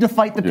need to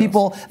fight the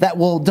people that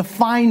will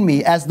define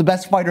me as the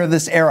best fighter of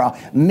this era.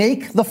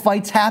 Make the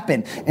fights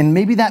happen. And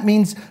maybe that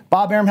means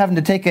Bob Arum having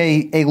to take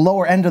a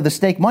lower end of the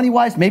stake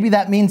money-wise. Maybe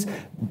that means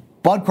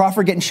Bud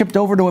Crawford getting shipped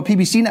over to a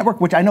PBC network,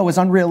 which I know is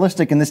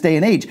unrealistic in this day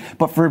and age.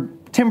 But for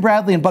Tim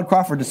Bradley and Bud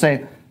Crawford to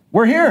say,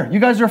 we're here. You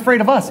guys are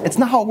afraid of us. It's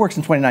not how it works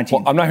in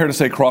 2019. Well, I'm not here to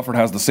say Crawford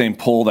has the same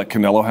pull that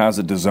Canelo has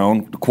at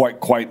DAZN.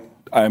 Quite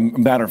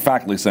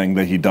matter-of-factly saying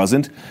that he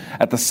doesn't.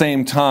 At the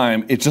same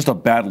time, it's just a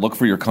bad look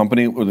for your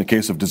company in the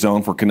case of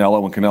DAZN for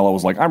Canelo, when Canelo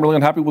was like, I'm really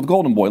unhappy with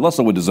Golden Boy. Less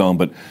so with DAZN,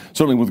 but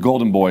certainly with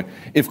Golden Boy.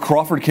 If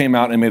Crawford came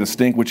out and made a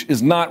stink, which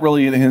is not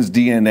really in his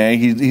DNA,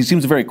 he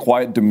seems a very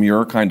quiet,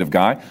 demure kind of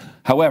guy.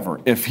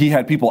 However, if he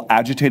had people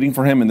agitating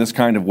for him in this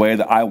kind of way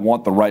that I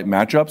want the right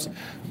matchups,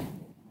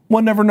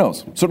 one never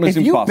knows. Certainly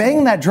seems possible. If you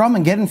bang that drum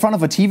and get in front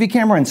of a TV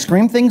camera and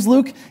scream things,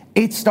 Luke,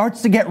 it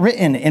starts to get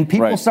written and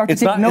people start to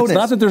take notice. It's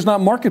not that there's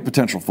not market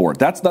potential for it.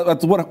 That's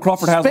what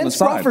Crawford has on the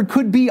side. Crawford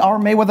could be our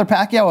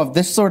Mayweather-Pacquiao of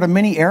this sort of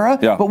mini era,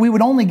 but we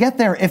would only get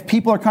there if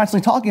people are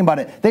constantly talking about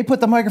it. They put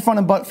the microphone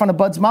in front of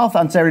Bud's mouth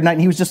on Saturday night,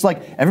 and he was just like,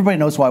 everybody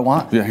knows who I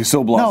want. Yeah, he's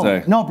so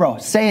blasé. No, bro,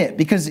 say it.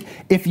 Because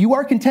if you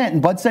are content,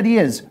 and Bud said he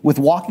is, with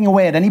walking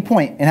away at any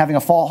point and having a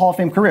Hall of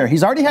Fame career,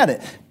 he's already had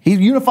it. He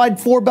unified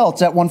 4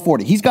 belts at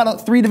 140. He's got a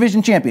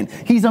 3-division champion.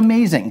 He's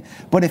amazing.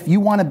 But if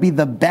you want to be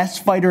the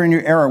best fighter in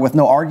your era with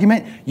no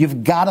argument,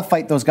 you've got to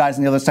fight those guys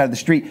on the other side of the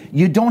street.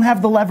 You don't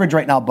have the leverage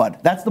right now, Bud.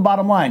 That's the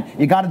bottom line.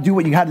 You got to do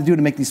what you got to do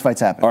to make these fights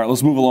happen. All right,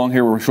 let's move along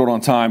here. We're short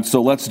on time.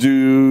 So let's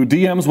do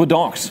DMs with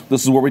Donks.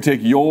 This is where we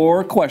take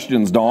your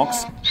questions,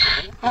 Donks.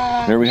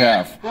 There we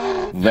have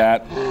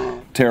that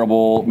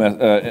terrible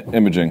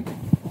imaging.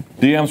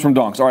 DMs from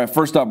Donks. All right,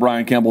 first up,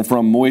 Brian Campbell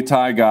from Muay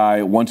Thai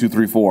Guy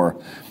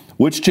 1234.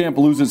 Which champ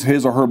loses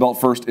his or her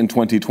belt first in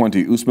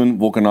 2020? Usman,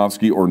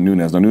 Volkanovski, or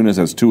Nunez? Now, Nunez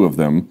has 2 of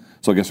them,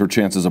 so I guess her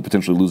chances of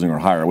potentially losing are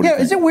higher. What do you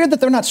think? Is it weird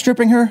that they're not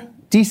stripping her?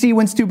 DC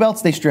wins 2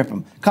 belts, they strip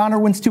him. Conor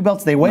wins 2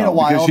 belts, they wait a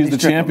while. Because she's the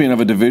champion of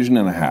a division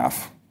and a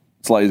half.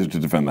 It's a lot easier to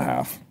defend the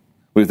half.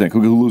 What do you think?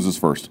 Who loses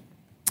first?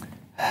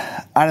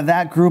 Out of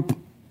that group,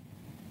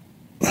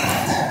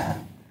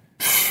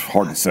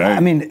 hard to say. I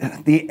mean,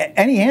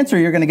 any answer,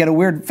 you're going to get a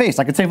weird face.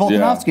 I could say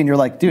Volkanovski, and you're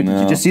like, dude, did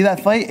you just see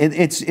that fight?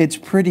 It's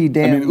pretty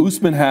damn... I mean,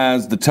 Usman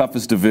has the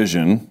toughest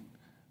division.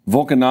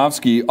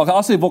 Volkanovski,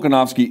 I'll say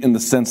Volkanovski in the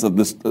sense of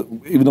this,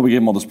 even though we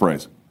gave him all this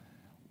praise.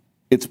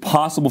 It's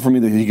possible for me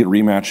that he could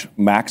rematch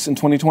Max in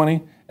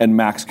 2020, and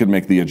Max could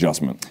make the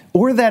adjustment.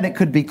 Or that it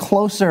could be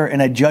closer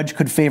and a judge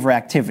could favor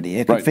activity.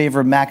 It could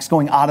favor Max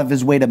going out of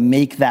his way to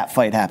make that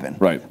fight happen.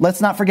 Right. Let's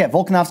not forget,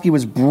 Volkanovski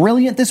was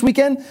brilliant this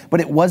weekend,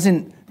 but it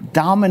wasn't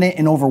dominant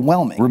and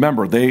overwhelming.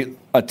 Remember, they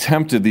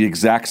attempted the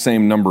exact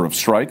same number of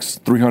strikes,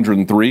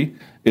 303.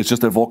 It's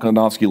just that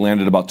Volkanovski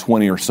landed about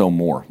 20 or so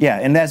more. Yeah,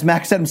 and as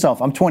Max said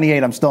himself, I'm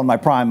 28, I'm still in my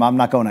prime, I'm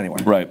not going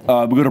anywhere. Right.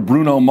 We go to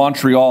Bruno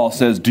Montreal,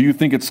 says, do you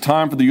think it's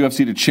time for the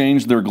UFC to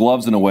change their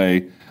gloves in a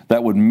way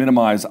that would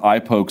minimize eye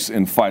pokes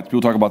in fights? People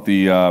talk about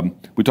we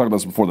talked about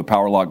this before, the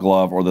power lock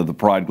glove or the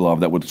pride glove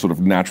that would sort of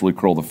naturally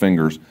curl the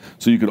fingers.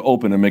 So you could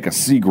open and make a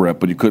C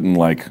grip, but you couldn't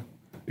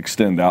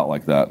extend out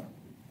like that.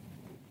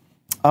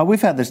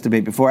 We've had this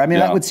debate before. I mean,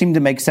 that would seem to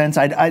make sense.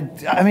 I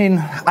mean,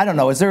 I don't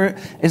know. Is there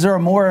a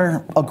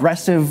more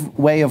aggressive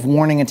way of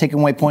warning and taking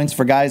away points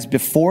for guys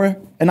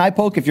before an eye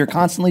poke if you're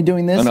constantly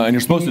doing this? I know, and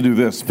you're supposed to do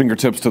this,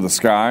 fingertips to the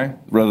sky,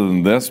 rather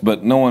than this,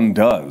 but no one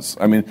does.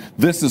 I mean,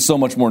 this is so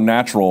much more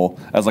natural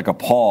as like a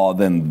paw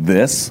than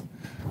this.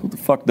 Who the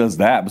fuck does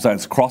that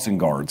besides crossing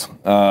guards?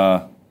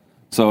 So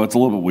it's a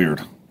little bit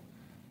weird.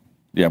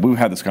 Yeah, we've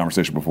had this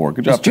conversation before.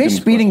 Good job. Is Jay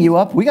speeding you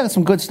up? We got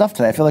some good stuff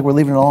today. I feel like we're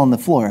leaving it all on the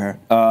floor here.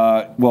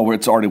 Well,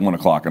 it's already 1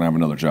 o'clock and I have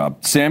another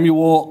job.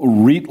 Samuel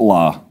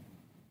Ritla,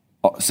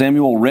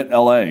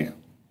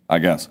 I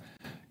guess.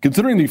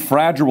 Considering the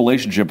fragile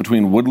relationship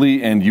between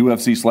Woodley and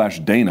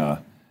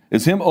UFC/Dana,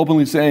 is him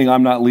openly saying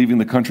I'm not leaving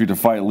the country to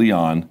fight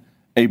Leon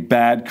a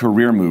bad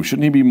career move?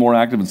 Shouldn't he be more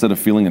active instead of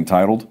feeling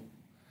entitled?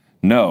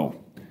 No.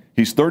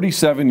 He's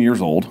 37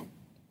 years old.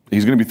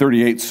 He's going to be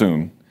 38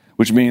 soon,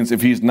 which means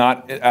if he's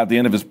not at the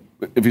end of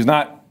if he's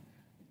not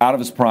out of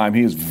his prime,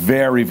 he is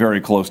very, very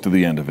close to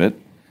the end of it.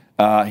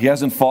 He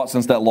hasn't fought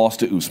since that loss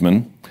to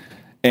Usman.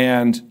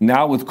 And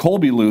now with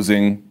Colby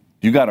losing,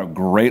 you got a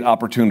great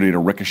opportunity to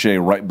ricochet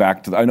right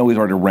back to I know he's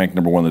already ranked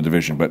number one in the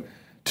division, but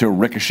to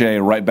ricochet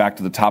right back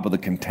to the top of the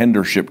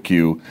contendership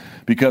queue.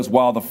 Because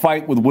while the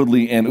fight with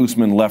Woodley and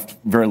Usman left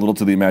very little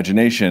to the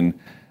imagination,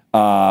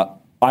 I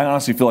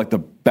honestly feel like the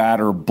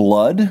batter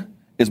blood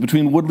is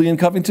between Woodley and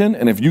Covington.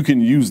 And if you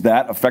can use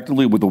that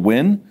effectively with a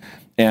win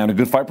and a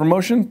good fight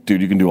promotion,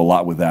 dude, you can do a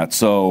lot with that.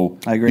 So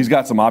I agree. He's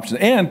got some options.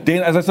 And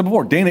Dana, as I said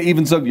before, Dana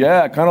even said,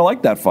 yeah, I kind of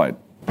like that fight.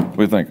 What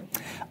do you think?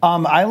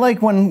 I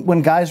like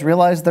when guys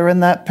realize they're in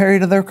that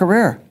period of their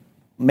career.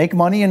 Make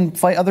money and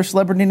fight other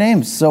celebrity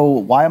names. So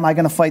why am I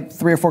going to fight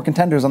 3 or 4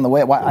 contenders on the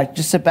way? Why I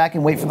just sit back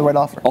and wait for the right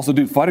offer? Also,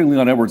 dude, fighting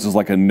Leon Edwards is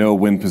like a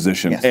no-win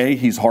position. Yes. A,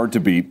 he's hard to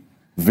beat,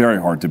 very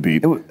hard to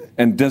beat,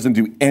 and doesn't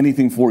do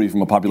anything for you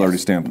from a popularity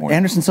standpoint.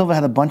 Anderson Silva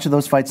had a bunch of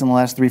those fights in the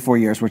last 3-4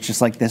 years where it's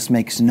just like, this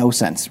makes no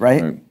sense,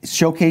 right?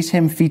 Showcase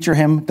him, feature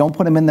him. Don't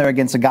put him in there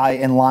against a guy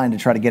in line to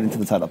try to get into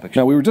the title picture.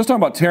 Now, we were just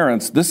talking about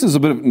Terrence. This is a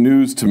bit of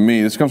news to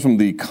me. This comes from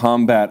the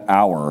Combat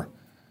Hour.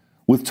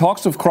 With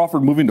talks of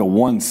Crawford moving to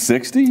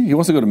 160, he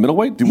wants to go to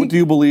middleweight. What do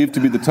you believe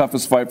to be the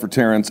toughest fight for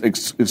Terrence,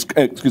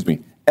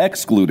 excluding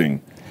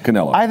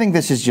Canelo? I think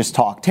this is just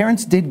talk.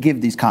 Terrence did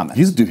give these comments.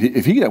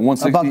 If he got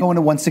 160, about going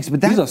to 160,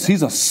 but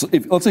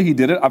let's say he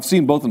did it. I've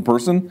seen both in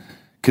person.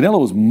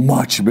 Canelo is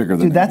much bigger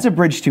than him. That's a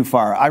bridge too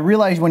far. I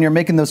realize when you're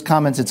making those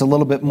comments, it's a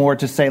little bit more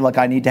to say, look,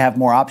 I need to have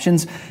more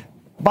options.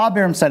 Bob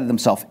Arum said it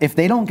himself. If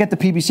they don't get the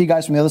PBC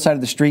guys from the other side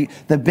of the street,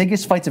 the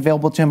biggest fights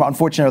available to him,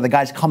 unfortunately, are the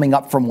guys coming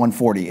up from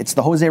 140. It's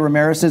the Jose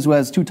Ramirez's, who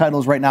has 2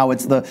 titles right now.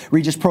 It's the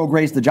Regis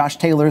Prograis, the Josh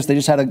Taylors. They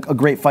just had a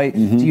great fight to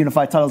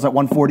unify titles at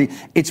 140.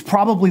 It's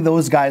probably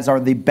those guys are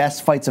the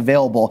best fights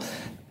available.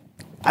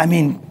 I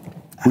mean,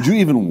 would you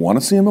even want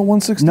to see him at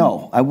 160?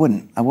 No, I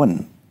wouldn't.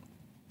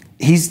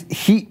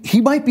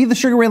 He might be the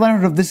Sugar Ray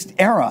Leonard of this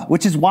era,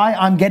 which is why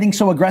I'm getting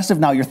so aggressive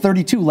now. You're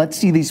 32. Let's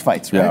see these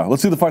fights, right? Yeah,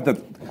 let's see the fight that,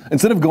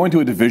 instead of going to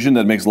a division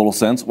that makes little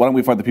sense, why don't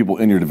we fight the people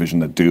in your division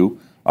that do?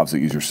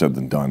 Obviously, easier said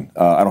than done.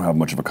 I don't have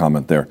much of a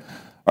comment there.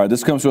 All right,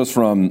 this comes to us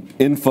from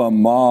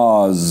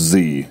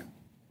Infamozzi.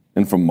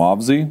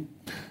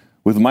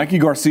 With Mikey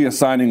Garcia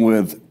signing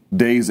with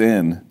Days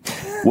In,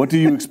 what do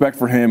you expect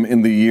for him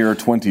in the year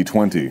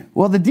 2020?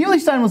 Well, the deal he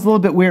signed was a little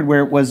bit weird,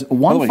 where it was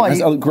one fight.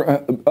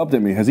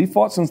 Update me. Has he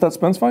fought since that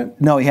Spence fight?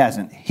 No, he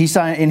hasn't. He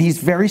signed, and he's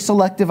very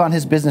selective on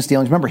his business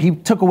dealings. Remember, he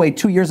took away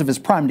 2 years of his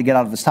prime to get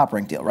out of his Top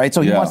Rank deal, right?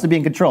 So he wants to be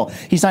in control.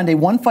 He signed a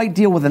 1-fight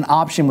deal with an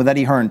option with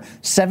Eddie Hearn.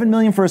 $7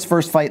 million for his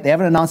first fight. They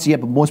haven't announced it yet,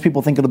 but most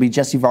people think it'll be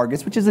Jesse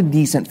Vargas, which is a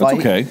decent fight.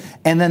 That's okay.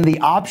 And then the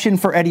option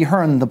for Eddie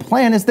Hearn, the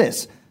plan is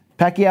this.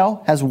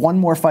 Pacquiao has 1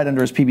 more fight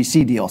under his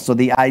PBC deal. So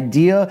the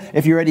idea,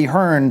 if you're Eddie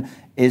Hearn,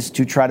 is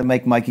to try to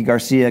make Mikey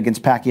Garcia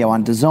against Pacquiao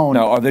on DAZN.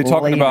 Now, are they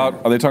talking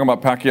about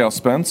Pacquiao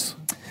Spence?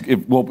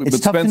 It's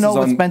tough to know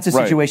with Spence's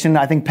situation.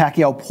 I think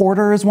Pacquiao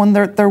Porter is one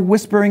they're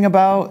whispering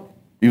about.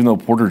 Even though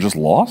Porter just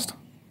lost?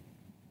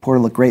 Porter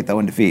looked great though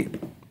in defeat,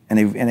 and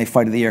a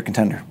fight of the year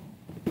contender.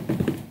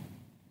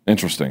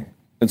 Interesting.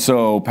 And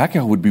so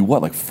Pacquiao would be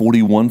what, like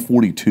 41,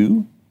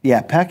 42?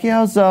 Yeah,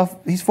 Pacquiao's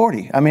he's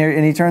 40. I mean,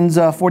 and he turns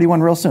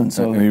 41 real soon.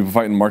 So and he's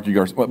fighting Mikey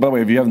Garcia. By the way,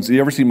 have you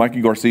ever seen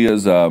Mikey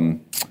Garcia's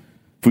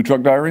Food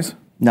Truck Diaries?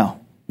 No.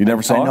 You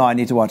never saw it? No, I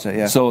need to watch it,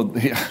 yeah. So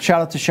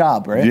shout out to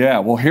Shab, right? Yeah,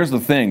 well, here's the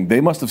thing. They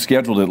must have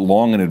scheduled it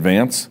long in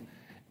advance,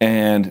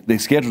 and they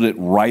scheduled it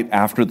right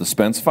after the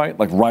Spence fight,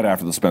 like right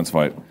after the Spence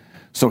fight.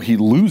 So he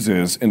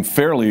loses in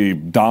fairly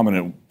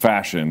dominant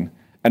fashion,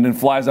 and then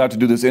flies out to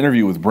do this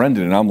interview with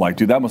Brendan, and I'm like,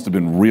 dude, that must have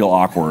been real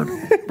awkward.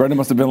 Brendan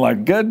must have been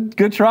like,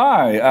 good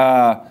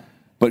try.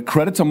 But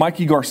credit to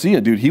Mikey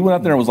Garcia, dude. He went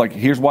out there and was like,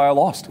 here's why I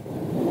lost.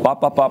 Bop,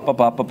 bop, bop, bop,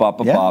 bop, bop,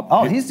 bop, yeah. bop.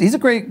 Oh, he's a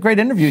great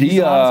interview. He's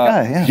an honest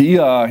guy.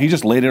 Yeah. He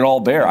just laid it all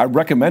bare. I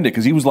recommend it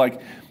because he was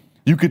like,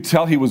 you could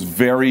tell he was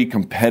very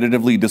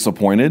competitively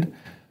disappointed,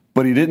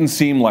 but he didn't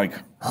seem like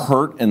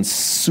hurt and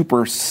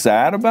super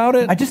sad about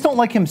it. I just don't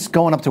like him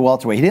going up to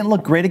welterweight. He didn't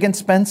look great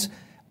against Spence.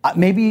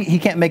 Maybe he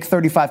can't make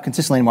 35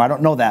 consistently anymore. I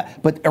don't know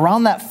that. But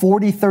around that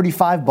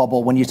 40-35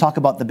 bubble, when you talk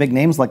about the big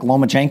names like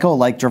Lomachenko,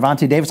 like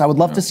Gervonta Davis, I would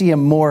love to see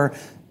him more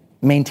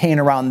maintain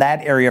around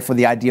that area for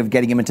the idea of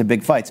getting him into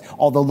big fights.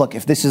 Although, look,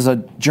 if this is a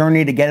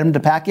journey to get him to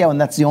Pacquiao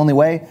and that's the only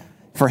way,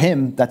 for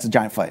him, that's a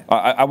giant fight.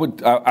 I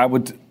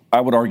would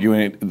argue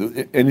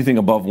anything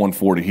above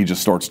 140, he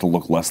just starts to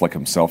look less like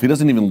himself. He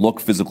doesn't even look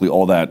physically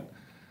all that,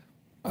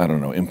 I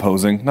don't know,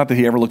 imposing. Not that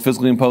he ever looked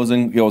physically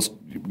imposing.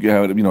 He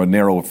had a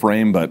narrow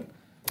frame, but...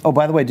 Oh,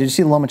 by the way, did you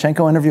see the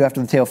Lomachenko interview after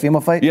the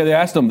Teofimo fight? Yeah, they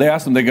asked him,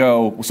 they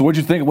go, so what'd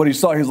you think of what he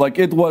saw? He's like,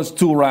 it was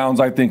 2 rounds,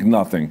 I think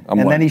nothing.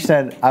 Then he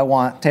said, I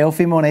want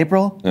Teofimo in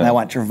April, and I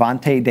want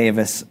Gervonta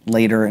Davis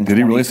later in 2020. Did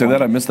he really say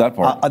that? I missed that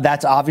part.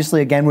 That's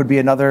obviously, again, would be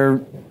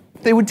another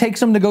It would take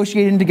some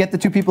negotiating to get the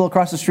two people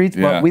across the streets,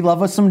 but we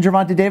love us some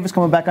Gervonta Davis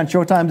coming back on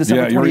Showtime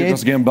December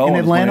 28th in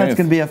Atlanta. It's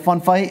going to be a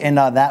fun fight, and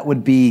that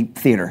would be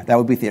theater.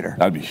 That'd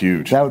be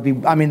huge. That would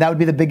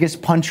be the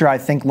biggest puncher I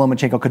think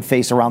Lomachenko could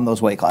face around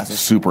those weight classes.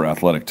 Super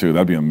athletic too.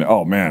 That'd be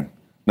oh man.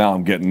 Now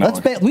I'm getting.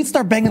 We'd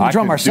start banging the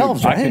drum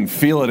ourselves, right? I can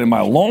feel it in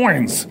my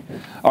loins.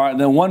 All right,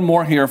 then one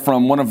more here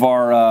from one of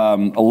our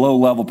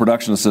low-level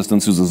production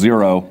assistants, who's a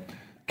zero,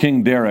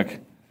 King Derek,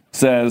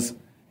 says,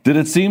 did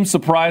it seem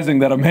surprising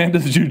that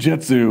Amanda's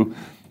jiu-jitsu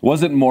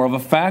wasn't more of a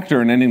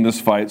factor in ending this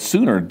fight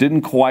sooner?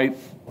 Didn't quite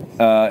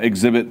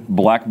exhibit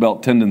black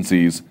belt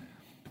tendencies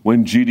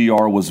when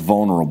GDR was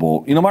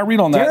vulnerable. You know, my read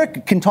on that...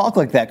 Derek can talk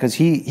like that because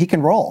he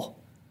can roll.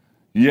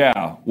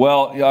 Yeah,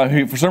 well,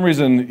 for some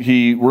reason,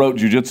 he wrote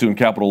jiu-jitsu in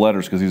capital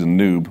letters because he's a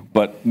noob,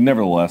 but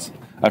nevertheless...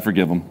 I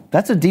forgive him.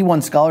 That's a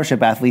D1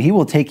 scholarship athlete. He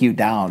will take you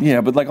down. Yeah,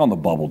 but like on the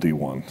bubble D1. You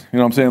know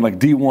what I'm saying? Like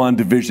D1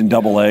 Division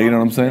AA. You know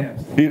what I'm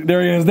saying?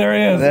 There he is. There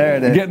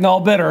it is. Getting all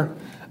bitter.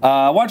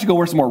 Why don't you go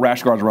wear some more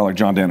rash guards around like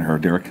John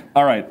Danaher, Derek?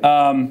 All right.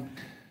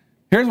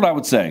 Here's what I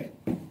would say.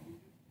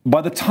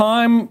 By the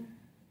time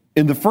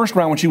in the first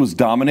round when she was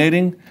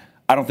dominating,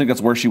 I don't think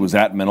that's where she was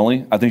at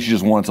mentally. I think she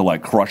just wanted to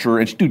like crush her.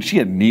 And she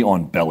had knee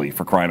on belly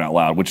for crying out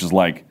loud, which is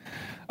like,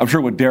 I'm sure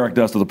what Derek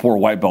does to the poor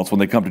white belts when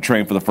they come to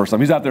train for the first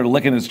time. He's out there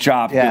licking his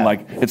chops and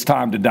like, it's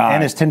time to die.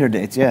 And his Tinder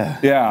dates, yeah.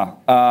 Yeah.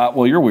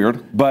 Well, you're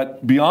weird.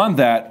 But beyond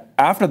that,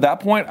 after that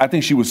point, I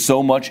think she was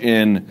so much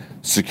in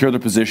secure the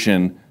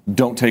position,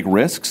 don't take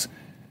risks.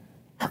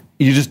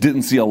 You just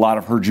didn't see a lot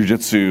of her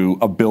jiu-jitsu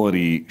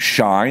ability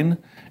shine.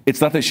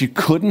 It's not that she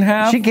couldn't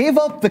have. She gave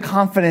up the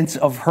confidence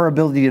of her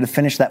ability to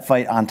finish that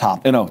fight on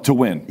top. No, to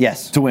win.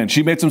 Yes. To win.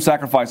 She made some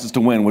sacrifices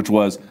to win, which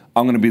was,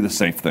 I'm going to be the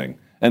safe thing.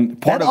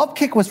 And that up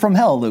kick was from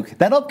hell, Luke.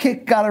 That up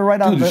kick got her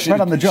right on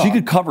the jaw. She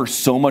could cover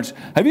so much.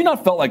 Have you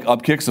not felt like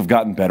up kicks have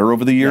gotten better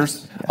over the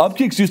years? Yes. Up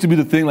kicks used to be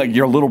the thing like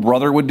your little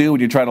brother would do when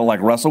you try to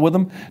like wrestle with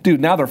them. Dude,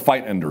 now they're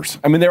fight enders.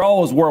 I mean, they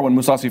always were when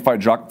Mousasi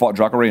fought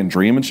Jacare and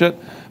Dream and shit.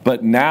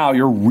 But now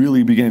you're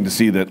really beginning to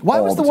see that. Why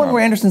was the one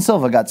where Anderson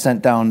Silva got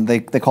sent down?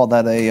 They called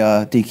that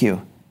a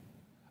DQ.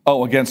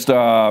 Oh, against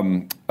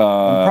Pride,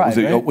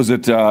 was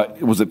it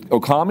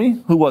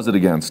Okami? Who was it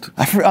against?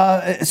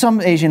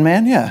 Some Asian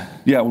man, yeah.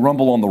 Yeah,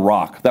 Rumble on the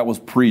Rock. That was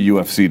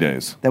pre-UFC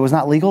days. That was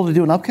not legal to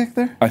do an upkick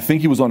there? I think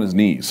he was on his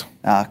knees.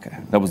 Okay.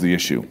 That was the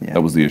issue. Yeah.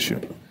 That was the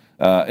issue.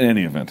 In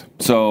any event.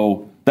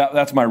 So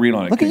that's my read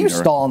on it. Look at you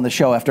stalling the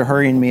show after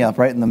hurrying me up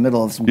right in the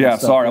middle of some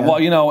stuff. Sorry. Yeah.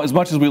 Well, you know, as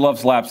much as we love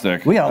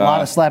slapstick. We got a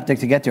lot of slapstick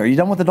to get to. Are you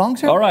done with the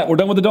donks here? All right, we're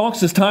done with the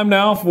donks. It's time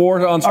now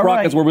for on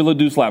Sprockets where we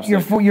do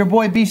slapstick. Your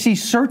boy BC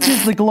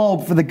searches the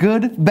globe for the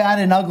good, bad,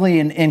 and ugly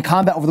in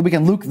combat over the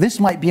weekend. Luke, this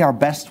might be our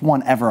best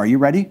one ever. Are you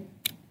ready?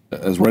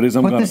 As ready as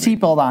I'm going to be. Put the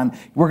seatbelt on.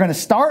 We're going to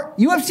start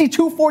UFC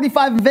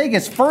 245 in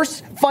Vegas.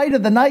 First fight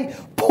of the night.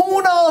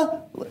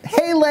 Puna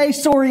Hele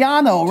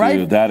Soriano, right?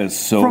 Dude, that is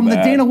so From the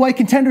Dana White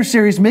Contender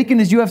Series, making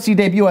his UFC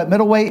debut at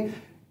middleweight,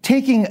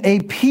 taking a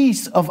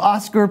piece of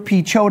Oscar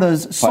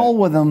Pichota's soul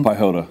with him.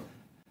 Pichota.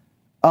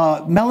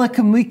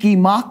 Melikamiki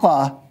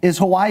Makla is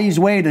Hawaii's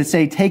way to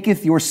say,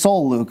 taketh your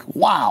soul, Luke.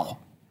 Wow.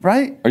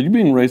 Right? Are you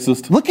being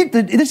racist? Look at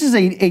this is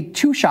a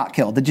two-shot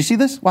kill. Did you see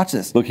this? Watch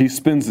this. Look, he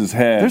spins his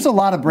head. There's a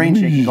lot of brain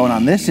shaking going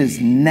on. This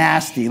is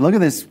nasty. Look at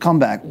this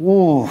comeback.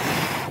 Whoa.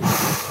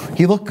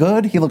 He looked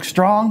good. He looked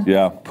strong.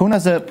 Yeah.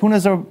 Puna's a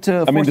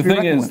to I mean, the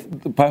thing is,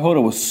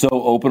 Pichota was so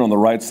open on the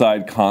right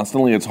side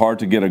constantly, it's hard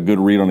to get a good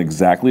read on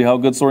exactly how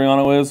good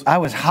Soriano is. I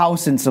was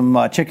housing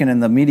some chicken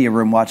in the media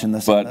room watching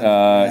this.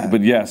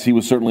 But yes, he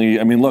was certainly,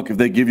 I mean, look, if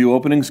they give you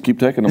openings, keep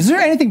taking them. Is there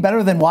anything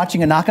better than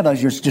watching a knockout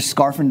as you're just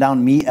scarfing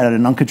down meat at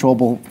an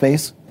uncontrollable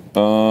pace?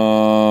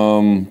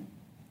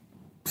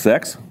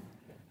 Sex?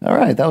 All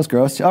right, that was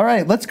gross. All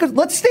right, let's stay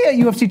at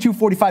UFC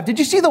 245. Did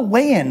you see the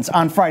weigh-ins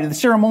on Friday, the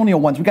ceremonial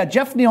ones? We got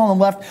Jeff Neal on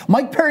the left,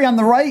 Mike Perry on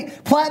the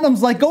right.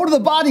 Platinum's like, go to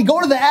the body,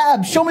 go to the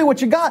abs, show me what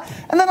you got.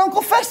 And then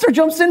Uncle Fester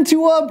jumps in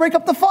to break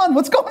up the fun.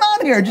 What's going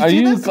on here?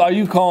 Are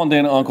you calling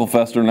Dana Uncle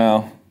Fester now?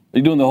 Are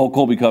you doing the whole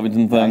Colby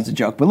Covington thing? That's a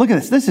joke, but look at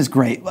this. This is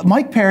great.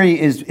 Mike Perry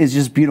is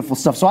just beautiful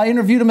stuff. So I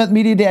interviewed him at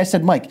Media Day. I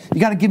said, Mike,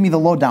 you got to give me the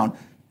lowdown.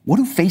 What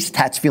do face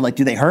tats feel like?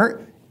 Do they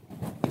hurt?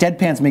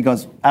 Deadpans me,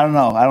 goes, I don't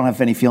know. I don't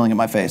have any feeling in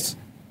my face.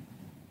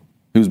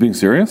 He was being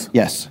serious?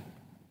 Yes.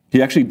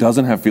 He actually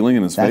doesn't have feeling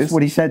in his face? That's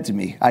what he said to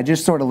me. I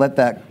just sort of let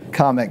that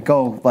comment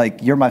go,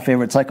 like, you're my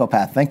favorite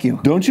psychopath. Thank you.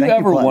 Don't you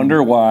ever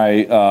wonder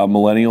why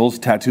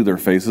millennials tattoo their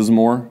faces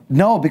more?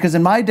 No, because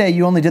in my day,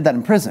 you only did that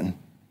in prison.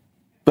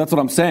 That's what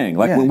I'm saying.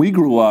 Like, when we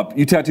grew up,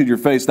 you tattooed your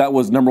face. That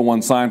was number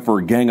one sign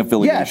for gang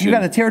affiliation. Yeah, if you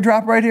got a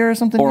teardrop right here or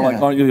something. Or like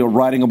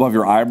writing above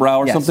your eyebrow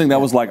or something. That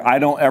was like, I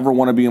don't ever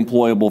want to be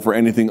employable for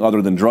anything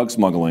other than drug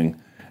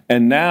smuggling.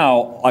 And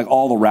now, like,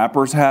 all the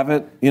rappers have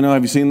it. You know,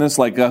 have you seen this?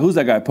 Like, who's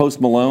that guy? Post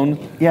Malone?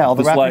 Yeah, all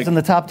the rappers in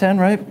the top 10,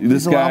 right?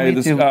 This guy, I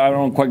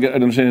don't quite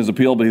understand his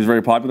appeal, but he's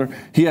very popular.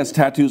 He has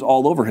tattoos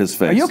all over his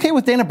face. Are you okay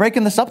with Dana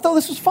breaking this up, though?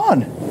 This was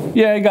fun.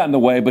 Yeah, he got in the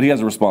way, but he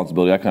has a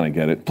responsibility. I kind of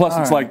get it. Plus,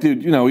 it's like,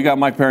 dude, you know, we got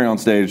Mike Perry on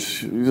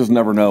stage. You just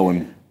never know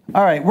when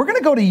All right, we're going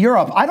to go to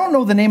Europe. I don't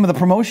know the name of the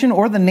promotion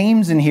or the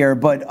names in here,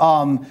 but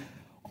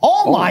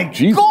my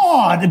Jesus.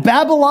 God,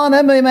 Babylon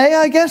MMA,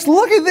 I guess.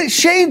 Look at the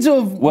shades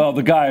of. Well,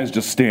 the guy is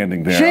just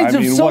standing there. Shades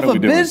of what are we Sofa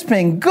doing?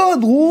 Bisping.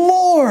 Good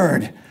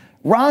Lord.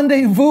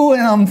 Rendezvous,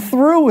 and I'm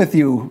through with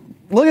you.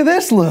 Look at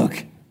this,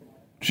 Luke.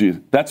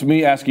 Jeez, that's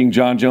me asking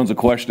John Jones a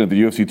question at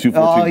the UFC 242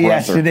 Oh,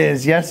 yes, presser. it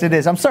is. Yes, it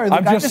is. I'm sorry, Luke.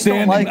 I'm just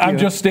standing. Don't like you. I'm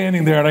just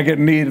standing there, and I get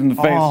kneed in the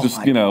face. Oh, just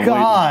my waiting.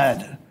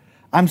 God.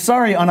 I'm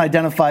sorry,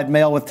 unidentified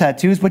male with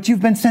tattoos, but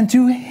you've been sent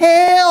to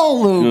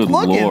hell, Luke. Good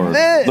Look Lord. at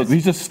this. Look,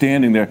 he's just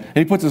standing there. And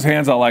he puts his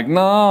hands out like,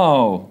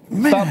 no,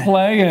 stop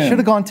playing. Should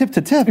have gone tip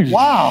to tip.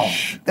 Wow,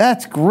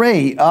 that's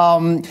great.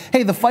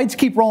 Hey, the fights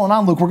keep rolling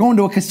on, Luke. We're going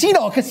to a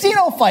casino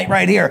fight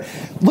right here.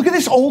 Look at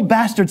this old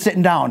bastard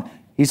sitting down.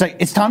 He's like,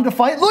 it's time to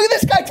fight. Look at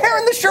this guy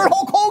tearing the shirt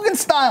Hulk Hogan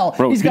style.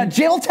 Bro, he's got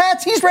jail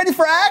tats. He's ready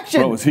for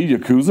action. Bro, is he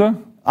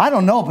Yakuza? I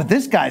don't know, but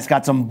this guy's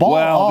got some balls.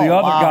 Well, the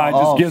other guy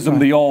just gives him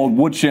the old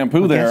wood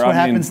shampoo there. Guess what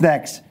happens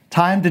next?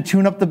 Time to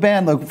tune up the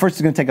band. Look, first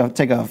he's going to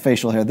take a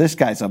facial here. This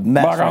guy's a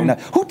mess right now.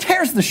 Who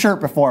tears the shirt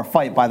before a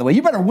fight, by the way?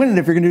 You better win it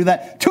if you're going to do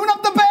that. Tune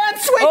up the band.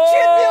 Sweet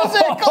chin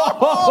music.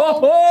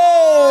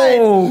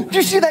 Oh, did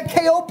you see that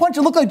KO punch?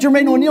 It looked like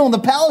Jermaine O'Neal in the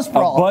Palace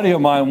Brawl. A buddy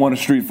of mine won a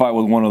street fight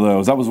with one of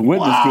those. I was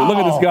witness to it. Look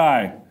at this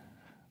guy.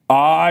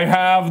 I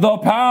have the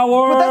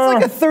power. But that's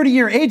like a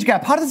 30-year age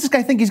gap. How does this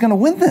guy think he's going to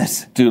win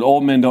this? Dude,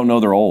 old men don't know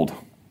they're old.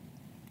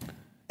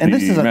 And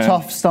this is a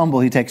tough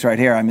stumble he takes right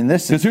here. I mean,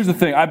 this is... Because here's the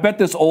thing. I bet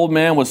this old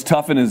man was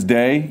tough in his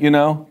day, you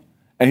know,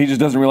 and he just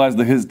doesn't realize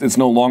that it's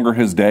no longer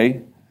his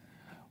day.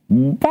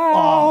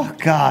 Oh,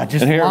 God.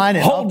 Just line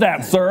it hold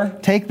up. that, sir.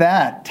 Take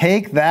that.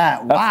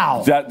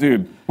 Wow.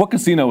 Dude, what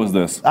casino is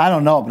this? I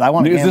don't know, but I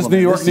want to Is this New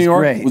York, New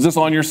York? Great. Was this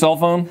on your cell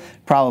phone?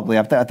 Probably.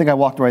 I think I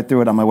walked right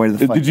through it on my way to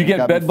the fight. Did you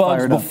get bed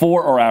bugs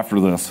before or after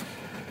this?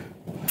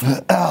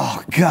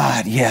 Oh,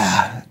 God,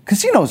 yeah.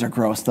 Casinos are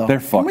gross, though. They're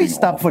fucking Can we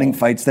stop awful. putting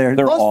fights there?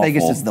 They're Las awful.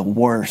 Vegas is the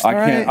worst.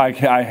 I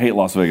hate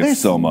Las Vegas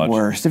so much. The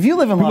worst. If you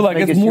live in People Las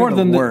Vegas, you're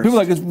the worst. People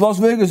are like, Las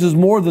Vegas is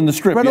more than the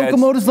Strip. Red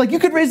Okamoto's like, you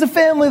could raise a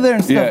family there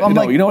and stuff. Yeah, I'm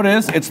you know what it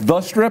is? It's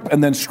the Strip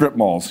and then strip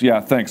malls.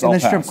 Yeah, thanks. And I'll the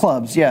strip pass.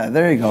 clubs. Yeah,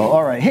 there you go.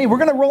 All right. Hey, we're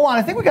going to roll on.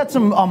 I think we got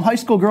some high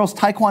school girls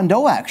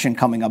taekwondo action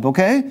coming up,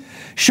 okay?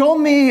 Show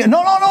me. No.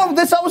 I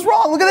was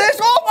wrong. Look at this.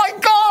 Oh, my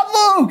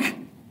God, Luke.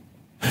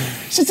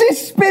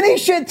 It's spinning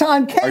shit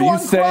time. K1 Are you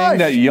saying Crush.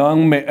 that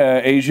young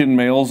Asian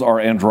males are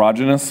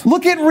androgynous?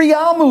 Look at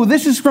Ryamu.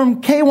 This is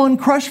from K1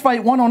 Crush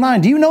Fight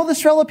 109. Do you know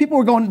this fella? People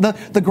were going, the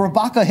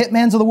Grabaka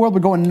hitmans of the world were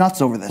going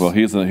nuts over this. Well,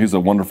 he's a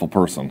wonderful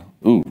person.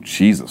 Ooh,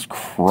 Jesus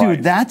Christ.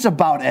 Dude, that's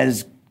about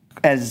as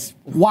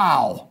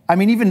wow. I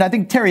mean, even I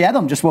think Terry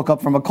Edom just woke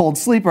up from a cold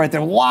sleep right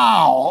there.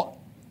 Wow.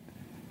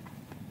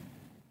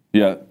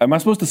 Yeah. Am I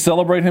supposed to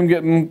celebrate him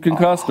getting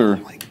concussed or?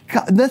 My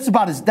God,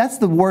 that's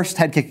the worst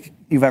head kick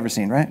you've ever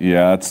seen, right?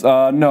 Yeah, it's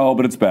no,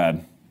 but it's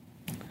bad.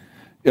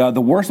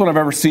 The worst one I've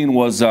ever seen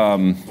was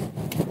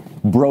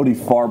Brody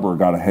Farber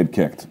got a head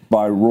kicked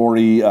by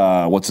Rory.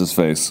 What's his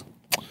face?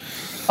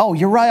 Oh,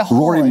 Uriah Hall.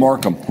 Rory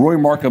Markham. Rory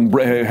Markham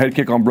head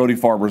kick on Brody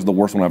Farber is the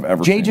worst one I've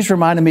ever seen. Jay just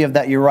reminded me of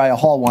that Uriah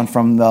Hall one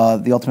from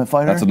the Ultimate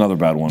Fighter. That's another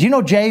bad one. Do you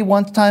know Jay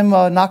one time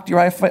knocked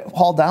Uriah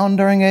Hall down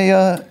during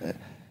a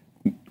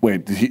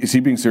Wait, is he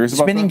being serious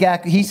about spinning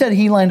that? back? He said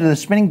he landed a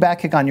spinning back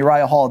kick on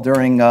Uriah Hall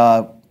during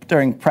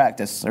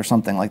practice or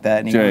something like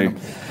that. And he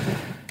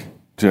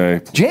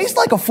Jay's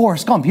like a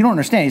Forrest Gump. You don't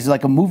understand. He's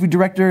like a movie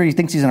director. He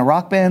thinks he's in a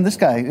rock band. This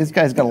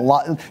guy's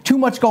got too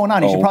much going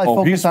on. He should probably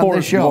focus on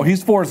this show. Well,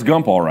 he's Forrest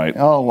Gump, all right.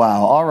 Oh,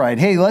 wow. All right.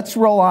 Hey, let's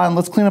roll on.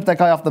 Let's clean up that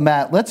guy off the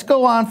mat. Let's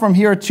go on from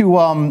here to,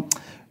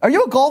 are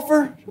you a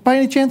golfer by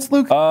any chance,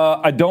 Luke?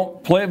 I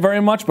don't play it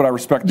very much, but I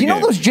respect the game. Do you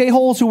know those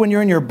J-holes who, when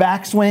you're in your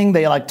backswing,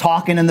 they like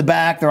talking in the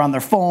back, they're on their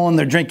phone,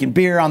 they're drinking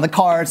beer on the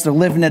carts, they're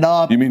living it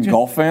up? You mean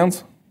golf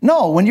fans?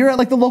 No, when you're at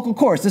like the local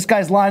course, this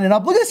guy's lining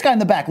up. Look at this guy in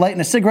the back,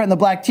 lighting a cigarette in the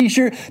black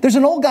t-shirt. There's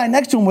an old guy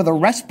next to him with a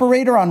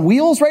respirator on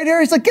wheels right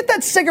here. He's like, get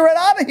that cigarette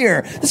out of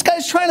here. This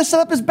guy's trying to set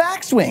up his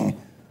backswing.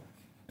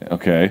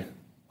 Okay.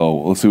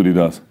 Oh, let's see what he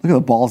does. Look at the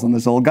balls on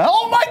this old guy.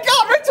 Oh my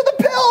God, right to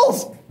the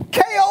pills.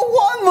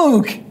 KO1,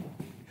 Luke.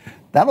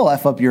 That'll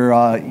F up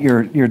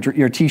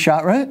your tee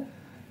shot, right?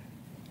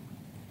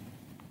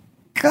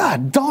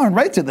 God darn,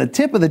 right to the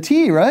tip of the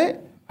tee, right?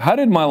 How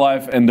did my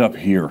life end up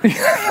here?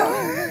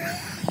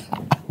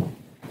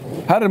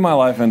 How did my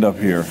life end up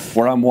here,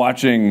 where I'm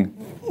watching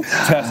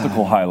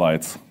testicle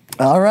highlights?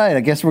 All right, I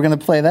guess we're going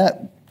to play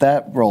that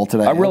role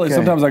today.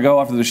 Sometimes I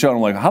go after the show and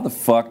I'm like, how the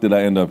fuck did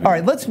I end up here? All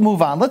right, let's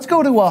move on. Let's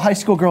go to high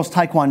school girls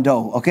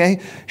taekwondo, okay?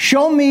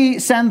 Show me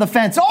send the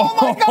fence. Oh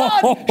my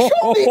God!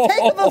 Show me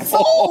take the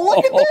soul.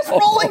 Look at this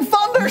rolling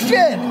thunder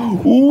shit.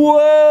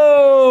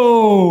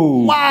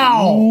 Whoa!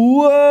 Wow!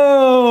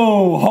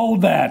 Whoa!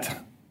 Hold that.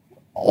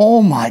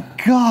 Oh my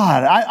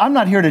God! I'm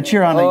not here to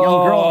cheer on a young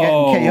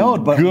girl getting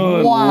KO'd, but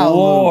good wow,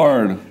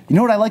 Lord! You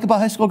know what I like about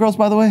high school girls,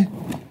 by the way?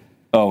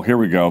 Oh, here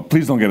we go.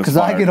 Please don't get us fired.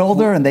 Because I get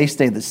older and they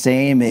stay the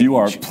same age. You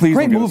are. Please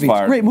don't get us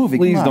fired. Great movie.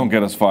 Please don't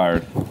get us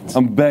fired.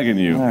 I'm begging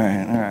you. All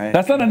right.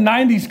 That's not a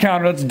 90s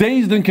counter. That's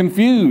Dazed and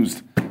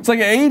Confused. It's like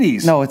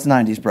 80s. No, it's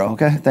 90s, bro.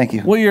 Okay, thank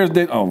you. What year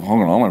did? Oh,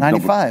 hold on.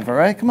 95. All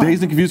right, come on.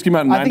 Dazed and Confused came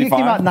out in 95. I think it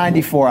came out in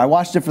 94. I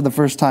watched it for the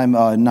first time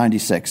in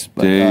 96.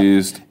 But,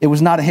 Dazed. It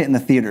was not a hit in the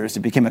theaters.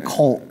 It became a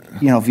cult,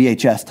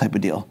 VHS type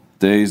of deal.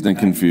 Dazed and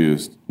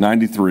Confused.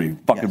 93.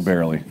 Fucking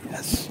barely.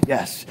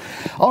 Yes.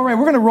 All right,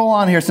 we're going to roll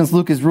on here since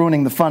Luke is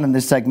ruining the fun in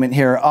this segment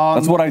here.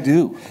 That's what I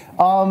do.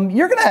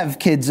 You're going to have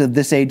kids of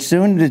this age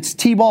soon. It's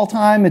T-ball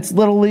time. It's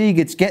Little League.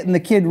 It's getting the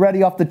kid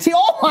ready off the tee.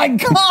 Oh, my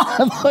God.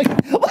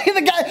 Look at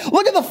the guy.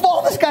 Look at the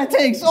fall this guy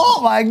takes.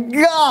 Oh, my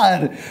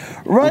God.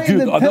 Right in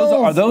the pills.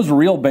 Are those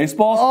real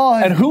baseballs? Oh,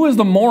 and who is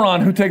the moron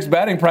who takes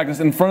batting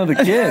practice in front of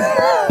the kid?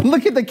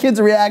 Look at the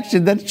kid's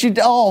reaction.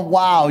 Oh,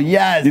 wow.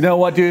 Yes. You know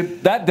what,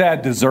 dude? That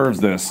dad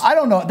deserves this. I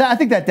don't know. I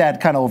think that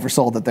dad kind of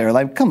oversold it there.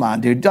 Like, come on,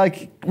 dude.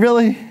 Like,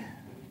 really?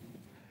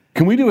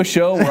 Can we do a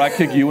show where I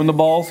kick you in the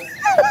balls?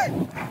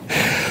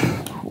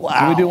 Wow.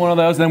 Can we do one of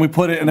those, and then we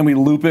put it, and then we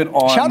loop it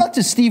on? Shout out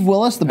to Steve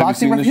Willis, the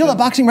boxing referee. You know the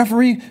boxing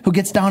referee who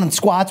gets down and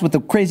squats with the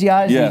crazy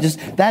eyes? Yes.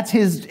 That's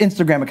his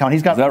Instagram account.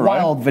 He's got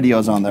wild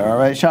videos on there, all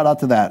right? Shout out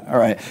to that, all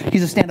right?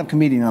 He's a stand-up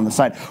comedian on the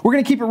side. We're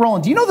going to keep it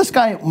rolling. Do you know this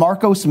guy,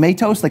 Marcos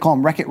Matos? They call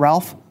him Wreck-It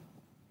Ralph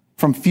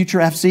from Future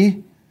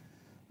FC?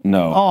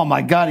 No. Oh,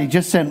 my God. He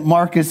just sent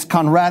Marcus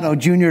Conrado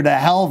Jr. to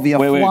hell via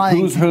flying.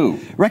 Who's who?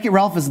 Wreck-It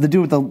Ralph is the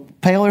dude with the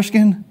paler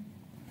skin.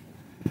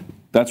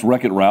 That's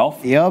Wreck-It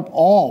Ralph? Yep.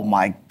 Oh,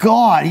 my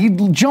God. He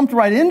jumped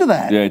right into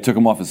that. Yeah, he took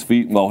him off his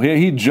feet. Well,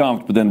 he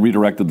jumped, but then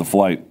redirected the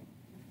flight.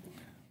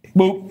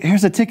 Boop.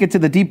 Here's a ticket to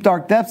the deep,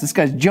 dark depths. This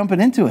guy's jumping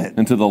into it.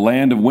 Into the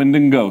land of wind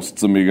and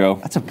ghosts, amigo.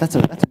 That's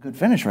a good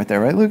finish right there,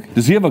 right, Luke?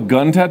 Does he have a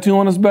gun tattoo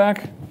on his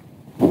back?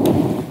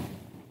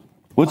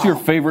 What's your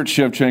favorite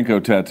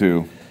Shevchenko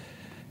tattoo?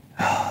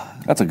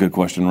 That's a good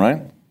question,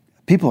 right?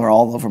 People are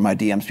all over my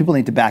DMs. People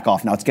need to back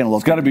off now. It's getting a little.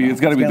 It's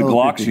got to be the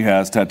Glock she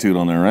has tattooed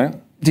on there, right?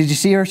 Did you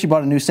see her? She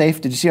bought a new safe.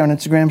 Did you see her on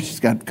Instagram?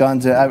 She's got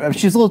guns.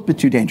 She's a little bit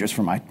too dangerous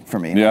for me.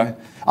 Yeah.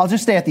 I'll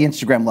just stay at the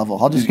Instagram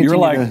level. I'll just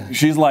continue.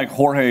 She's like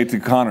Jorge to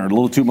Connor. A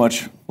little too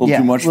much.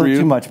 Too much for you. A little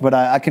too much, but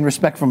I can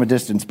respect from a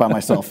distance by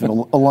myself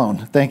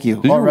alone. Thank you.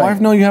 Does your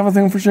wife know you have a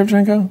thing for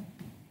Shevchenko?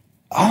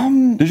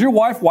 Does your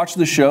wife watch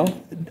the show?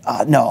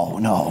 No.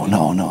 No?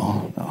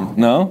 No.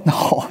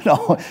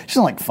 She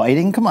doesn't like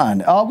fighting. Come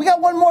on. We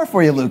got one more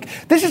for you, Luke.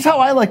 This is how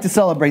I like to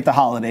celebrate the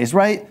holidays,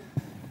 right?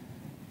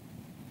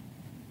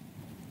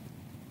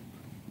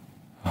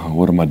 Oh,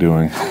 what am I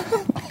doing?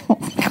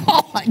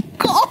 Oh, my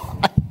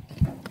God.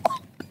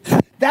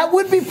 That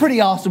would be pretty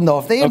awesome, though,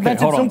 if they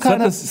invented some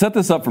kind of... Set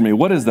this up for me.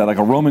 What is that, like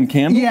a Roman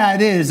candle? Yeah,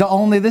 it is.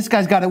 Only this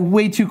guy's got it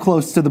way too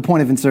close to the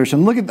point of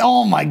insertion. Look at...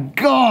 Oh, my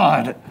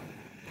God.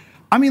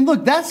 I mean,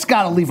 look, that's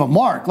got to leave a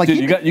mark. Like,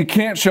 dude, you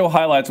can't show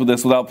highlights with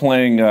this without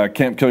playing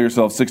Can't Kill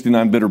Yourself,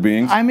 69 Bitter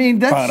Beings. I mean,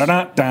 that's...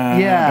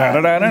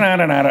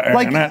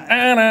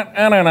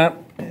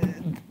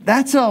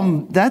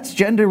 That's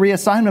gender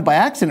reassignment by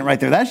accident right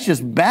there. That's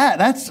just bad.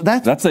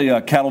 That's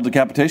a cattle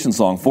decapitation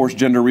song, forced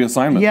gender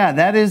reassignment. Yeah,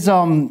 that is,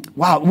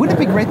 wow. Wouldn't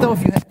it be great, though,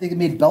 if they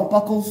made belt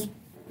buckles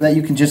that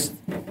you can just...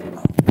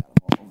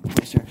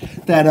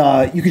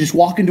 That you could just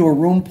walk into a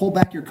room, pull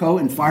back your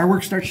coat, and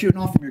fireworks start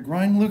shooting off from your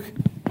groin, Luke?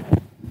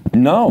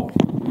 No.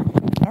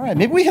 All right,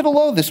 maybe we hit a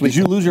low this week. Did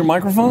you lose your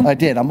microphone? I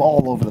did. I'm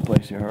all over the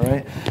place here, all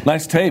right?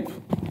 Nice tape.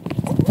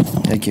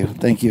 Thank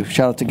you.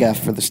 Shout out to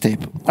Gaff for this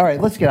tape. All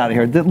right, let's get out of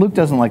here. Luke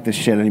doesn't like this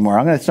shit anymore.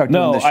 I'm going to start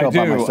doing this show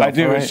by myself. I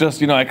do. Right? It's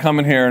just, I come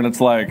in here and it's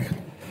like...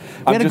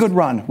 We had a good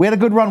run. We had a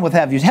good run with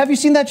Have You. Have you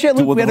seen that shit,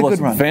 Luke? We had a good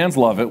run. Fans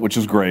love it, which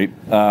is great,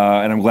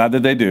 and I'm glad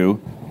that they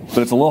do.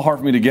 But it's a little hard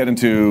for me to get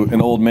into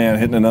an old man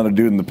hitting another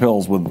dude in the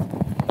pills with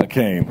a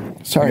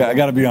cane. Sorry. I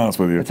got to be honest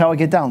with you. That's how I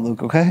get down,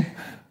 Luke, okay?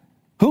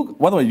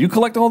 By the way, you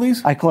collect all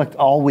these? I collect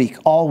all week,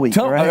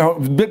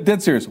 right?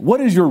 Dead serious.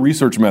 What is your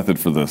research method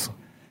for this?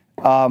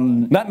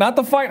 Not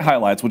the fight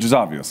highlights, which is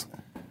obvious.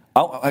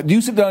 Do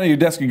you sit down at your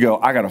desk and go,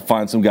 I got to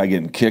find some guy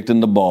getting kicked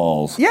in the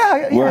balls?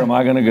 Yeah. Where am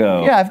I going to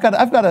go? Yeah, I've got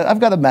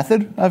a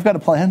method. I've got a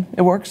plan.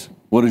 It works.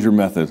 What is your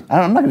method?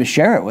 I'm not going to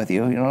share it with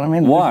you. You know what I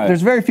mean? Why?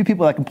 There's very few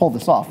people that can pull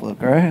this off,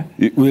 Luke. All right?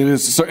 It's we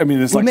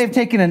may have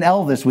taken an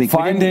L this week.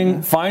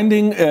 Finding things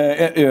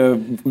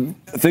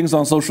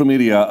on social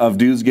media of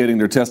dudes getting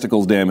their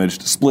testicles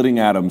damaged, splitting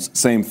atoms,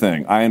 same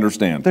thing. I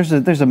understand.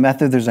 There's a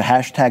method. There's a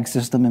hashtag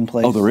system in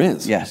place. Oh, there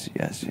is? Yes.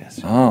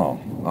 Oh,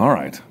 all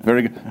right.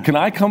 Very good. Can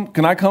I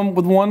come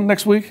with one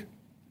next week?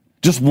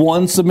 Just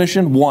one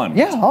submission? One.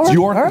 Yeah, all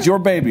right. It's your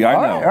baby, I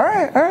know.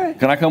 All right.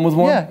 Can I come with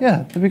one?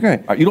 Yeah, that'd be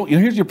great.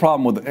 Here's your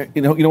problem with,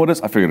 you know what it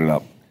is? I figured it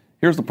out.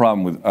 Here's the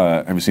problem with,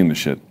 have you seen this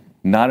shit?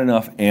 Not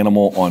enough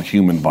animal on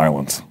human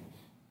violence.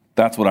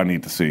 That's what I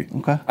need to see.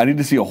 Okay. I need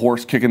to see a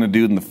horse kicking a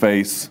dude in the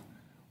face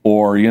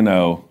or,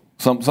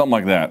 something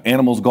like that.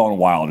 Animals gone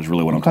wild is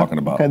really what I'm talking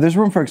about. Okay, there's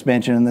room for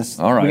expansion in this.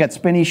 All right. We got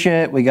spinny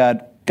shit. We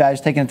got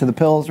guys taking it to the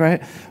pills,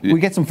 right? We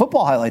get some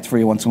football highlights for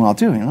you once in a while,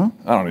 too,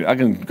 I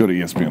can go to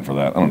ESPN for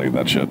that. I don't need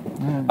that shit.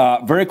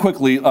 Very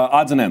quickly,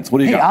 odds and ends. What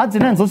do you got? Odds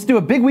and ends. Let's do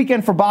a big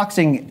weekend for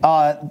boxing.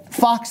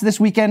 Fox this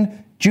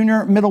weekend,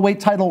 Junior middleweight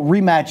title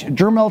rematch.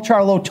 Jermell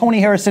Charlo, Tony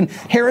Harrison.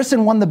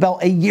 Harrison won the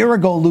belt a year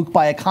ago, Luke,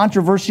 by a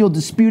controversial,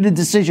 disputed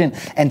decision.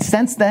 And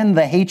since then,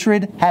 the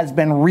hatred has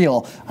been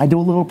real. I do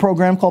a little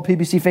program called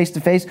PBC Face to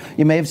Face.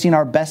 You may have seen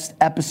our best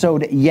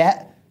episode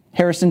yet.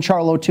 Harrison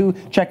Charlo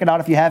 2. Check it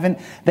out if you haven't.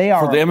 They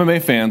are. For the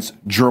MMA fans,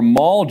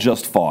 Jermall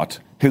just fought.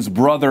 His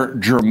brother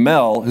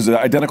Jermell, his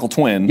identical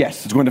twin,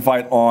 yes, is going to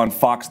fight on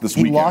Fox this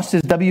weekend. He lost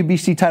his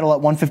WBC title at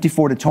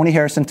 154 to Tony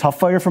Harrison, tough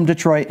fighter from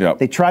Detroit. Yep.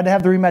 They tried to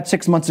have the rematch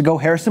 6 months ago.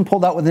 Harrison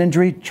pulled out with an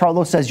injury.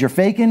 Charlo says, you're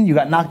faking. You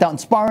got knocked out in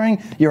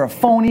sparring. You're a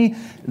phony.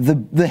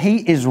 The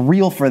hate is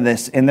real for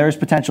this, and there's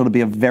potential to be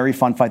a very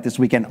fun fight this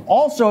weekend.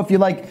 Also, if you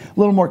like a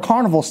little more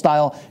carnival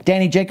style,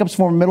 Danny Jacobs,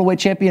 former middleweight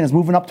champion, is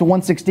moving up to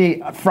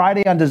 168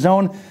 Friday on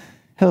DAZN.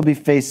 He'll be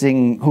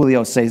facing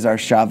Julio Cesar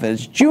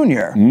Chavez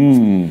Jr.,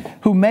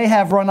 who may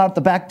have run out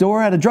the back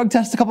door at a drug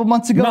test a couple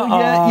months ago,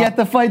 yet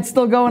the fight's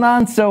still going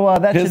on. So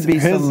that should be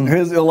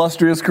his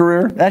illustrious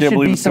career. That should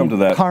be some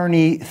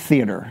carny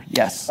theater.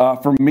 Yes.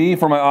 For me,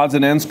 for my odds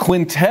and ends,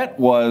 Quintet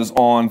was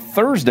on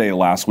Thursday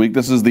last week.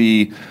 This is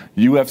the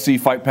UFC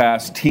Fight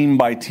Pass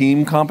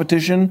team-by-team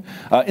competition.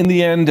 In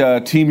the end,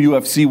 Team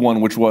UFC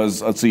won, which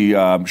was,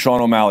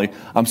 Sean O'Malley.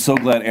 I'm so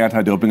glad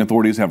anti-doping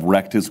authorities have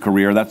wrecked his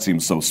career. That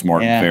seems so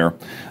smart and fair.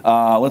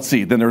 Let's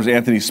see. Then there was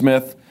Anthony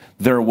Smith.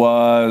 There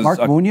was Mark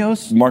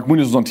Munoz. Mark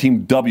Munoz was on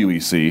Team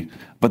WEC.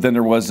 But then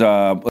there was,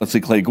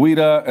 Clay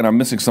Guida, and I'm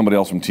missing somebody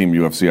else from Team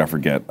UFC. I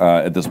forget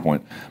at this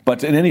point.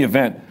 But in any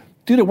event,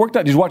 dude, it worked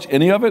out. Did you watch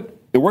any of it?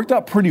 It worked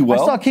out pretty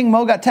well. I saw King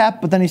Mo got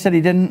tapped, but then he said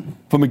he didn't.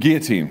 From a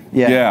guillotine.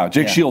 Yeah.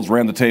 Jake Shields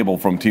ran the table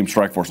from Team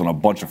Strikeforce on a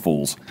bunch of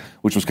fools,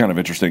 which was kind of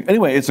interesting.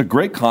 Anyway, it's a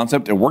great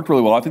concept. It worked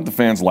really well. I think the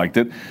fans liked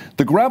it.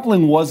 The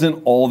grappling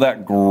wasn't all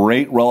that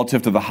great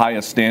relative to the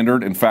highest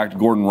standard. In fact,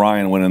 Gordon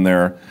Ryan went in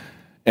there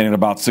and in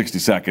about 60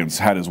 seconds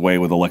had his way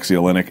with Alexei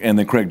Oleinik, and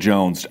then Craig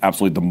Jones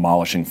absolutely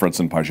demolishing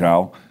Fredson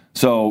Pajau.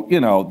 So,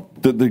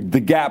 the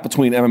gap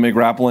between MMA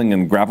grappling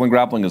and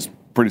grappling is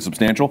pretty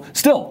substantial.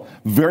 Still,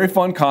 very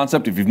fun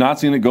concept. If you've not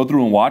seen it, go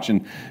through and watch.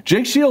 And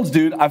Jake Shields,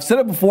 dude, I've said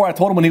it before. I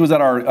told him when he was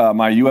at our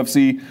my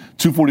UFC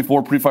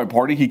 244 pre-fight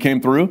party, he came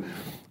through.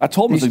 I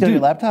told him, did he steal your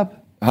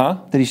laptop?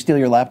 Huh? Did he steal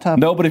your laptop?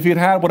 No, but if he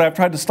had, would I have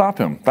tried to stop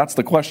him? That's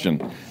the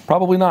question.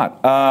 Probably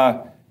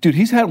not. Dude,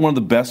 he's had one of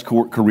the best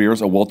careers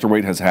a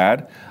welterweight has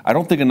had. I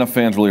don't think enough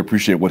fans really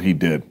appreciate what he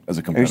did as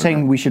a competitor. Are you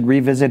saying we should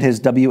revisit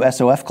his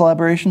WSOF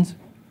collaborations?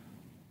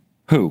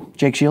 Who?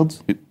 Jake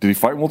Shields. Did he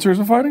fight in World Series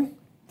of Fighting?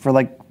 For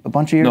like a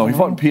bunch of years? No, he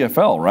fought in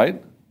PFL, right?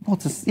 Well,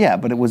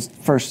 but it was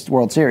first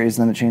World Series,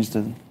 then it changed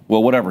to...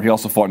 Well, whatever. He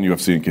also fought in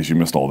UFC in case you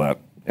missed all that.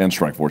 And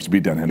Strikeforce. To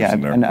beat Dan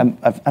Henderson there. And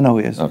I know who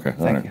he is. Okay,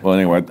 all right. Well,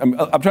 anyway, I'm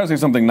trying to say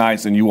something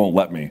nice and you won't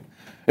let me.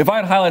 If I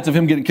had highlights of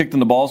him getting kicked in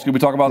the balls, could we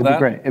talk about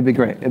that? It'd be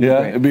great. It'd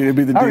be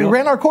the deal. All right, we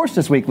ran our course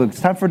this week, Luke. It's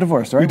time for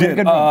divorce, right? We did.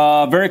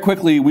 Very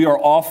quickly, we are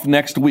off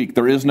next week.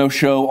 There is no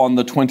show on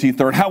the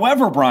 23rd.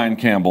 However, Brian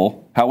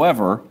Campbell,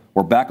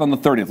 we're back on the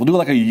 30th. We'll do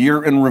like a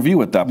year in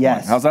review at that point.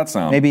 Yes. How's that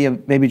sound?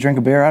 Maybe drink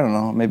a beer. I don't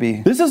know.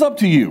 Maybe. This is up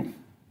to you.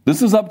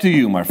 This is up to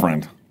you, my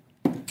friend.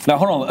 Now,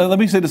 hold on. Let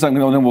me say this, and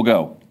then we'll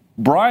go.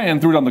 Brian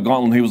threw down the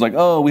gauntlet. He was like,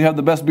 "Oh, we have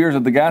the best beers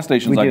at the gas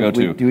stations I go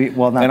to."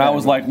 I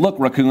was like, "Look,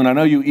 Raccoon, I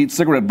know you eat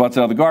cigarette butts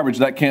out of the garbage.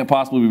 That can't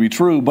possibly be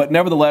true." But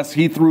nevertheless,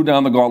 he threw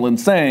down the gauntlet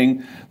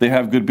saying they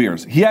have good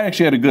beers. He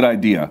actually had a good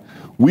idea.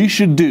 We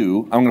should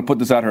do, I'm going to put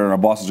this out here, and our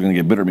bosses are going to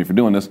get bitter at me for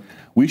doing this.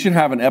 We should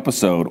have an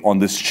episode on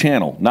this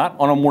channel, not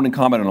on a morning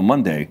comment on a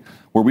Monday,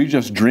 where we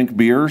just drink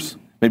beers,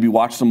 maybe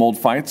watch some old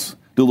fights,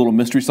 do a little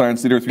Mystery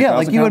Science Theater 3000. Yeah,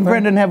 like you and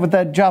Brendan have with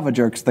that Java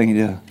Jerks thing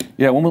you do.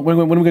 Yeah, when are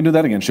we going to do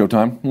that again,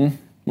 Showtime?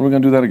 When are we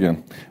going to do that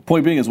again?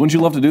 Point being is, wouldn't you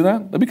love to do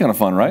that? That'd be kind of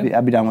fun, right?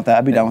 I'd be down with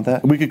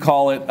that. We could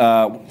call it,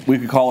 I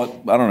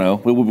don't know,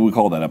 what would we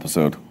call that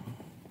episode?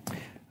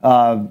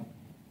 No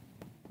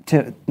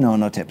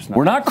tips. No.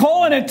 We're not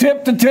calling it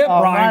tip to tip,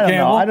 Brian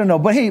Campbell. I don't know.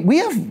 But hey, we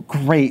have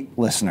great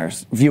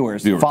listeners,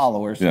 viewers.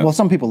 Followers. Yeah. Well,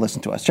 some people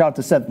listen to us. Shout out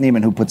to Seth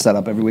Neiman, who puts that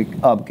up every week.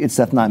 It's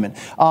Seth Neiman.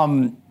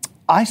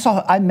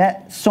 I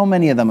met so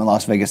many of them in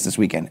Las Vegas this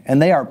weekend, and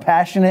they are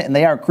passionate and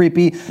they are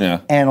creepy.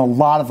 Yeah. And a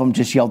lot of them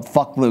just yelled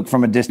 "fuck Luke"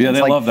 from a distance. Yeah,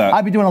 they love that.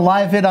 I'd be doing a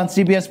live hit on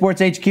CBS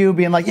Sports HQ,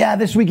 being like, "Yeah,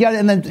 this week,"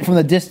 and then from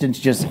the distance,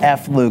 just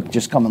 "F Luke,"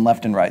 just coming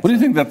left and right. What do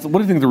you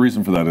think the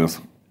reason for that is?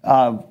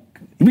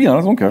 Be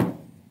honest, I don't care.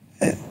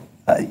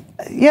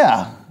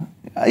 Yeah.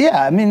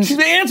 I mean,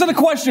 answer the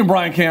question,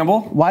 Brian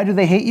Campbell. Why do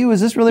they hate you? Is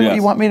this really what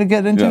you want me to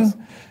get into? Yes.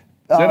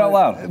 Say it out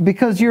loud.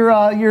 Because you're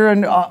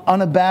an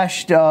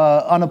unabashed,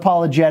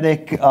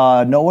 unapologetic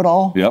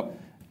know-it-all.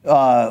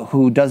 Yep.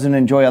 Who doesn't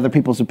enjoy other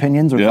people's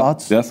opinions or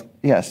thoughts.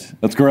 Yes.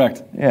 That's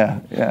correct.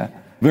 Yeah.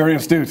 Very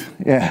astute.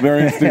 Yeah.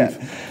 Very astute.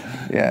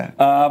 Yeah.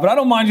 But I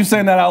don't mind you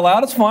saying that out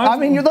loud. It's fine. I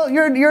mean,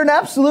 you're an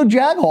absolute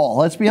jaghole.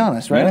 Let's be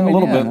honest, right? Yeah, I mean, a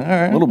little bit. All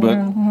right. A little bit.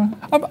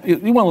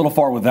 You went a little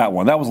far with that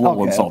one. That was a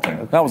little insulting.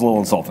 Okay. That was a little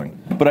insulting.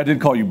 But I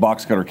did call you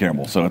Box Cutter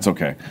Campbell, so it's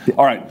okay.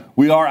 All right,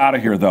 we are out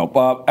of here,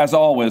 though. As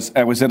always,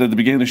 as we said at the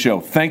beginning of the show,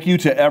 thank you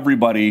to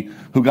everybody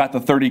who got the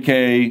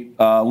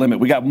 30K limit.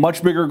 We got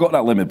much bigger goal,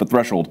 not limit, but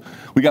threshold.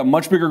 We got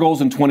much bigger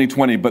goals in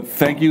 2020, but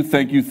thank you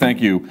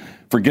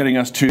for getting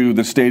us to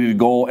the stated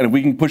goal. And if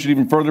we can push it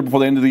even further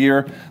before the end of the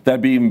year,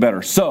 that'd be even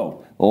better.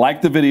 So,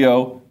 like the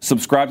video,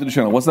 subscribe to the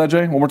channel. What's that,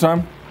 Jay? One more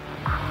time?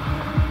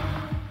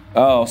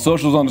 Oh,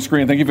 social's on the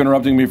screen. Thank you for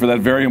interrupting me for that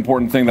very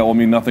important thing that will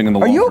mean nothing in the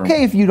long term. Are you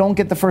okay if you don't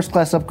get the first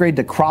class upgrade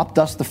to crop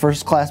dust the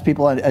first class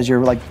people as you're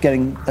walking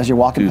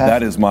Dude, past?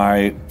 that is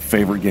my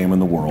favorite game in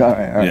the world. All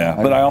right, yeah,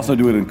 okay. But I also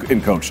do it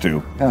in coach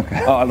too. Okay.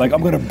 I'm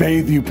going to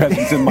bathe you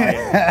peasants in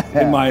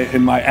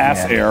my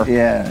ass air.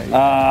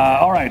 Yeah.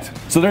 All right.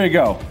 So there you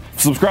go.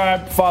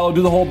 Subscribe, follow,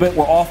 do the whole bit.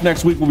 We're off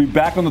next week. We'll be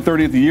back on the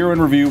 30th, the year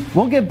in review.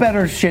 We'll get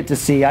better shit to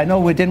see. I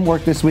know it didn't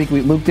work this week.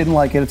 Luke didn't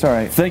like it. It's all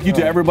right. Thank you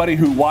to everybody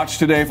who watched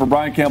today. For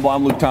Brian Campbell,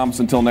 I'm Luke Thomas.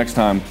 Until next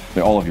time,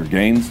 may all of your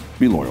gains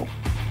be loyal.